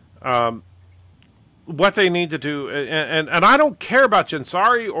 What they need to do, and I don't care about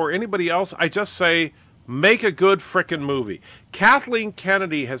Jansari or anybody else, I just say Make a good frickin' movie. Kathleen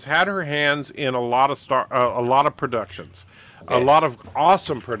Kennedy has had her hands in a lot of productions, a lot of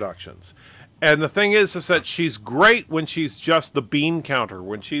awesome productions. And the thing is that she's great when she's just the bean counter,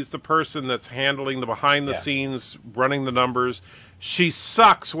 when she's the person that's handling the behind the scenes, running the numbers. She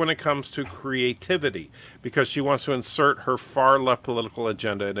sucks when it comes to creativity because she wants to insert her far left political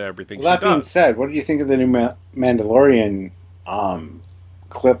agenda into everything she does. That being said, what do you think of the new Mandalorian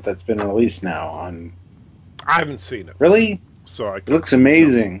clip that's been released now on? I haven't seen it. Really? So it looks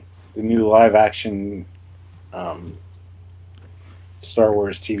amazing. The new live action Star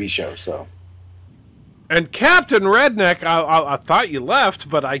Wars TV show. So. And Captain Redneck, I thought you left,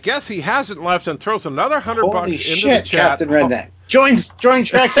 but I guess he hasn't left, and throws another $100 into the chat. Captain Redneck. Join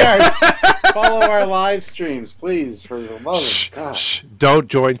Trekyards. Follow our live streams, please, for the love of God. Don't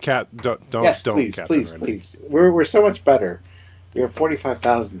join Yes, please, Captain please, Redneck. please. We're so much better. We have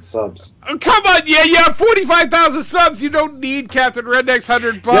 45,000 subs. Oh, come on, yeah, 45,000 subs. You don't need Captain Redneck's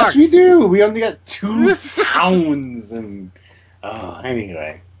 $100. Yes, we do. We only got 2 pounds, and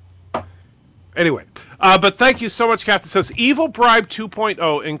Anyway, but thank you so much, Captain. Says Evil Bribe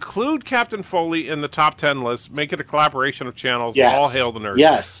 2.0. Include Captain Foley in the top 10 list. Make it a collaboration of channels. Yes. All hail the nerds.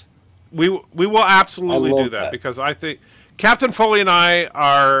 Yes. We will absolutely do that because I think Captain Foley and I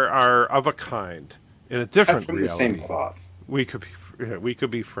are of a kind in a different from reality. the same cloth. We could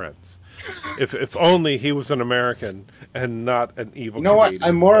be friends. if only he was an American and not an evil. You know Canadian. what?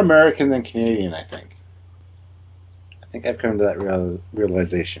 I'm more American than Canadian. I think I've come to that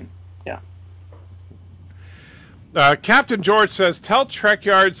realization. Yeah. Captain George says, tell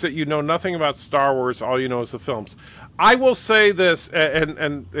Trekyards that you know nothing about Star Wars. All you know is the films. I will say this,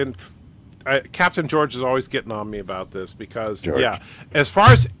 and Captain George is always getting on me about this because, as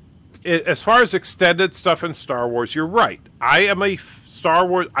far as extended stuff in Star Wars, you're right. I am a Star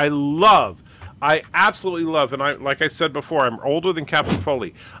Wars. I absolutely love, and like I said before, I'm older than Captain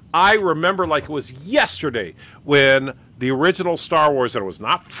Foley. I remember like it was yesterday when the original Star Wars, and it was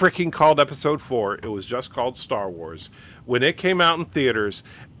not freaking called Episode 4, it was just called Star Wars. When it came out in theaters,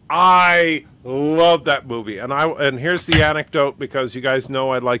 I loved that movie. And here's the anecdote, because you guys know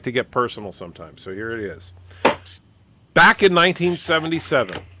I like to get personal sometimes, so here it is. Back in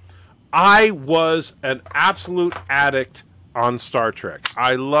 1977, I was an absolute addict on Star Trek.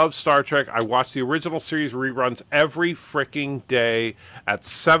 I love Star Trek. I watched the original series reruns every freaking day at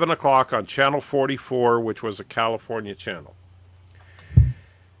 7 o'clock on Channel 44, which was a California channel.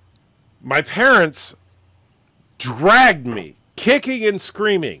 My parents dragged me, kicking and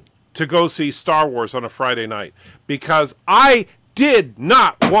screaming, to go see Star Wars on a Friday night because I did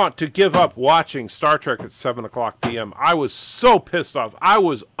not want to give up watching Star Trek at 7 o'clock p.m. I was so pissed off. I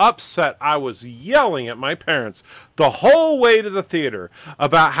was upset. I was yelling at my parents the whole way to the theater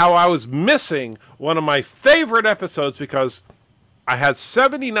about how I was missing one of my favorite episodes, because I had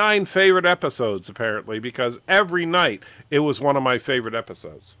 79 favorite episodes, apparently, because every night it was one of my favorite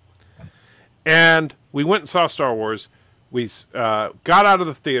episodes. And we went and saw Star Wars. We got out of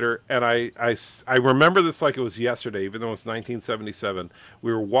the theater, and I remember this like it was yesterday, even though it was 1977.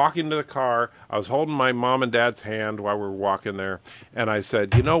 We were walking to the car. I was holding my mom and dad's hand while we were walking there, and I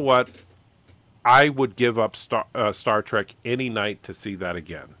said, you know what? I would give up Star Trek any night to see that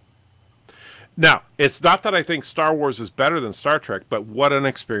again. Now, it's not that I think Star Wars is better than Star Trek, but what an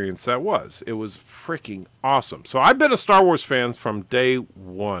experience that was. It was freaking awesome. So I've been a Star Wars fan from day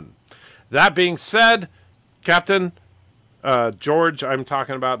one. That being said, Captain George, I'm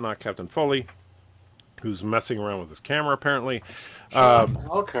talking about, not Captain Foley, who's messing around with his camera apparently.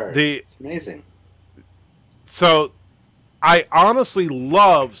 It's amazing. So, I honestly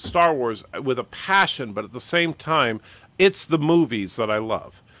love Star Wars with a passion, but at the same time, it's the movies that I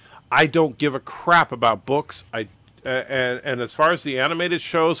love. I don't give a crap about books. And as far as the animated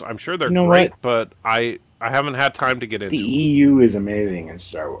shows, I'm sure they're great, but I haven't had time to get into the EU is amazing in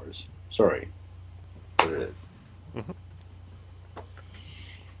Star Wars. Sorry, but it is. Mm-hmm.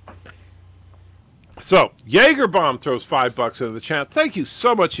 So, Jaegerbomb throws $5 into the chat. Thank you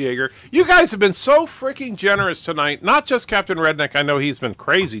so much, Jaeger. You guys have been so freaking generous tonight. Not just Captain Redneck. I know he's been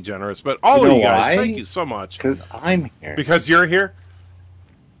crazy generous, but all of you guys, thank you so much. Because I'm here. Because you're here?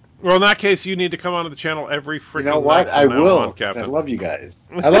 Well, in that case, you need to come onto the channel every freaking night. You know what? I will. I love you guys.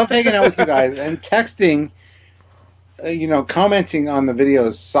 I love hanging out with you guys. And texting, commenting on the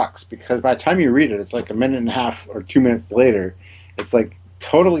videos sucks, because by the time you read it, it's like a minute and a half or 2 minutes later. It's like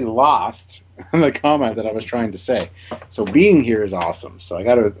totally lost the comment that I was trying to say. So being here is awesome. So I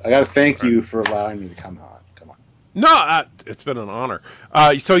gotta thank you for allowing me to come on. No, it's been an honor.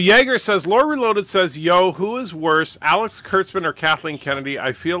 So Jaeger says, Lore Reloaded says, yo, who is worse, Alex Kurtzman or Kathleen Kennedy?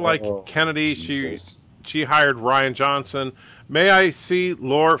 I feel like Kennedy, she hired Rian Johnson. May I see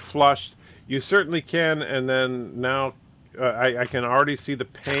Lore flushed? You certainly can. And then now I can already see the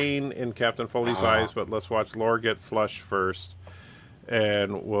pain in Captain Foley's eyes, but let's watch Lore get flushed first,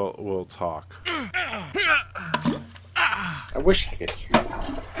 and we'll talk. I wish I could hear you.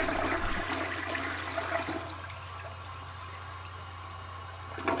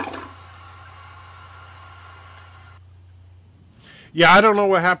 Yeah, I don't know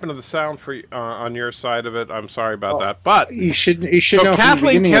what happened to the sound for on your side of it. I'm sorry about that. But you should so know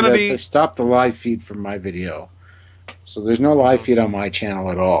Kathleen from the Kennedy. Of this, I stopped the live feed from my video, so there's no live feed on my channel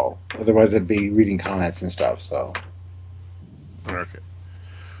at all. Otherwise, I'd be reading comments and stuff. So okay.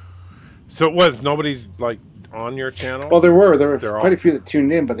 So it was nobody like on your channel? Well, there were They're quite a few that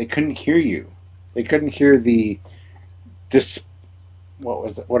tuned in, but they couldn't hear you. They couldn't hear the what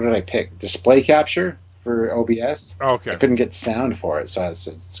was it? What did I pick? Display capture for OBS. Okay. I couldn't get sound for it, so I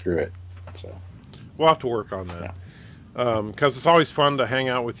said screw it. So we'll have to work on that. Because it's always fun to hang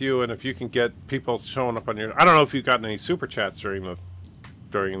out with you, and if you can get people showing up on your, I don't know if you've gotten any super chats during the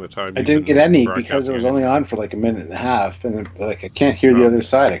time. I didn't get any because it was only on for like a minute and a half, and like I can't hear the other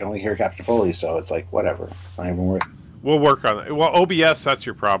side. I can only hear Captain Foley, so it's like whatever. It's not even worth it. We'll work on it. Well, OBS, that's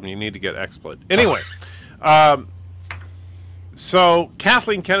your problem. You need to get XSplit. Anyway, so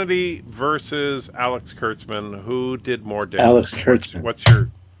Kathleen Kennedy versus Alex Kurtzman. Who did more damage? Alex Kurtzman. What's your...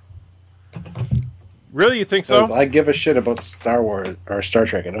 Really? You think so? I give a shit about Star Wars or Star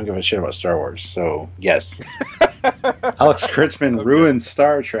Trek. I don't give a shit about Star Wars. So yes, Alex Kurtzman ruined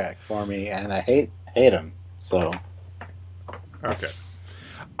Star Trek for me, and I hate him. So okay,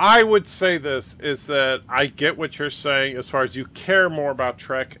 I would say this is that I get what you're saying as far as you care more about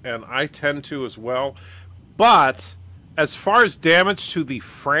Trek, and I tend to as well. But as far as damage to the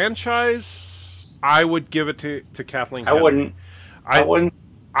franchise, I would give it to Kathleen Kennedy. I wouldn't.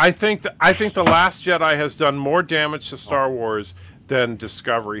 I think the Last Jedi has done more damage to Star Wars than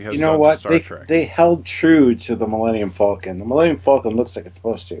Discovery has done to Star Trek. They held true to the Millennium Falcon. The Millennium Falcon looks like it's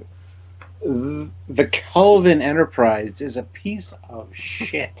supposed to. The Kelvin Enterprise is a piece of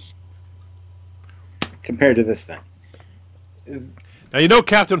shit compared to this thing. Now you know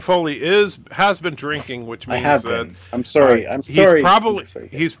Captain Foley has been drinking, which means I have been. I'm sorry. I'm sorry.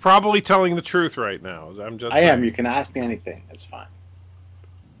 He's probably telling the truth right now. I'm just. I am. You can ask me anything. That's fine.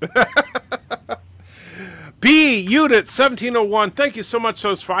 B Unit 1701, thank you so much.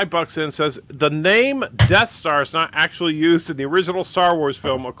 Those $5 in says the name Death Star is not actually used in the original Star Wars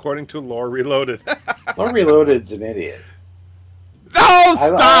film, according to Lore Reloaded. Lore Reloaded's an idiot. No,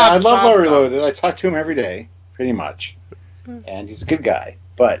 stop! I love Lore Reloaded. I talk to him every day, pretty much, and he's a good guy.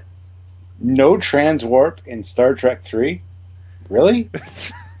 But no transwarp in Star Trek 3, really?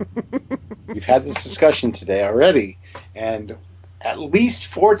 We've had this discussion today already, and at least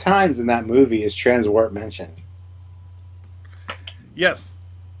 4 times in that movie is transwarp mentioned. Yes.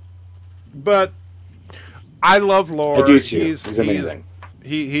 But I love Lore. I do too. He's amazing.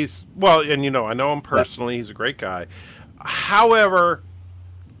 He's well, and you know, I know him personally. He's a great guy. However,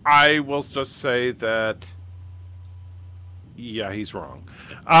 I will just say that yeah, he's wrong.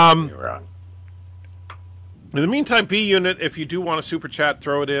 You're wrong. In the meantime, B Unit, if you do want a super chat,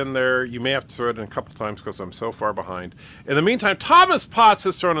 throw it in there. You may have to throw it in a couple times because I'm so far behind. In the meantime, Thomas Potts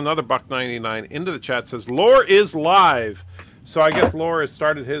has thrown another $1.99 into the chat. Says Lore is live, so I guess Lore has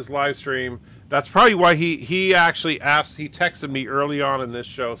started his live stream. That's probably why he actually asked. He texted me early on in this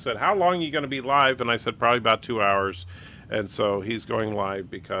show, said, "How long are you going to be live?" And I said, "Probably about 2 hours." And so he's going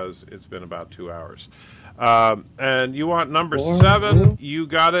live because it's been about 2 hours. And you want number 7? You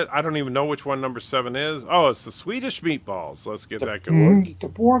got it. I don't even know which one number 7 is. Oh, it's the Swedish meatballs. Let's get that going. The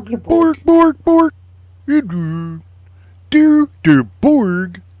Borg. Do the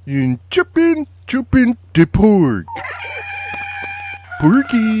Borg and chuppin' the porg.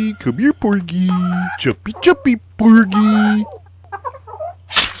 Porgy, come here, Porgy. Chuppy, Porgy.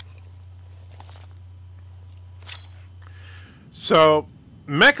 So,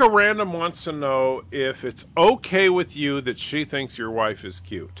 Mecha Random wants to know if it's okay with you that she thinks your wife is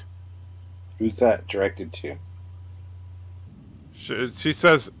cute. Who's that directed to? She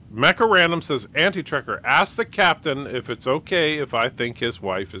says, Mecha Random says, Anti-Trekker, ask the captain if it's okay if I think his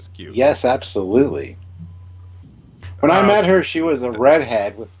wife is cute. Yes, absolutely. When I met her, she was a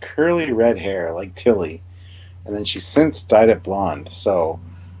redhead with curly red hair, like Tilly. And then she's since dyed it blonde. So,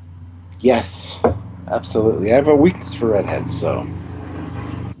 yes, absolutely. I have a weakness for redheads, so...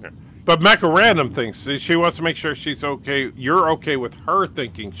 But Mecha Random thinks she wants to make sure she's okay. You're okay with her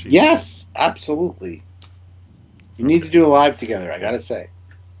thinking she's yes, absolutely. You need to do a live together, I gotta say.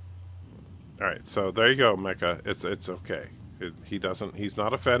 All right, so there you go, Mecha. It's okay. He's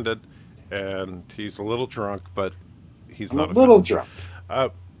not offended. and he's a little drunk, but he's I'm not a little drunk.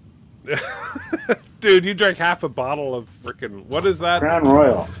 Dude, you drank half a bottle of freaking, what is that? Crown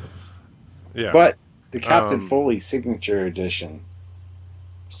Royal. Yeah. But the Captain Foley Signature Edition.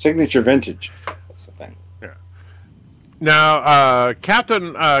 Signature Vintage. That's the thing. Yeah. Now,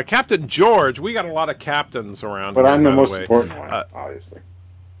 Captain George, we got a lot of captains around But here, I'm the by most way. important one, obviously.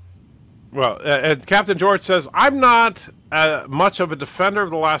 Well, and Captain George says, I'm not much of a defender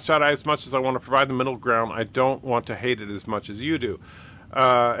of The Last Jedi as much as I want to provide the middle ground. I don't want to hate it as much as you do.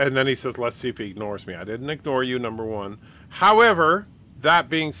 And then he says, let's see if he ignores me. I didn't ignore you, number one. However, that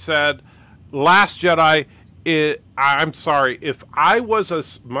being said, Last Jedi, I'm sorry, if I was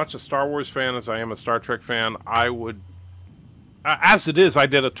as much a Star Wars fan as I am a Star Trek fan, I would, as it is, I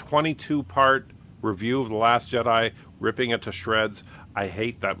did a 22-part review of The Last Jedi, ripping it to shreds. I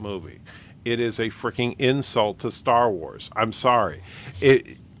hate that movie. It is a freaking insult to Star Wars. I'm sorry.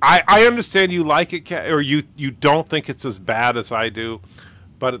 I understand you like it, or you don't think it's as bad as I do,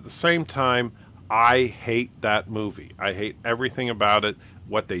 but at the same time, I hate that movie. I hate everything about it.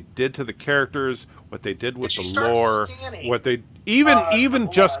 What they did to the characters, what they did with the lore, what they even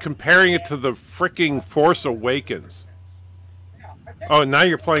just comparing it to the freaking Force Awakens. Oh, now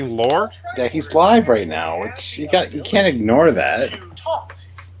you're playing lore? Yeah, he's live right now, which you can't ignore that.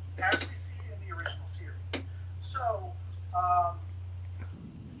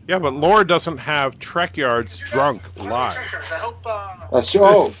 Yeah, but lore doesn't have Trekyards drunk live.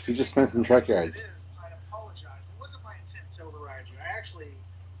 He just mentioned Trekyards. I apologize. It wasn't my intent to override you. I actually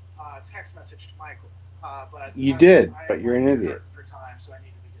text messaged Michael. But You did, but you're an idiot. For time, so I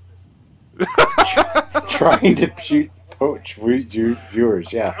needed to get this. Trying to poach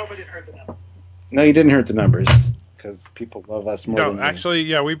viewers, yeah. I hope I didn't hurt the number. No, you didn't hurt the numbers, because people love us more than No, you. actually,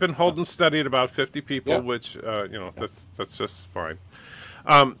 yeah, we've been holding steady at about 50 people, Yep. which, that's just fine.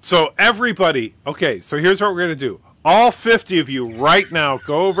 So everybody, okay, so here's what we're going to do. All 50 of you right now,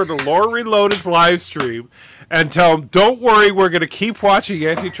 go over to Lore Reloaded's live stream and tell him, don't worry, we're going to keep watching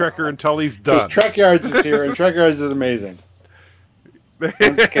Anti-Trekker until he's done. Trekyards is here, and Trekyards is amazing.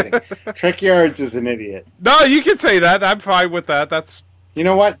 I'm just kidding. Trekyards is an idiot. No, you can say that. I'm fine with that. That's. You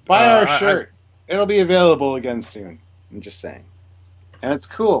know what? Buy our shirt. It'll be available again soon. I'm just saying. And it's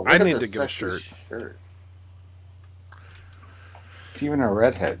cool. Look I at need this to get a sexy shirt. It's even a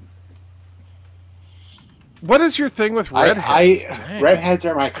redhead. What is your thing with redheads? Redheads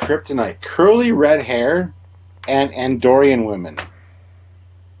are my kryptonite. Curly red hair and Andorian women.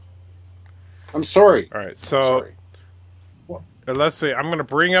 I'm sorry. All right, so let's see. I'm going to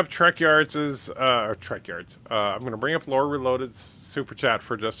bring up Trekyards' I'm going to bring up Lore Reloaded's super chat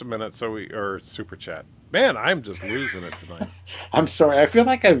for just a minute. Super chat. Man, I'm just losing it tonight. I'm sorry. I feel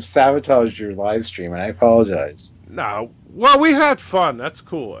like I've sabotaged your live stream, and I apologize. No, well, we had fun. That's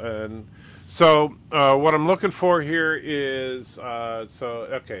cool. And so what I'm looking for here is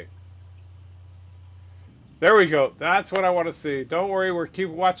okay. There we go. That's what I want to see. Don't worry, we're keep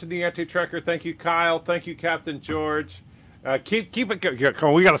watching the Anti-Trekker. Thank you, Kyle. Thank you, Captain George. Keep it going. Come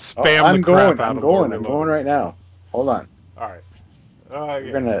on, we got to spam the crap out of it. I'm going right now. Hold on. All right.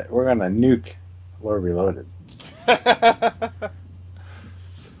 We're gonna nuke Lore Reloaded.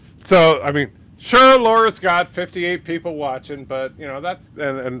 So I mean, sure, Laura's got 58 people watching, but you know that's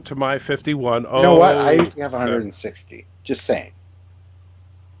and to my 51. You know what? I usually have 160. Just saying.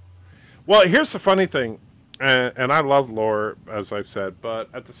 Well, here's the funny thing, and I love Lore, as I've said, but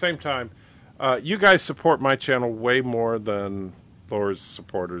at the same time, you guys support my channel way more than Lore's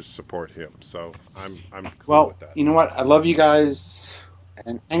supporters support him. So I'm cool with that. You know what? I love you guys,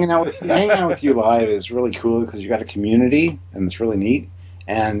 and hanging out with you live is really cool because you got a community, and it's really neat.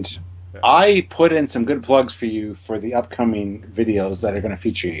 And I put in some good plugs for you for the upcoming videos that are going to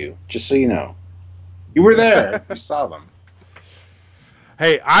feature you. Just so you know, you were there. You saw them.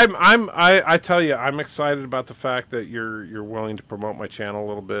 Hey, I tell you, I'm excited about the fact that you're willing to promote my channel a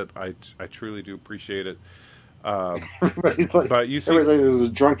little bit. I truly do appreciate it. Everybody's like, but you see, there's a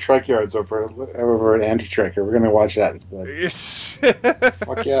drunk Trekyards over at Anti-Trekker. We're gonna watch that instead.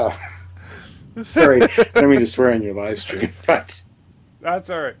 Fuck yeah. Sorry, I didn't mean to swear on your live stream, but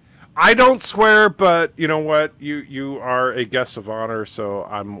that's all right. I don't swear, but you know what? You are a guest of honor, so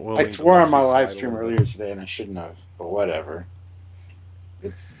I'm willing. I swore on my live stream earlier today, and I shouldn't have. But whatever.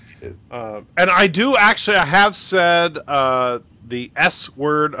 And I do actually. I have said the S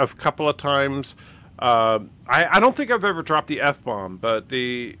word a couple of times. I don't think I've ever dropped the F-bomb, but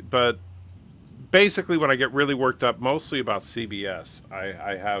basically when I get really worked up, mostly about CBS,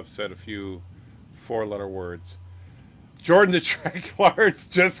 I have said a few 4-letter words. Jordan the Trekyards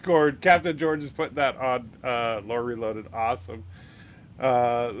just scored. Captain George is putting that on Lore Reloaded. Awesome.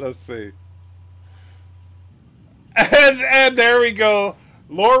 Let's see. And there we go.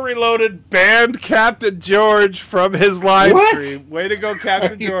 Lore Reloaded banned Captain George from his live stream. Way to go,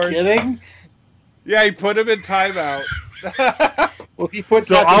 Captain George. Are you kidding? Yeah, he put him in timeout. Well, he put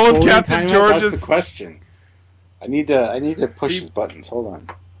so all of Captain George's... That's the question. I need to push his buttons. Hold on.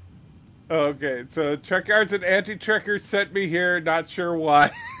 Okay, so Trekyards and Anti-Trekkers sent me here. Not sure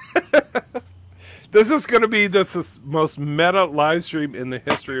why. This is going to be the most meta live stream in the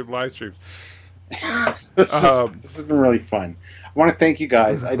history of live streams. This has been really fun. I want to thank you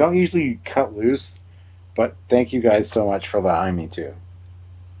guys. I don't usually cut loose, but thank you guys so much for allowing me to.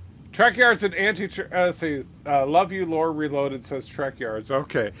 Trekyards and love you, Lore Reloaded, says Trekyards.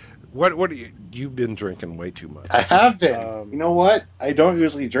 Okay. What are you've been drinking way too much. I have been. You know what? I don't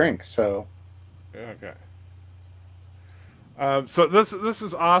usually drink, so. Okay. So this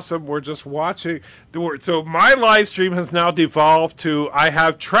is awesome. We're just watching. So my live stream has now devolved to I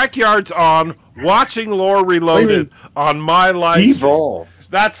have Trekyards on watching Lore Reloaded on my live devolved. Stream.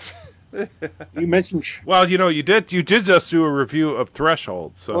 That's you mentioned. Well, you did just do a review of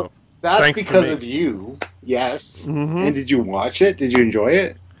Threshold. So well, that's because of you. Yes. And did you watch it? Did you enjoy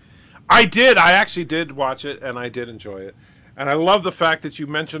it? I did. I actually did watch it, and I did enjoy it. And I love the fact that you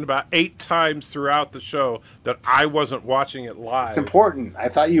mentioned about 8 times throughout the show that I wasn't watching it live. It's important. I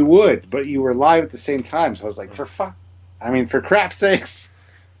thought you would, but you were live at the same time, so I was like, for crap's sakes.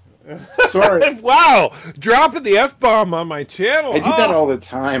 Sorry. Wow! Dropping the F-bomb on my channel. I do that all the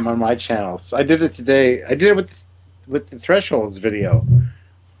time on my channels. I did it today. I did it with the Thresholds video.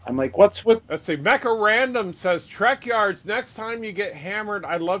 I'm like, what's with... Let's see. Mecha Random says, Trekyards, next time you get hammered,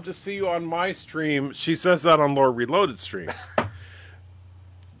 I'd love to see you on my stream. She says that on Lore Reloaded stream.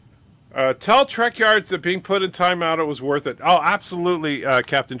 Tell Trekyards that being put in timeout, it was worth it. Oh, absolutely,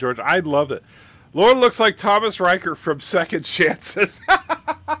 Captain George. I love it. Lore looks like Thomas Riker from Second Chances.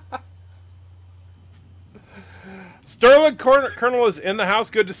 Sterling Colonel is in the house.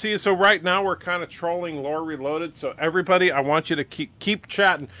 Good to see you. So right now we're kind of trolling Lore Reloaded. So everybody, I want you to keep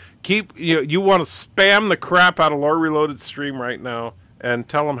chatting. You want to spam the crap out of Lore Reloaded stream right now and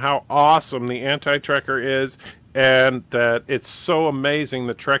tell them how awesome the Anti-Trekker is and that it's so amazing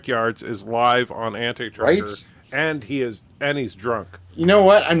that Trekyards is live on Anti-Trekker, right? And he's drunk. You know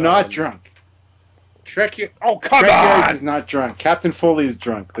what? I'm not drunk. Oh, come Trekyards on! is not drunk. Captain Foley is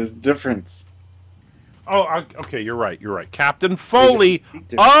drunk. There's a difference. Oh, okay, you're right. You're right. Captain Foley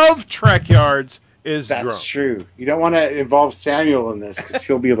of Trekyards is drunk. That's true. You don't want to involve Samuel in this because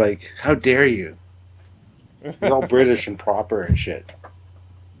he'll be like, "How dare you?" He's all British and proper and shit.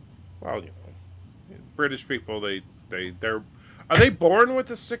 Well, British people, they're are they born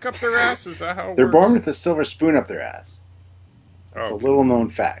with a stick up their ass? Is that how it they're works? born with a silver spoon up their ass? It's a little known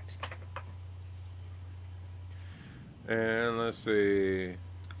fact. And let's see.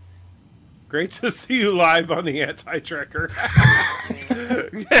 Great to see you live on the Anti-Trekker.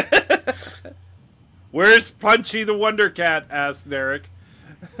 Where's Punchy the Wonder Cat? Asked Derek.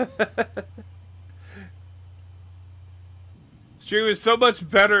 Stream is so much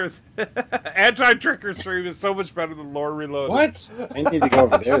better. Anti-Trekker stream is so much better than Lore Reloaded. What? I need to go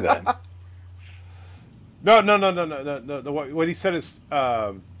over there then. No. What he said is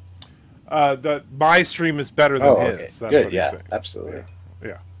that my stream is better than his. Okay. That's good. what Yeah, he's saying. absolutely.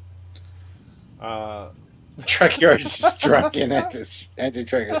 Yeah. Trekyards is drunk and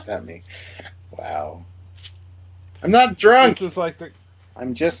Anti-Trekker sent me. Wow. I'm not drunk. This is like the.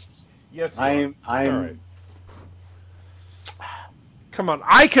 I'm just. Yes. I'm. All right. Come on,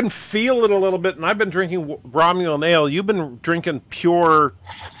 I can feel it a little bit, and I've been drinking Romulan ale. You've been drinking pure,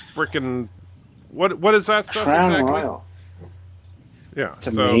 freaking. What is that stuff Crown exactly? Royal. Yeah, it's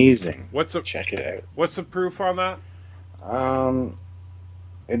amazing. Check it out. What's the proof on that?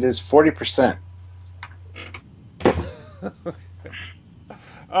 It is 40%.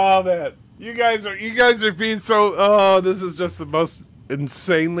 Oh man, you guys are being so. Oh, this is just the most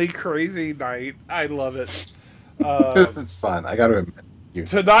insanely crazy night. I love it. This is fun. I got to admit.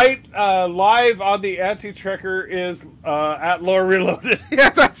 Tonight, live on the Anti-Trekker is at Lore Reloaded. Yeah,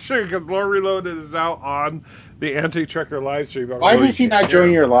 that's true, because Lore Reloaded is now on the Anti-Trekker live stream. Why does he not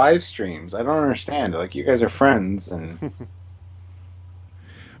join your live streams? I don't understand. Like, you guys are friends. And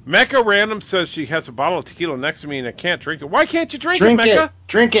Mecha Random says she has a bottle of tequila next to me and I can't drink it. Why can't you drink it, Mecha?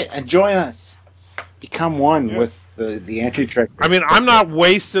 Drink it and join us. Become one with the Anti-Trekker. I mean, I'm not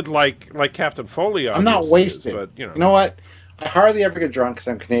wasted like Captain Foley. I'm not wasted. But, you know what? I hardly ever get drunk because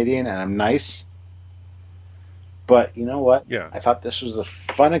I'm Canadian and I'm nice. But you know what? Yeah. I thought this was a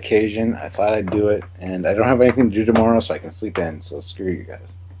fun occasion. I thought I'd do it. And I don't have anything to do tomorrow, so I can sleep in. So screw you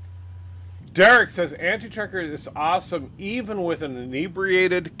guys. Derek says Anti-Tracker is awesome even with an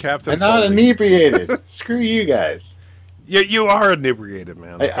inebriated Captain I'm not Foley. inebriated. Screw you guys. Yeah, you are inebriated,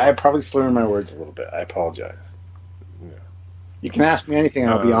 man. I probably slurred my words a little bit. I apologize. Yeah. You can ask me anything.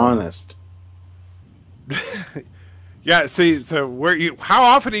 I'll be honest. Yeah. See, so where you? How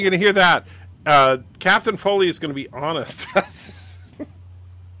often are you going to hear that? Captain Foley is going to be honest.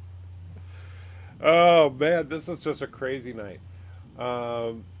 Oh man, this is just a crazy night.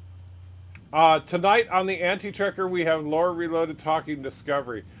 Tonight on the Anti-Tracker, we have Lore Reloaded talking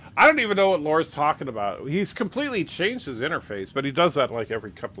Discovery. I don't even know what Lore's talking about. He's completely changed his interface, but he does that like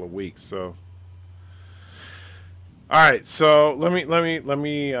every couple of weeks. So, all right. So let me.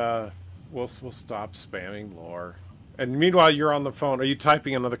 We'll stop spamming Lore. And meanwhile, you're on the phone. Are you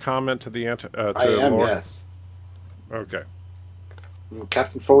typing another comment to the to I am. Lore? Yes. Okay.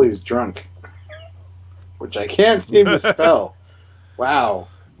 Captain Foley is drunk, which I can't seem to spell. Wow.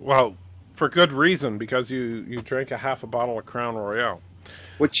 Well, for good reason, because you drank a half a bottle of Crown Royale.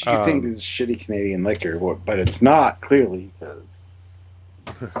 Which you think is shitty Canadian liquor, but it's not, clearly, because...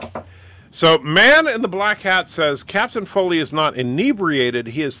 So, Man in the Black Hat says, Captain Foley is not inebriated,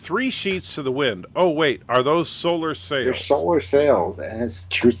 he has 3 sheets to the wind. Oh, wait, are those solar sails? They're solar sails, and it's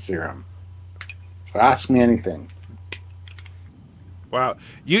truth serum. So ask me anything. Wow.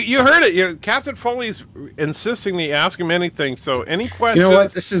 You heard it. Captain Foley's insisting that you ask him anything, so any questions... You know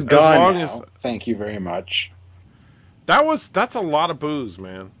what? This is gone now. As, thank you very much. That's a lot of booze,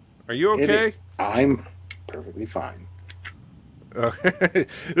 man. Are you okay? I'm perfectly fine. Okay.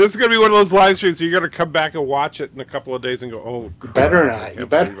 This is going to be one of those live streams where you're going to come back and watch it in a couple of days and go, oh, crap, better not. You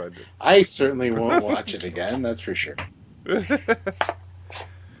better. I certainly won't watch it again, that's for sure.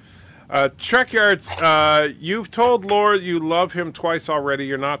 Trekyards, you've told Lore you love him twice already.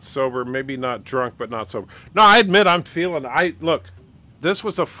 You're not sober, maybe not drunk, but not sober. No, I admit I'm feeling. Look, this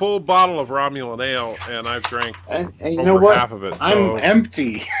was a full bottle of Romulan ale, and I've drank and you know what? half of it. So. I'm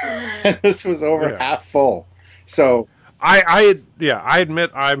empty, and this was over half full. So I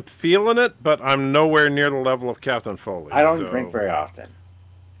admit I'm feeling it, but I'm nowhere near the level of Captain Foley. I don't drink very often,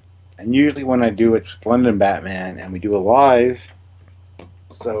 and usually when I do, it's London Batman, and we do a live.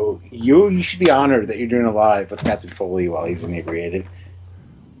 So you should be honored that you're doing a live with Captain Foley while he's inebriated.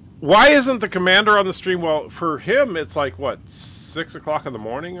 Why isn't the commander on the stream? Well, for him, it's like, what, 6 o'clock in the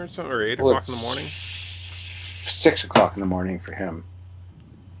morning or something? Or 8 o'clock in the morning? 6 o'clock in the morning for him.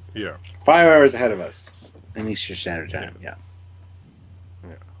 Yeah. 5 hours ahead of us in Eastern Standard Time, yeah.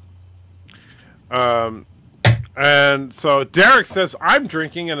 And so Derek says, I'm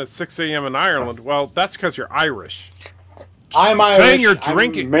drinking and it's 6 a.m. in Ireland. Well, that's because you're Irish. I'm Irish. Saying you're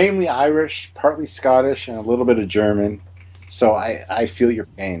drinking. I'm mainly Irish, partly Scottish, and a little bit of German. So I feel your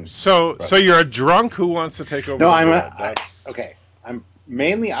pain. So you're a drunk who wants to take over. No, okay. I'm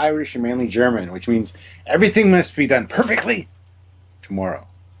mainly Irish and mainly German, which means everything must be done perfectly tomorrow.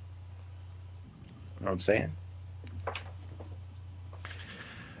 You know what I'm saying?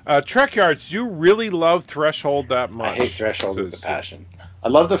 Trekyards, do you really love Threshold that much? I hate Threshold with a passion. I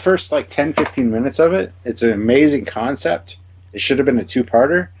love the first like 10-15 minutes of it. It's an amazing concept. It should have been a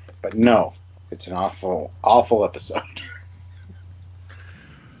 2-parter, but no, it's an awful episode.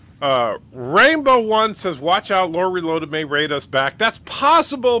 Rainbow One says, "Watch out, Lore Reloaded may raid us back." That's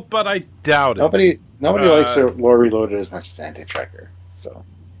possible, but I doubt it. Nobody likes Lore Reloaded as much as Anti-Tracker. So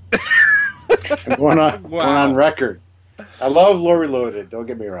I'm going on record. I love Lore Reloaded. Don't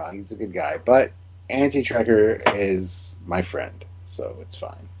get me wrong; he's a good guy, but Anti-Tracker is my friend, so it's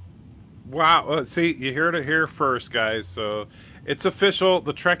fine. Wow! See, you heard it here first, guys. So it's official.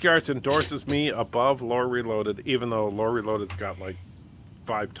 The Trekyards endorses me above Lore Reloaded, even though Lore Reloaded's got like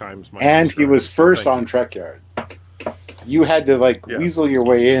 5 times my. And he was first on Trekyards. You had to weasel your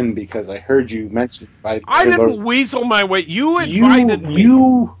way in because I heard you mention. I didn't weasel my way. You invited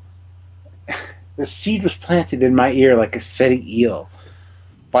me. The seed was planted in my ear like a SETI eel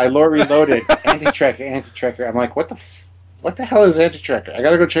by Lore Reloaded. Anti-Tracker. I'm like, what the hell is Anti-Tracker? I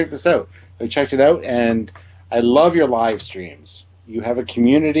gotta go check this out. I checked it out, and I love your live streams. You have a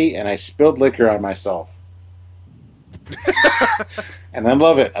community, and I spilled liquor on myself. And I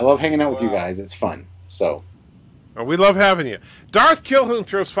love it. I love hanging out with you guys. It's fun. So, we love having you. Darth Kilhoun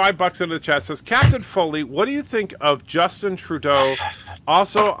throws $5 into the chat. Says, Captain Foley, what do you think of Justin Trudeau?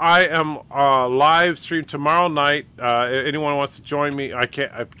 Also, I am live stream tomorrow night. Anyone wants to join me? I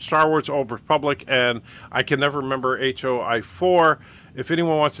can't. Star Wars Old Republic, and I can never remember HOI4. If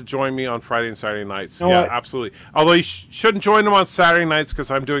anyone wants to join me on Friday and Saturday nights, absolutely. Although you shouldn't join them on Saturday nights because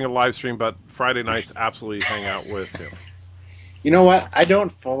I'm doing a live stream, but Friday nights, absolutely hang out with him. You know what? I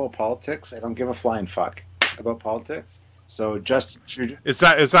don't follow politics. I don't give a flying fuck about politics. So Justin Trudeau is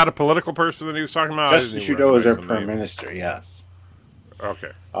that a political person that he was talking about? Justin Trudeau is our prime minister. Yes.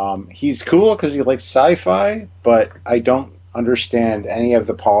 Okay. He's cool because he likes sci-fi, but I don't understand any of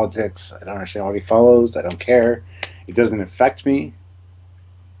the politics. I don't understand what he follows. I don't care. It doesn't affect me.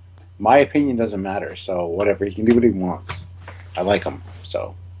 My opinion doesn't matter. So whatever, he can do what he wants. I like him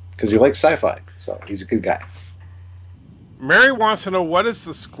so because he likes sci-fi. So he's a good guy. Mary wants to know what is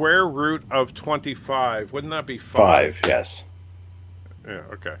the square root of 25. Wouldn't that be 5? 5, yes. Yeah.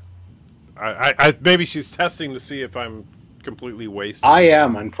 Okay. I maybe she's testing to see if I'm completely wasted. I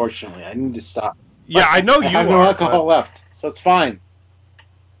am, unfortunately. I need to stop. Yeah, I know you have no alcohol left, so it's fine.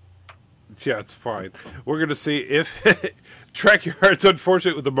 Yeah, it's fine. We're going to see if Trekyards,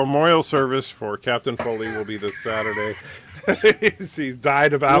 unfortunately, with the memorial service for Captain Foley will be this Saturday. He's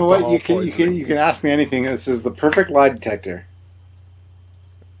died of alcohol. You know what? You can ask me anything. This is the perfect lie detector.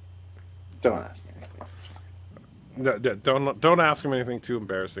 Don't ask me anything. No, don't ask him anything too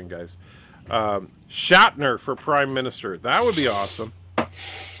embarrassing, guys. Shatner for Prime Minister. That would be awesome.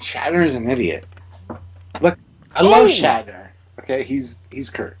 Shatner is an idiot. Look, I love Shatner. Okay, he's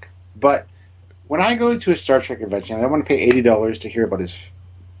Kirk. But when I go to a Star Trek convention, I don't want to pay $80 to hear about his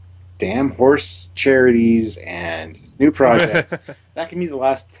damn horse charities and his new projects. That can be the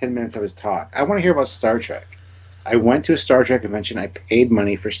last 10 minutes of his talk. I want to hear about Star Trek. I went to a Star Trek convention. I paid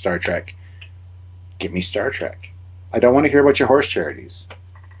money for Star Trek. Give me Star Trek. I don't want to hear about your horse charities.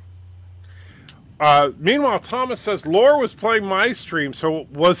 Meanwhile, Thomas says, Lore was playing my stream, so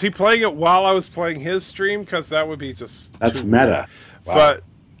was he playing it while I was playing his stream? Because that would be just... That's meta. Wow. But,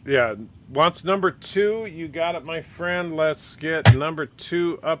 yeah, once number 2, you got it, my friend. Let's get number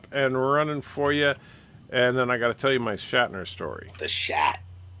 2 up and running for you. And then I got to tell you my Shatner story. The Shat.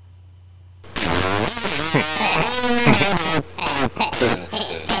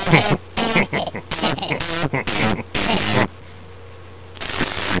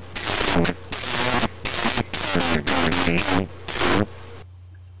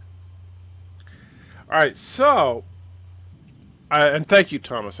 All right, so, and thank you,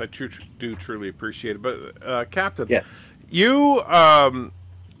 Thomas. I do truly appreciate it. But, Captain, yes, you,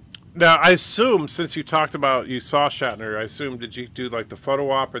 now I assume since you talked about you saw Shatner, I assume did you do like the photo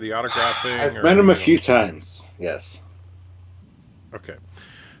op or the autograph thing? I've met him a few times. Yes. Okay,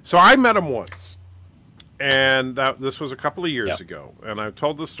 so I met him once, and this was a couple of years ago, and I've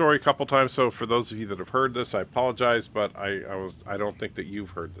told this story a couple times. So for those of you that have heard this, I apologize, but I don't think that you've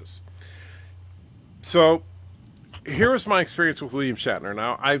heard this. So, here was my experience with William Shatner.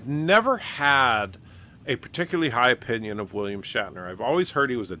 Now, I've never had a particularly high opinion of William Shatner. I've always heard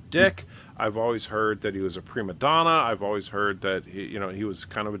he was a dick. I've always heard that he was a prima donna. I've always heard that he was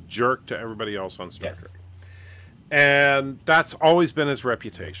kind of a jerk to everybody else on Star Trek. And that's always been his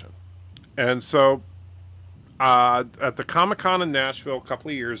reputation. And so, at the Comic-Con in Nashville a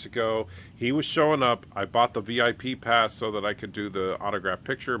couple of years ago, he was showing up. I bought the VIP pass so that I could do the autograph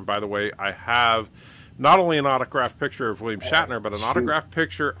picture. And by the way, I have not only an autographed picture of William Shatner, but an autographed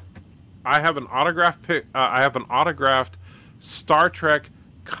picture. I have an autographed Star Trek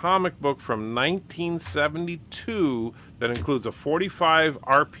comic book from 1972 that includes a 45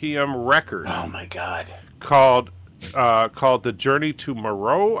 RPM record. Oh my God! Called The Journey to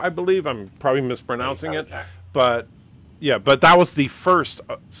Moreau, I believe. I'm probably mispronouncing it. But, yeah, but that was the first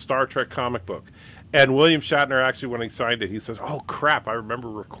Star Trek comic book. And William Shatner, actually, when he signed it, he says, oh, crap, I remember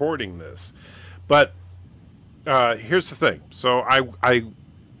recording this. But here's the thing. So I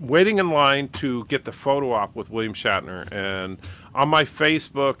waiting in line to get the photo op with William Shatner. And on my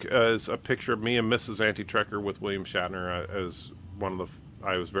Facebook is a picture of me and Mrs. Anti-Trekker with William Shatner as one of the...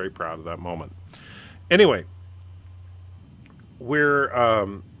 I was very proud of that moment. Anyway, we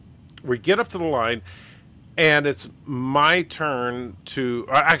get up to the line... And it's my turn to...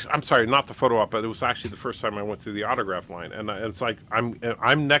 I'm sorry, not the photo op, but it was actually the first time I went through the autograph line. And it's like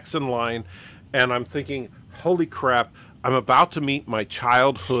I'm next in line, and I'm thinking, holy crap, I'm about to meet my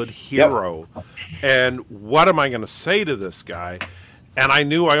childhood hero. Yep. And what am I going to say to this guy? And I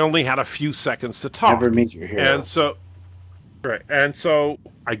knew I only had a few seconds to talk. Never meet your hero. And so, right. And so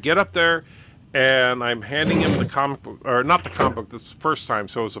I get up there, and I'm handing him the comic book, or not the comic book, this is the first time,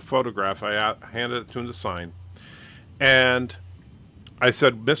 so it was a photograph. I handed it to him to sign. And I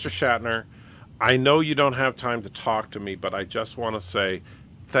said, Mr. Shatner, I know you don't have time to talk to me, but I just want to say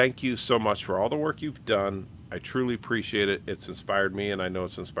thank you so much for all the work you've done. I truly appreciate it. It's inspired me, and I know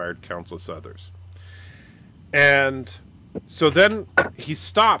it's inspired countless others. And so then he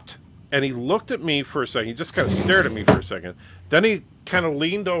stopped, and he looked at me for a second. He just kind of stared at me for a second. Then he kind of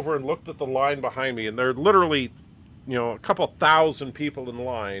leaned over and looked at the line behind me, and there are literally, a couple thousand people in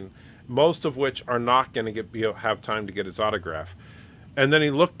line, most of which are not going to have time to get his autograph. And then he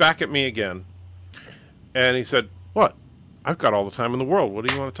looked back at me again, and he said, "What? I've got all the time in the world. What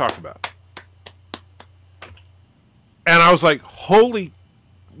do you want to talk about?" And I was like, holy,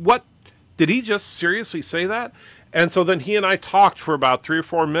 what? Did he just seriously say that? And so then he and I talked for about 3 or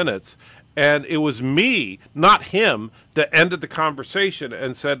 4 minutes, and it was me, not him, that ended the conversation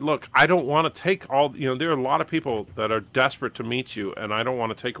and said, look, I don't want to take all, there are a lot of people that are desperate to meet you, and I don't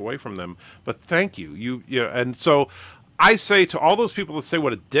want to take away from them, but thank you. And so I say to all those people that say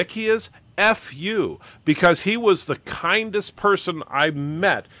what a dick he is, F you, because he was the kindest person I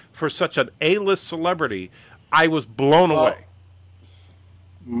met for such an A-list celebrity. I was blown away.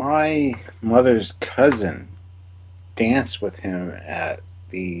 My mother's cousin danced with him at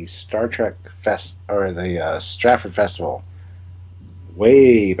the Star Trek Fest, or the Stratford Festival,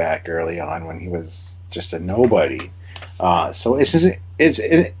 way back early on when he was just a nobody. So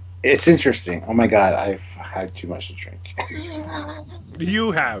it's interesting. Oh my God, I've had too much to drink.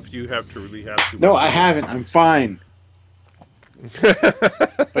 You have truly had too much. No, I haven't. I'm fine.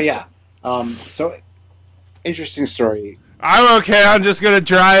 But yeah, so interesting story. I'm okay. I'm just gonna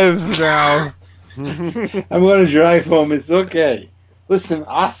drive now. I'm gonna drive home. It's okay. Listen,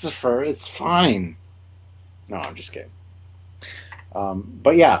 Ossifer, it's fine. No, I'm just kidding.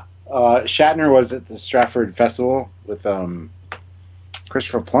 But yeah, Shatner was at the Stratford Festival with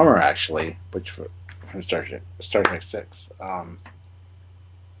Christopher Plummer, actually, which from Star Trek 6.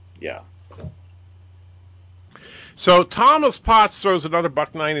 Yeah. So Thomas Potts throws another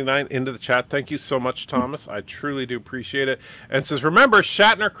 $1.99 into the chat. Thank you so much, Thomas. I truly do appreciate it. And says, remember,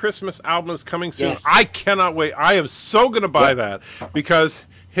 Shatner Christmas album is coming soon. Yes. I cannot wait. I am so going to buy that because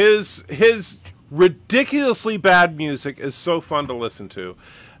his ridiculously bad music is so fun to listen to.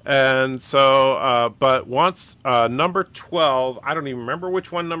 And so, but once number 12, I don't even remember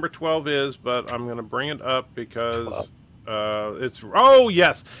which one number 12 is, but I'm going to bring it up because it's, oh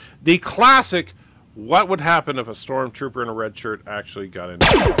yes, the classic, what would happen if a stormtrooper in a red shirt actually got in?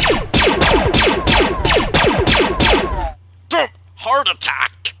 Heart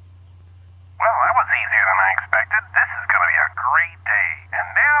attack! Well, that was easier than I expected. This is going to be a great day. And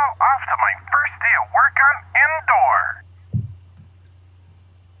now, off to my first day of work on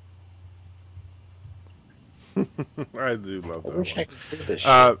Endor. I do love that. I wish I could do this shit.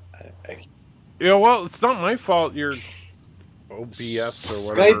 Well, it's not my fault you're OBS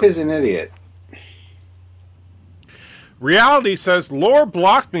or whatever. Skype is an idiot. Reality says, Lore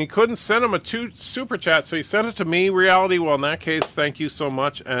blocked me, couldn't send him a super chat, so he sent it to me, Reality. Well, in that case, thank you so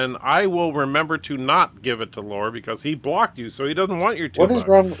much, and I will remember to not give it to Lore because he blocked you, so he doesn't want your $2. What is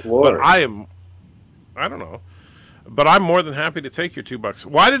wrong with Lore? But I don't know. But I'm more than happy to take your $2.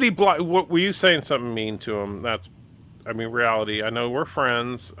 Why did he block? What, were you saying something mean to him? Reality. I know we're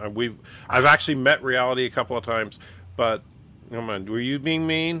friends. I've actually met Reality a couple of times, but come on, were you being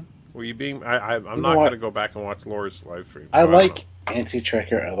mean? Were you being? I'm not going to go back and watch Lore's live stream. I like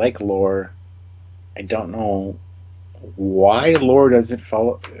Anti-Trekker. I like Lore. I don't know why Lore doesn't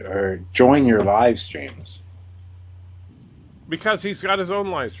follow or join your live streams. Because he's got his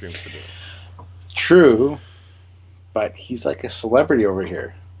own live streams to do. True, but he's like a celebrity over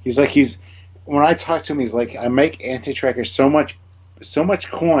here. When I talk to him, he's like, I make Anti-Trekker so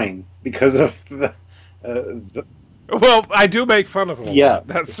much coin because of the. Well, I do make fun of him. Yeah,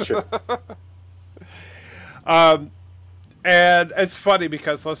 that's true. And it's funny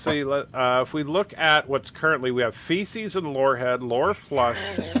because let's see, if we look at what's currently, we have Feces and Lorehead, Lore Flush.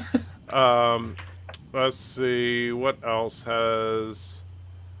 Let's see, what else has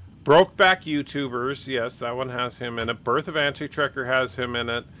Brokeback YouTubers? Yes, that one has him in it. Birth of Anti-Trekker has him in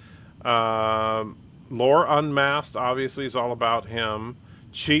it. Lore Unmasked obviously is all about him.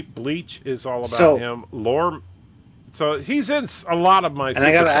 Cheap Bleach is all about him. Lore. So he's in a lot of my. And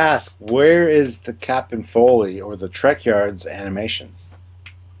I gotta ask, where is the Captain Foley or the Trekyards animations?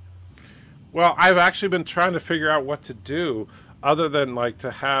 Well, I've actually been trying to figure out what to do, other than like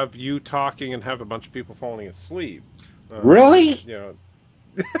to have you talking and have a bunch of people falling asleep. Really? You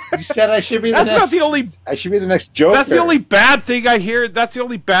said I should be the next. Not the only. I should be the next Joker. That's the only bad thing I hear. That's the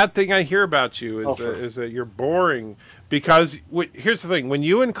only bad thing I hear about you is that you're boring. Because here's the thing: when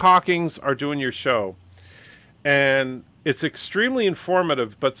you and Cockings are doing your show. And it's extremely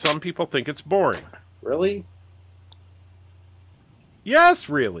informative, but some people think it's boring. Really? Yes,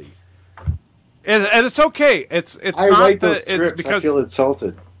 really. And it's okay. It's I not write that those scripts. it's because I feel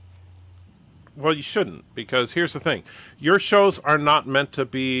insulted. Well, you shouldn't, because here's the thing: your shows are not meant to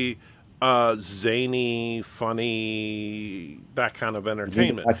be zany, funny, that kind of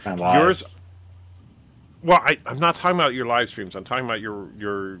entertainment. Yours. Well, I'm not talking about your live streams. I'm talking about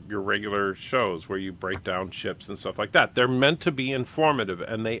your regular shows where you break down ships and stuff like that. They're meant to be informative,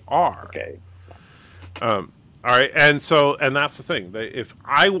 and they are. Okay. All right, and that's the thing. If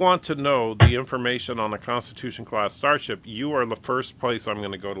I want to know the information on a Constitution-class starship, you are the first place I'm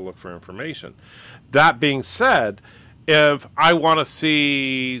going to go to look for information. That being said, if I want to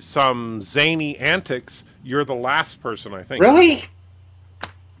see some zany antics, you're the last person I think. Really?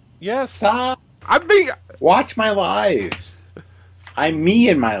 Yes. Stop. Watch my lives. I'm me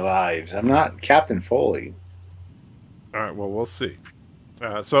in my lives. I'm not Captain Foley. All right. Well, we'll see.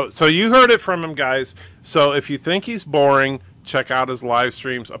 So you heard it from him, guys. So if you think he's boring, check out his live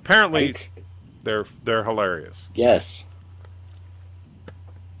streams. Apparently, they're hilarious. Yes.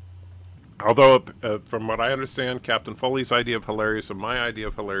 Although, from what I understand, Captain Foley's idea of hilarious and my idea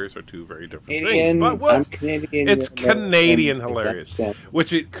of hilarious are two very different things. But I'm Canadian. It's Canadian hilarious.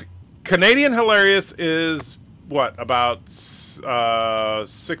 Canadian hilarious is what, about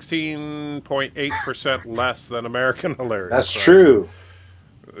 16.8% less than American hilarious. That's true.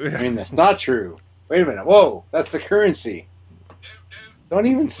 I mean, that's not true. Wait a minute. Whoa, that's the currency. Don't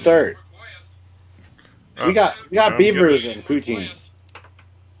even start. We got beavers and poutine.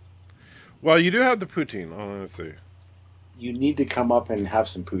 Well, you do have the poutine. Oh, let's see. You need to come up and have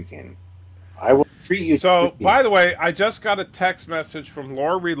some poutine. I will treat you. So, by the way, I just got a text message from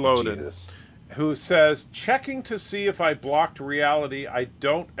Laura Reloaded, who says, checking to see if I blocked reality. I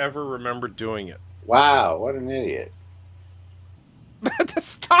don't ever remember doing it. Wow, what an idiot.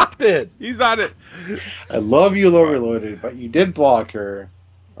 Stop it. He's not it. I love you, Laura Reloaded, but you did block her,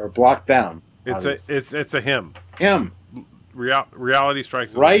 or block them. It's a him. Him. Reality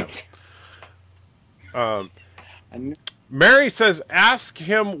Strikes. Right. Mary says, ask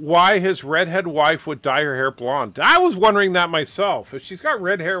him why his redhead wife would dye her hair blonde. I was wondering that myself. If she's got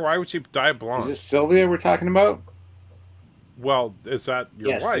red hair, why would she dye it blonde? Is this Sylvia we're talking about? Well, is that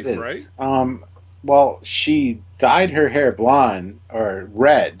your wife, right? Well, she dyed her hair blonde, or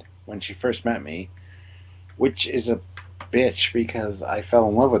red, when she first met me, which is a bitch because I fell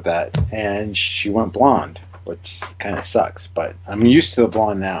in love with that, and she went blonde, which kind of sucks, but I'm used to the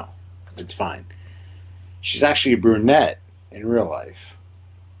blonde now. It's fine. She's actually a brunette in real life.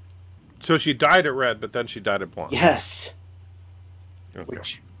 So she dyed it red, but then she dyed it blonde. Yes.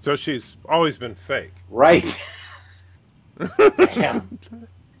 Okay. So she's always been fake. Right. Damn.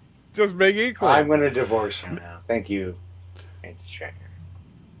 Just making it clear. I'm going to divorce her now. Thank you, Anti-Trekker.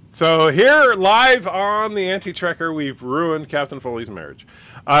 So here, live on the Anti-Trekker, we've ruined Captain Foley's marriage.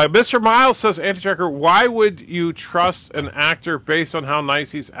 Mr. Miles says, Anti-Trekker, why would you trust an actor based on how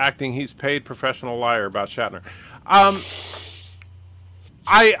nice he's acting? He's paid professional liar about Shatner.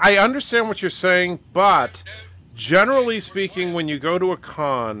 I understand what you're saying, but generally speaking, when you go to a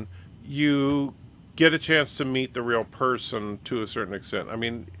con, you get a chance to meet the real person to a certain extent. I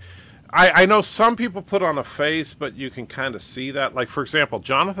mean, I know some people put on a face, but you can kind of see that. Like, for example,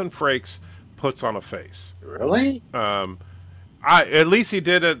 Jonathan Frakes puts on a face. Really? At least he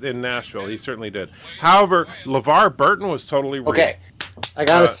did it in Nashville. He certainly did. However, LeVar Burton was totally real. Okay. I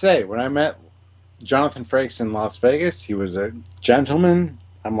got to say, when I met Jonathan Frakes in Las Vegas, he was a gentleman.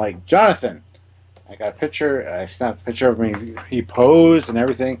 I'm like, Jonathan. I got a picture. I snapped a picture of me. He posed and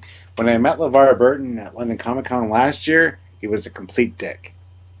everything. When I met LeVar Burton at London Comic Con last year, he was a complete dick.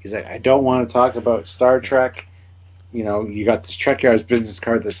 He's like, I don't want to talk about Star Trek. You know, you got this Trekyards business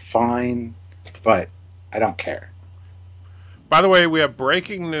card that's fine, but I don't care. By the way, we have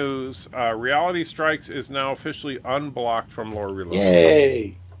breaking news. Reality Strikes is now officially unblocked from Lore Reloaded.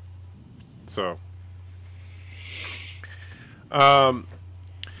 Yay! So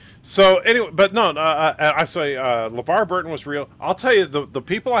anyway, but no, I say LeVar Burton was real. I'll tell you, the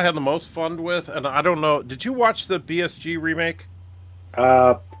people I had the most fun with, and I don't know, did you watch the BSG remake?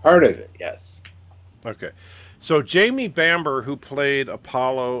 Part of it, yes. Okay. So Jamie Bamber, who played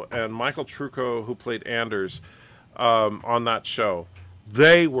Apollo, and Michael Trucco, who played Anders, on that show,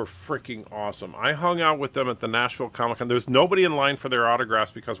 they were freaking awesome. I hung out with them at the Nashville Comic Con. There was nobody in line for their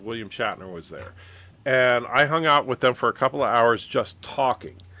autographs because William Shatner was there. And I hung out with them for a couple of hours just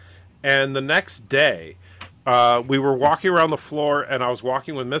talking. And the next day, we were walking around the floor, and I was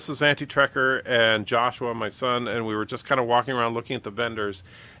walking with Mrs. Anti-Trekker and Joshua, my son, and we were just kind of walking around looking at the vendors.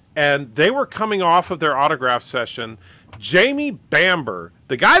 And they were coming off of their autograph session. Jamie Bamber,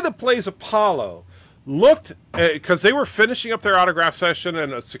 the guy that plays Apollo, looked, because they were finishing up their autograph session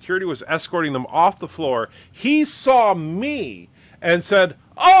and security was escorting them off the floor. He saw me and said,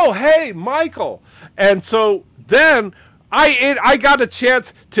 "Oh, hey, Michael." And so then I got a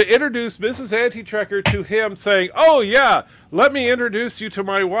chance to introduce Mrs. Anti-Trekker to him, saying, "Oh yeah, let me introduce you to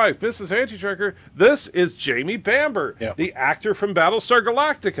my wife, Mrs. Anti-Trekker. This is Jamie Bamber, the actor from Battlestar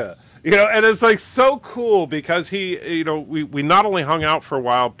Galactica." You know, and it's like so cool because he, you know, we not only hung out for a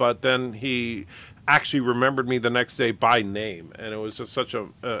while, but then he actually remembered me the next day by name, and it was just such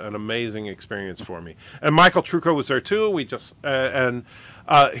an amazing experience for me. And Michael Trucco was there too. We just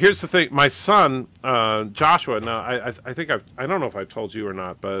here's the thing: my son Joshua. Now I think I don't know if I told you or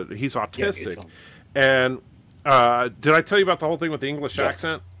not, but he's autistic. And did I tell you about the whole thing with the English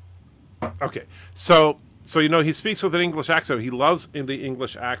accent? Okay, so you know he speaks with an English accent. He loves the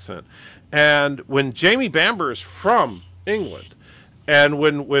English accent, and when Jamie Bamber is from England. And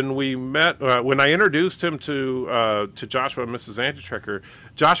when we met, when I introduced him to Joshua and Mrs. Anti-Trekker,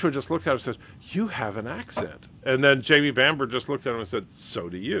 Joshua just looked at him and said, "You have an accent." And then Jamie Bamber just looked at him and said, "So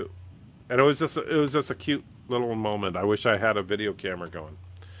do you." And it was just a cute little moment. I wish I had a video camera going.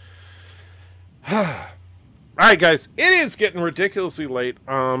 All right, guys, it is getting ridiculously late.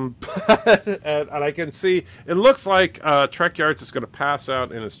 And I can see it looks like Trekyards is going to pass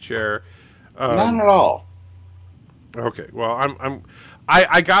out in his chair. Not at all. Okay, well,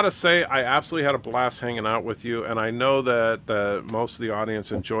 I gotta say, I absolutely had a blast hanging out with you, and I know that most of the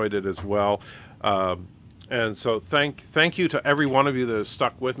audience enjoyed it as well. And so thank you to every one of you that has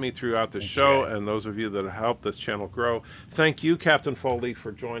stuck with me throughout the show, and those of you that have helped this channel grow. Thank you, Captain Foley,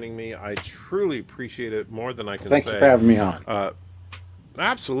 for joining me. I truly appreciate it more than I can say. Thank you for having me on.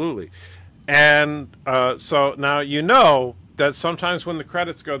 Absolutely. And so now you know that sometimes when the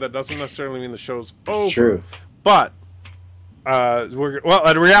credits go, that doesn't necessarily mean the show's over. It's true. But well,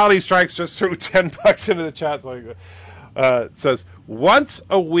 and Reality Strikes just threw $10 into the chat. It says, once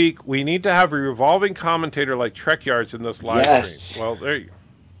a week we need to have a revolving commentator like Trekyards in this live stream. Well, there you go.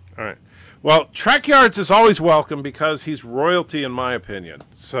 All right. Well, Trekyards is always welcome because he's royalty in my opinion.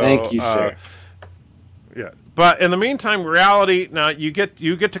 So thank you, sir. Yeah. But in the meantime, Reality, now you get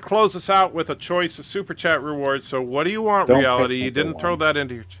to close us out with a choice of super chat rewards. So what do you want, Reality? You didn't throw that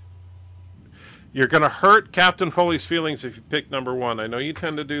into your You're going to hurt Captain Foley's feelings if you pick number one. I know you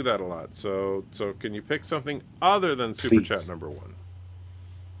tend to do that a lot. So can you pick something other than Super Chat number one?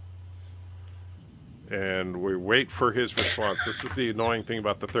 And we wait for his response. This is the annoying thing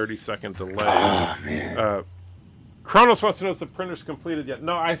about the 30-second delay. Oh, man. Kronos wants to know if the printer's completed yet.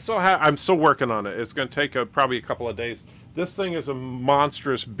 No, I'm still working on it. It's going to take probably a couple of days. This thing is a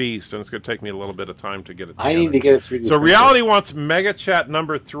monstrous beast, and it's going to take me a little bit of time to get it together. I need to get it 3D. So Reality wants Mega Chat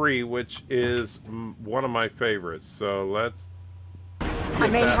number 3, which is one of my favorites. So let's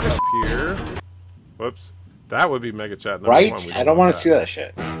get that up here. Whoops. That would be Mega Chat number 1. Right? I don't want to see that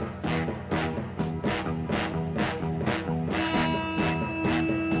shit.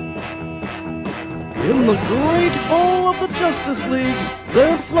 In the great bowl of the Justice League,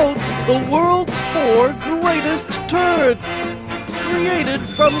 there floats the world's 4 greatest turds. Created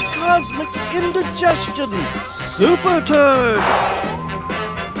from cosmic indigestion, Super Turd,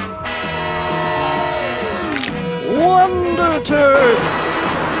 Wonder Turd,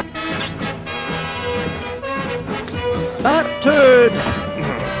 Bat Turd,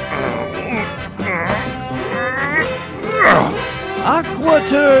 Aqua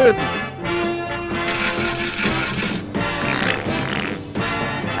Turd,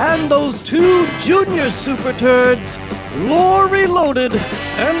 and those 2 junior Super Turds, Lore Reloaded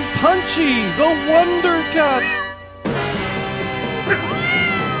and Punchy the Wonder Cat.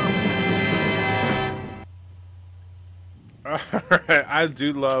 Alright, I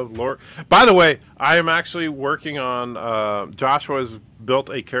do love Lore. By the way, I am actually working on, Joshua has built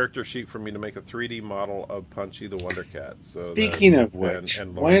a character sheet for me to make a 3D model of Punchy the Wonder Cat. So speaking of which,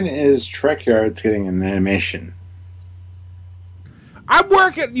 when is Trekyards getting an animation? I'm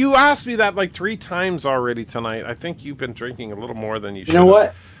working. You asked me that like 3 times already tonight. I think you've been drinking a little more than you should. You know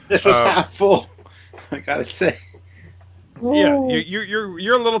what? This was half full. I gotta say. Yeah,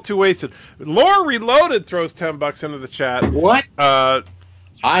 you're a little too wasted. Lore Reloaded throws $10 into the chat. What? Hi,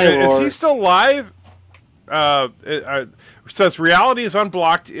 is he still live? It says Reality is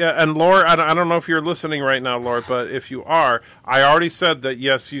unblocked, and Lore, I don't know if you're listening right now, Lore, but if you are, I already said that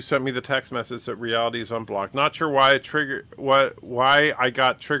yes, you sent me the text message that Reality is unblocked. Not sure why why I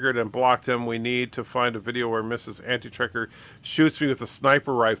got triggered and blocked him. We need to find a video where Mrs. Anti-Trekker shoots me with a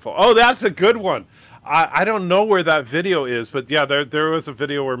sniper rifle. Oh, that's a good one. I don't know where that video is, but yeah, there was a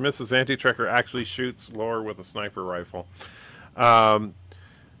video where Mrs. Anti-Trekker actually shoots Lore with a sniper rifle.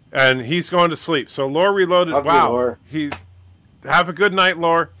 And he's going to sleep. So Lore Reloaded. Wow. Lore. Have a good night,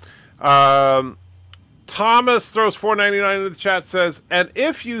 Lore. Thomas throws $4.99 into the chat, says, and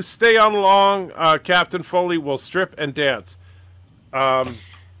if you stay on long, Captain Foley will strip and dance. No.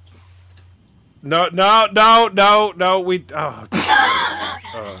 We.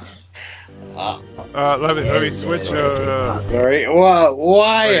 Let me switch. Sorry. Well,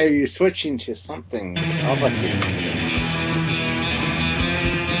 why are you switching to something? How about you?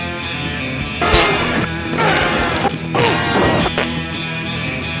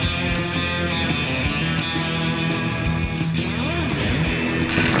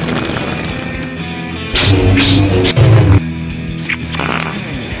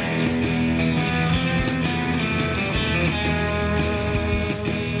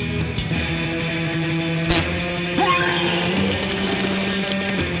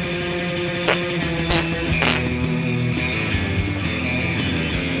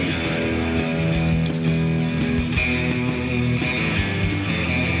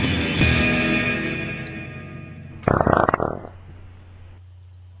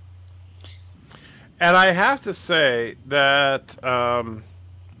 And I have to say that,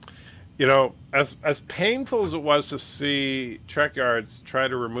 you know, as painful as it was to see Trekyards try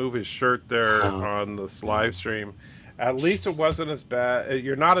to remove his shirt there on this live stream, at least it wasn't as bad.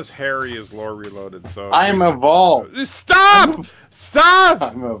 You're not as hairy as Lore Reloaded. So I'm evolved. Stop! Stop!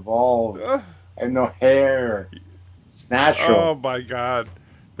 I'm evolved. I have no hair. It's natural. Oh my God.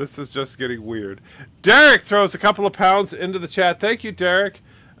 This is just getting weird. Derek throws a couple of pounds into the chat. Thank you, Derek.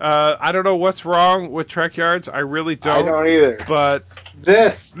 I don't know what's wrong with Trekyards. I really don't. I don't either. But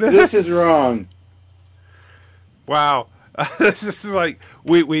this is wrong. Wow. This is like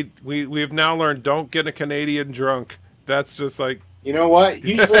we've now learned don't get a Canadian drunk. That's just like, you know what?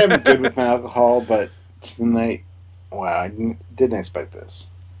 Usually I'm good with my alcohol, but tonight, wow, I didn't expect this.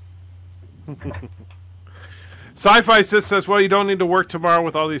 Sci-Fi Sis says, "Well, you don't need to work tomorrow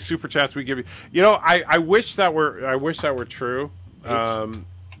with all these super chats we give you." You know, I wish that were true.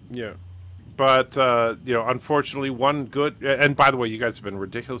 Yeah, but you know, unfortunately, one good. And by the way, you guys have been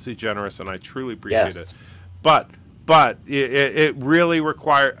ridiculously generous, and I truly appreciate it. But it really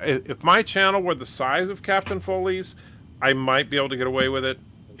requires. If my channel were the size of Captain Foley's, I might be able to get away with it.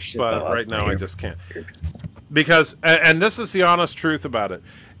 But right now, I just can't. Because, and this is the honest truth about it,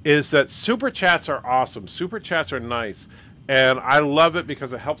 is that super chats are awesome. Super chats are nice, and I love it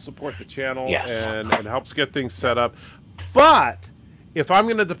because it helps support the channel and it helps get things set up. But if I'm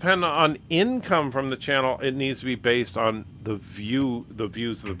going to depend on income from the channel, it needs to be based on the views of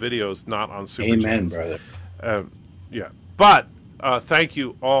the videos, not on super chats. Amen, brother. Yeah, but thank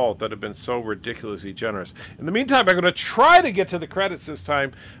you all that have been so ridiculously generous. In the meantime, I'm going to try to get to the credits this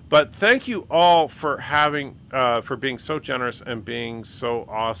time, but thank you all for having, for being so generous and being so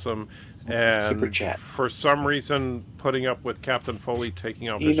awesome, and super chat. For some reason putting up with Captain Foley taking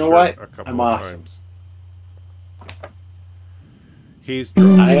off his You know shirt what? a couple I'm of awesome. times. He's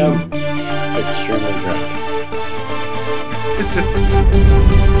drunk. I am extremely drunk.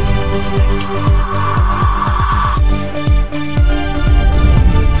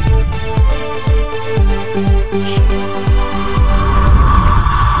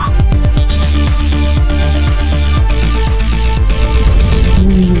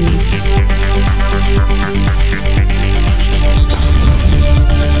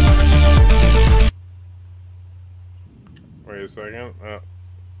 Wait a second.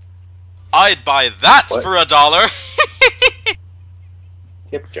 I'd buy that for $1.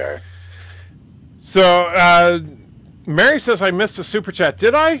 Tip jar. So, Mary says I missed a super chat.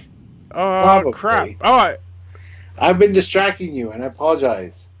 Did I? Oh, crap. Oh, I've been distracting you, and I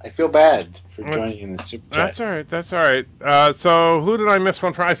apologize. I feel bad for joining in the super chat. That's all right. That's all right. So, who did I miss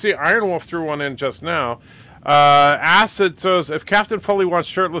one from? I see Iron Wolf threw one in just now. Acid says, if Captain Foley wants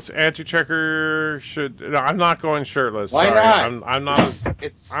shirtless, Anti-Checker should. No, I'm not going shirtless. Why Sorry. not? I'm not.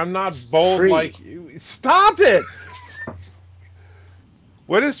 I'm not bold free. like you. Stop it.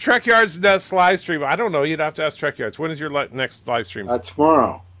 When is Trekyards' next live stream? I don't know. You'd have to ask Trekyards. When is your next live stream?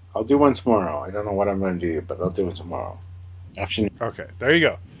 Tomorrow. I'll do one tomorrow. I don't know what I'm going to do, but I'll do it tomorrow. Afternoon. Okay, there you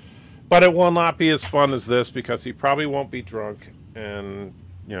go. But it will not be as fun as this because he probably won't be drunk, and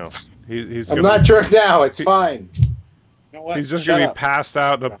you know he's. I'm not drunk now. It's fine. You know what? He's just Shut going to be up. passed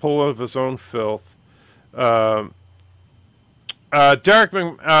out in a pool of his own filth. Derek,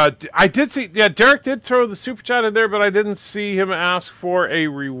 I did see. Yeah, Derek did throw the super chat in there, but I didn't see him ask for a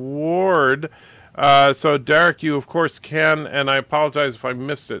reward. So Derek, you of course can, and I apologize if I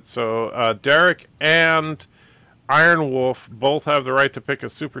missed it. So Derek and Iron Wolf both have the right to pick a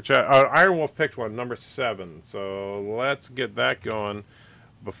super chat. Iron Wolf picked one, number 7. So let's get that going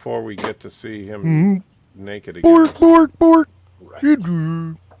before we get to see him naked again. Bork. Right.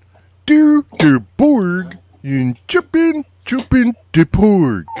 Dear the Borg in Japan, the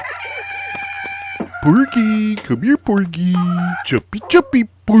Porg. Porgy, come here, Porgy. Chuppy,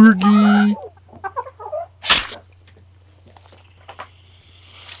 Porgy.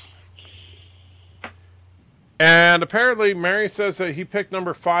 And apparently Mary says that he picked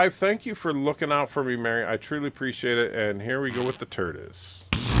number 5. Thank you for looking out for me, Mary. I truly appreciate it. And here we go with the turtles.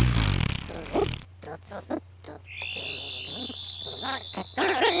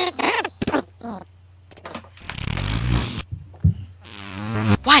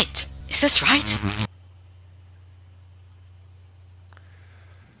 Wait, is this right?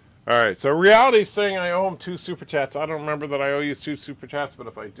 Alright, so Reality's saying I owe him 2 super chats. I don't remember that I owe you 2 super chats, but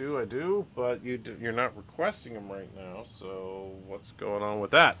if I do, I do. But you're not requesting them right now, so what's going on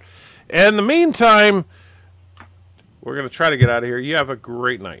with that? In the meantime, we're going to try to get out of here. You have a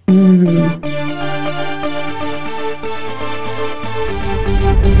great night.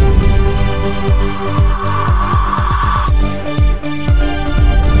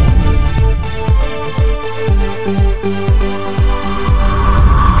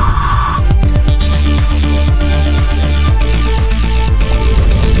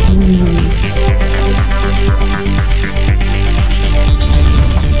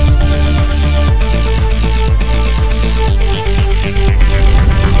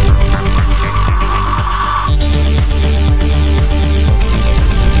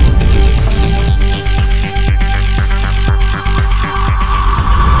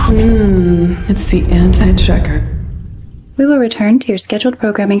 It's the anti-Trekyard. We will return to your scheduled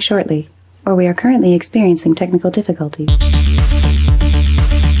programming shortly, or we are currently experiencing technical difficulties.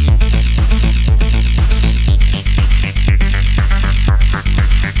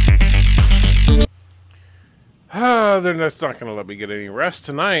 They're just not going to let me get any rest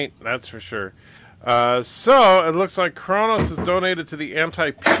tonight, that's for sure. So, it looks like Kronos has donated to the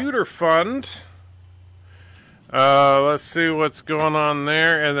Anti-Pewter Fund. Let's see what's going on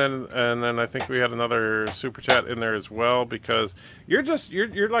there, and then I think we had another super chat in there as well, because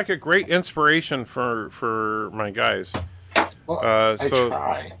you're like a great inspiration for my guys. Well, I so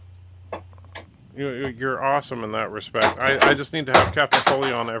try. You're awesome in that respect. I just need to have Captain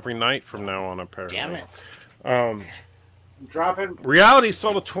Foley on every night from now on, apparently. Damn it. Dropping. Reality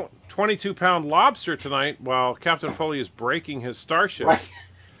sold a 22-pound lobster tonight while Captain Foley is breaking his starships. What?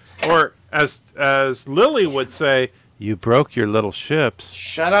 Or, as Lily would say, you broke your little ships.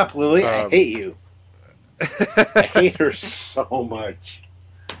 Shut up, Lily. I hate you. I hate her so much.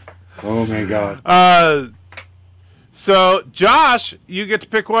 Oh, my God. So, Josh, you get to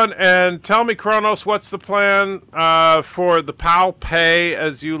pick one, and tell me, Kronos, what's the plan for the PAL pay,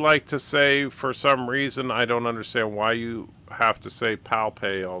 as you like to say for some reason. I don't understand why you have to say PAL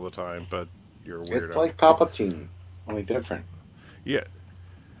pay all the time, but you're a weirdo. It's like Palpatine, only different. Yeah.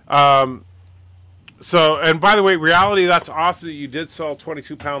 So, and by the way, Reality, that's awesome that you did sell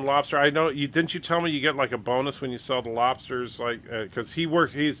 22-pound lobster. I know you didn't. You tell me you get like a bonus when you sell the lobsters, like because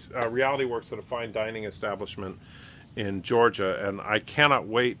Reality works at a fine dining establishment in Georgia, and I cannot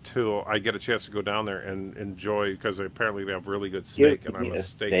wait till I get a chance to go down there and enjoy, because apparently they have really good steak, and I'm a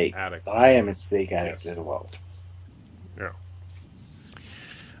steak addict. I am a steak addict as well. Yeah.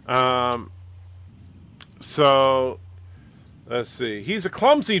 So. Let's see. He's a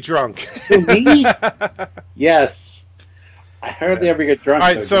clumsy drunk. Me? Yes. I hardly ever get drunk,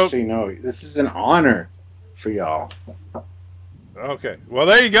 right, though, so, just so you know. This is an honor for y'all. Okay. Well,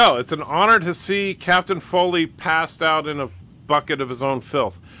 there you go. It's an honor to see Captain Foley passed out in a bucket of his own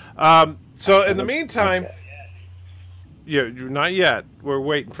filth. So, in the meantime... Yeah, not yet. We're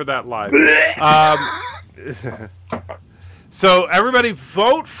waiting for that live. So, everybody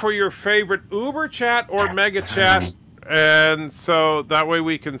vote for your favorite Uber chat or Mega chat. And so that way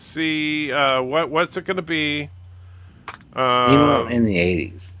we can see what's it going to be. In the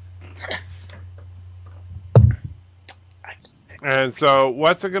 80s. And so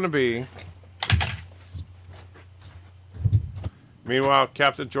what's it going to be? Meanwhile,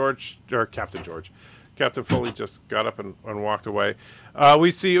 Captain Foley just got up and walked away.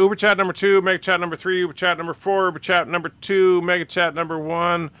 We see Uber chat number 2, Mega chat number 3, Uber chat number 4, Uber chat number 2, Mega chat number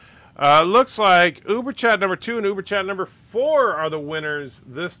 1. Looks like Uber chat number 2 and Uber chat number 4 are the winners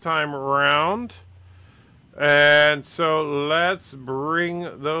this time around. And so let's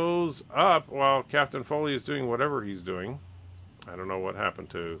bring those up while Captain Foley is doing whatever he's doing. I don't know what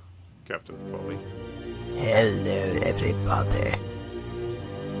happened to Captain Foley. Hello, everybody.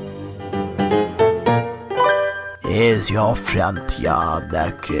 Is your front yard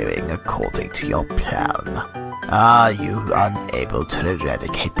not growing according to your plan? Are you unable to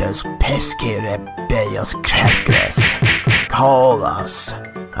eradicate those pesky rebellious crabgrass? Call us.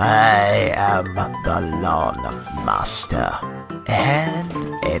 I am the Lawn Master, and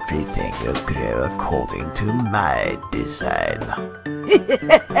everything will grow according to my design.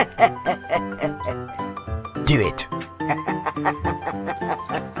 Do it.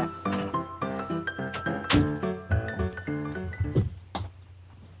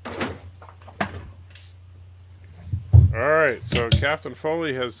 Alright, so Captain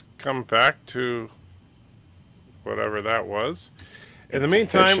Foley has come back to whatever that was. In the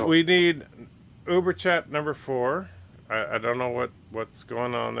meantime, official. we need Uber Chat number 4. I don't know what's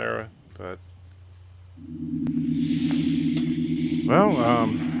going on there, but... Well,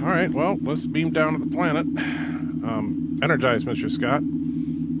 alright, well, let's beam down to the planet. Energize, Mr. Scott.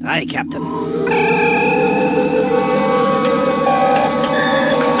 Aye, Captain.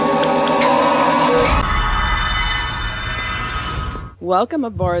 Welcome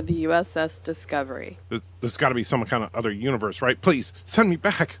aboard the USS Discovery. There's got to be some kind of other universe, right? Please, send me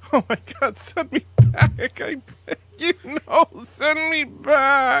back. Oh my god, send me back. I beg you, no, send me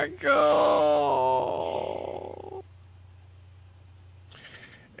back. Oh.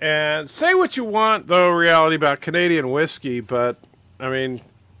 And say what you want, though, reality, about Canadian whiskey, but, I mean,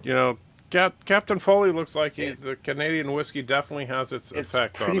 you know, Captain Foley looks like the Canadian whiskey definitely has its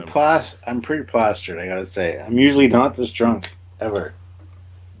effect on him. I'm pretty plastered, I gotta say. I'm usually not this drunk, ever.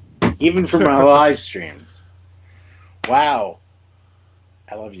 Even for my live streams. Wow.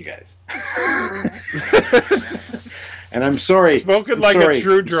 I love you guys. And I'm sorry. Spoken like a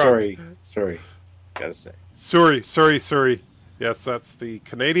true drunk. Sorry. Gotta say. Sorry. Yes, that's the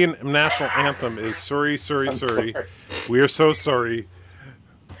Canadian national anthem is sorry. We are so sorry.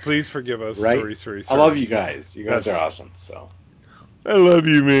 Please forgive us. Right? Sorry. I love you guys. You guys are awesome. So I love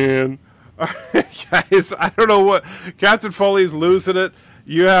you, man. All right, guys, I don't know what Captain Foley's losing it.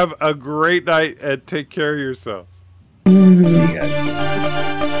 You have a great night and take care of yourselves. See you guys.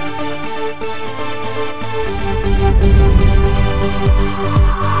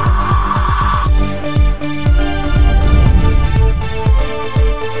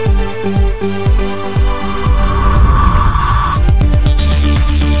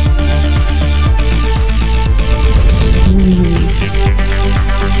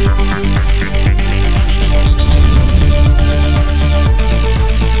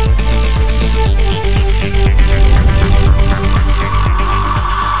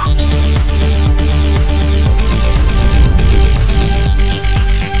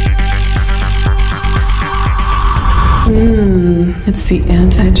 It's the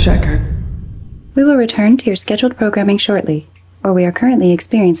anti-Trekyard. We will return to your scheduled programming shortly, or we are currently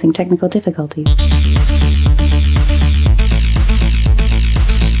experiencing technical difficulties.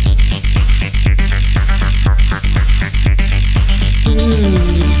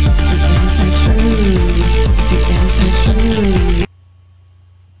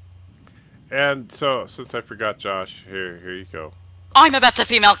 And so, since I forgot Josh, here you go. I'm a better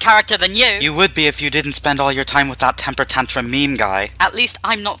female character than you. You would be if you didn't spend all your time with that temper tantrum meme guy. At least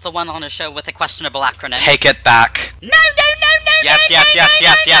I'm not the one on a show with a questionable acronym. Take it back. No. Yes.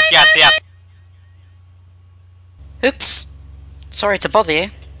 Oops. Sorry to bother you.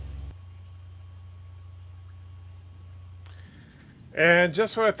 And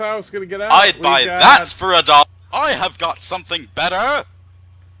just when I thought I was going to get out, I'd buy that for $1. I have got something better.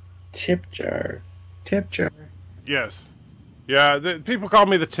 Tip jar. Yes. Yeah, people call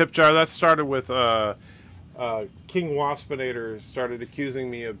me the tip jar. That started with King Waspinator started accusing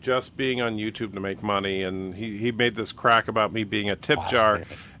me of just being on YouTube to make money, and he made this crack about me being a tip jar.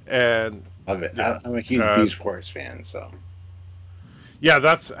 And love it. Yeah, I'm a huge Beast Wars fan, so. Yeah,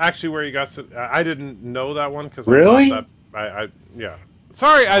 that's actually where you got. I didn't know that one because really. Yeah.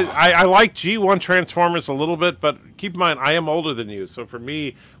 Sorry, I like G1 Transformers a little bit, but keep in mind I am older than you. So for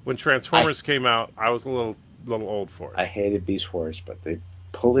me, when Transformers came out, I was a little old for it. I hated Beast Wars, but they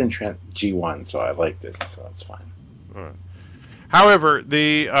pulled in G1, so I liked it, so it's fine. All right. However,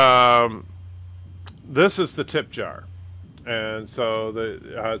 this is the tip jar, and so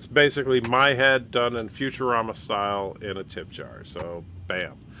it's basically my head done in Futurama style in a tip jar. So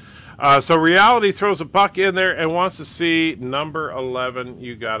bam. So Reality throws a buck in there and wants to see number 11.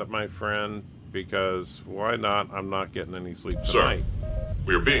 You got it, my friend, because why not? I'm not getting any sleep tonight. Sir,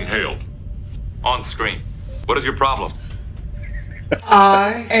 we are being hailed. On screen. What is your problem?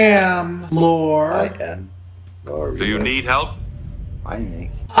 I am Lore. Do you need help?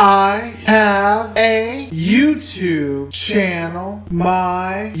 I have a YouTube channel.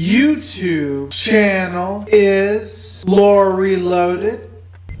 My YouTube channel is Lore Reloaded.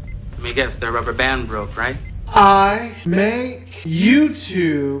 Let me guess, their rubber band broke, right? I make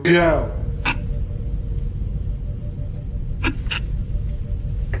YouTube go.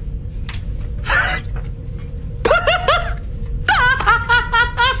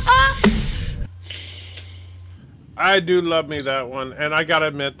 I do love me that one, and I gotta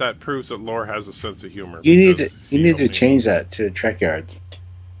admit that proves that Lore has a sense of humor. You need to change that to Trekyards.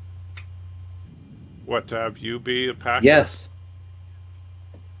 What, to have you be a Packlid? Yes.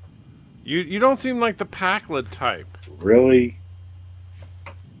 You don't seem like the Packlid type. Really?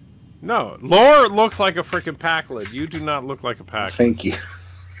 No, Lore looks like a freaking Packlid. You do not look like a Packlid. Thank you.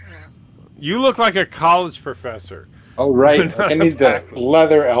 You look like a college professor. Oh right, I need the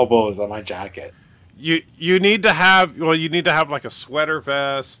leather elbows on my jacket. You need to have like a sweater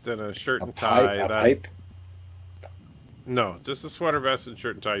vest and a shirt and tie. A pipe? No, just a sweater vest and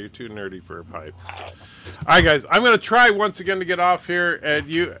shirt and tie. You're too nerdy for a pipe. All right, guys, I'm going to try once again to get off here,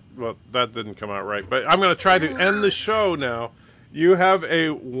 and well, that didn't come out right, but I'm going to try to end the show now. You have a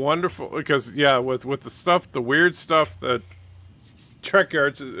wonderful, because yeah, with the weird stuff that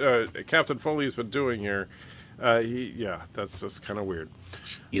Trekyards, Captain Foley has been doing here, that's just kind of weird.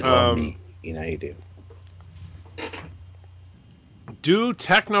 You love me, you know you do. Do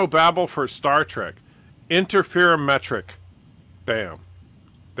technobabble for Star Trek. Interferometric. Bam.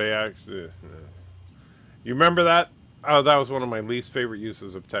 They actually... You remember that? Oh, that was one of my least favorite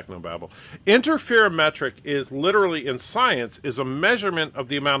uses of technobabble. Interferometric is literally, in science, is a measurement of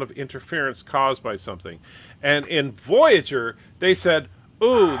the amount of interference caused by something. And in Voyager, they said,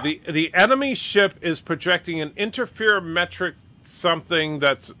 ooh, the enemy ship is projecting an interferometric something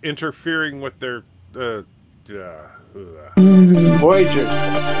that's interfering with their... Voyager.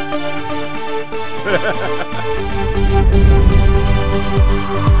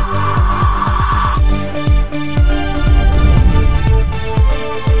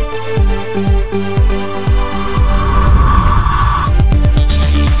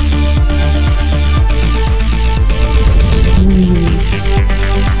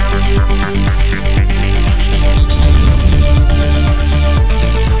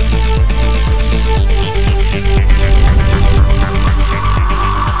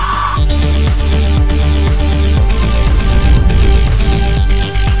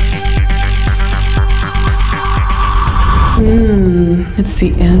 It's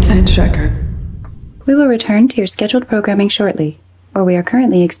the anti-Trekyard. We will return to your scheduled programming shortly, or we are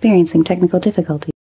currently experiencing technical difficulties.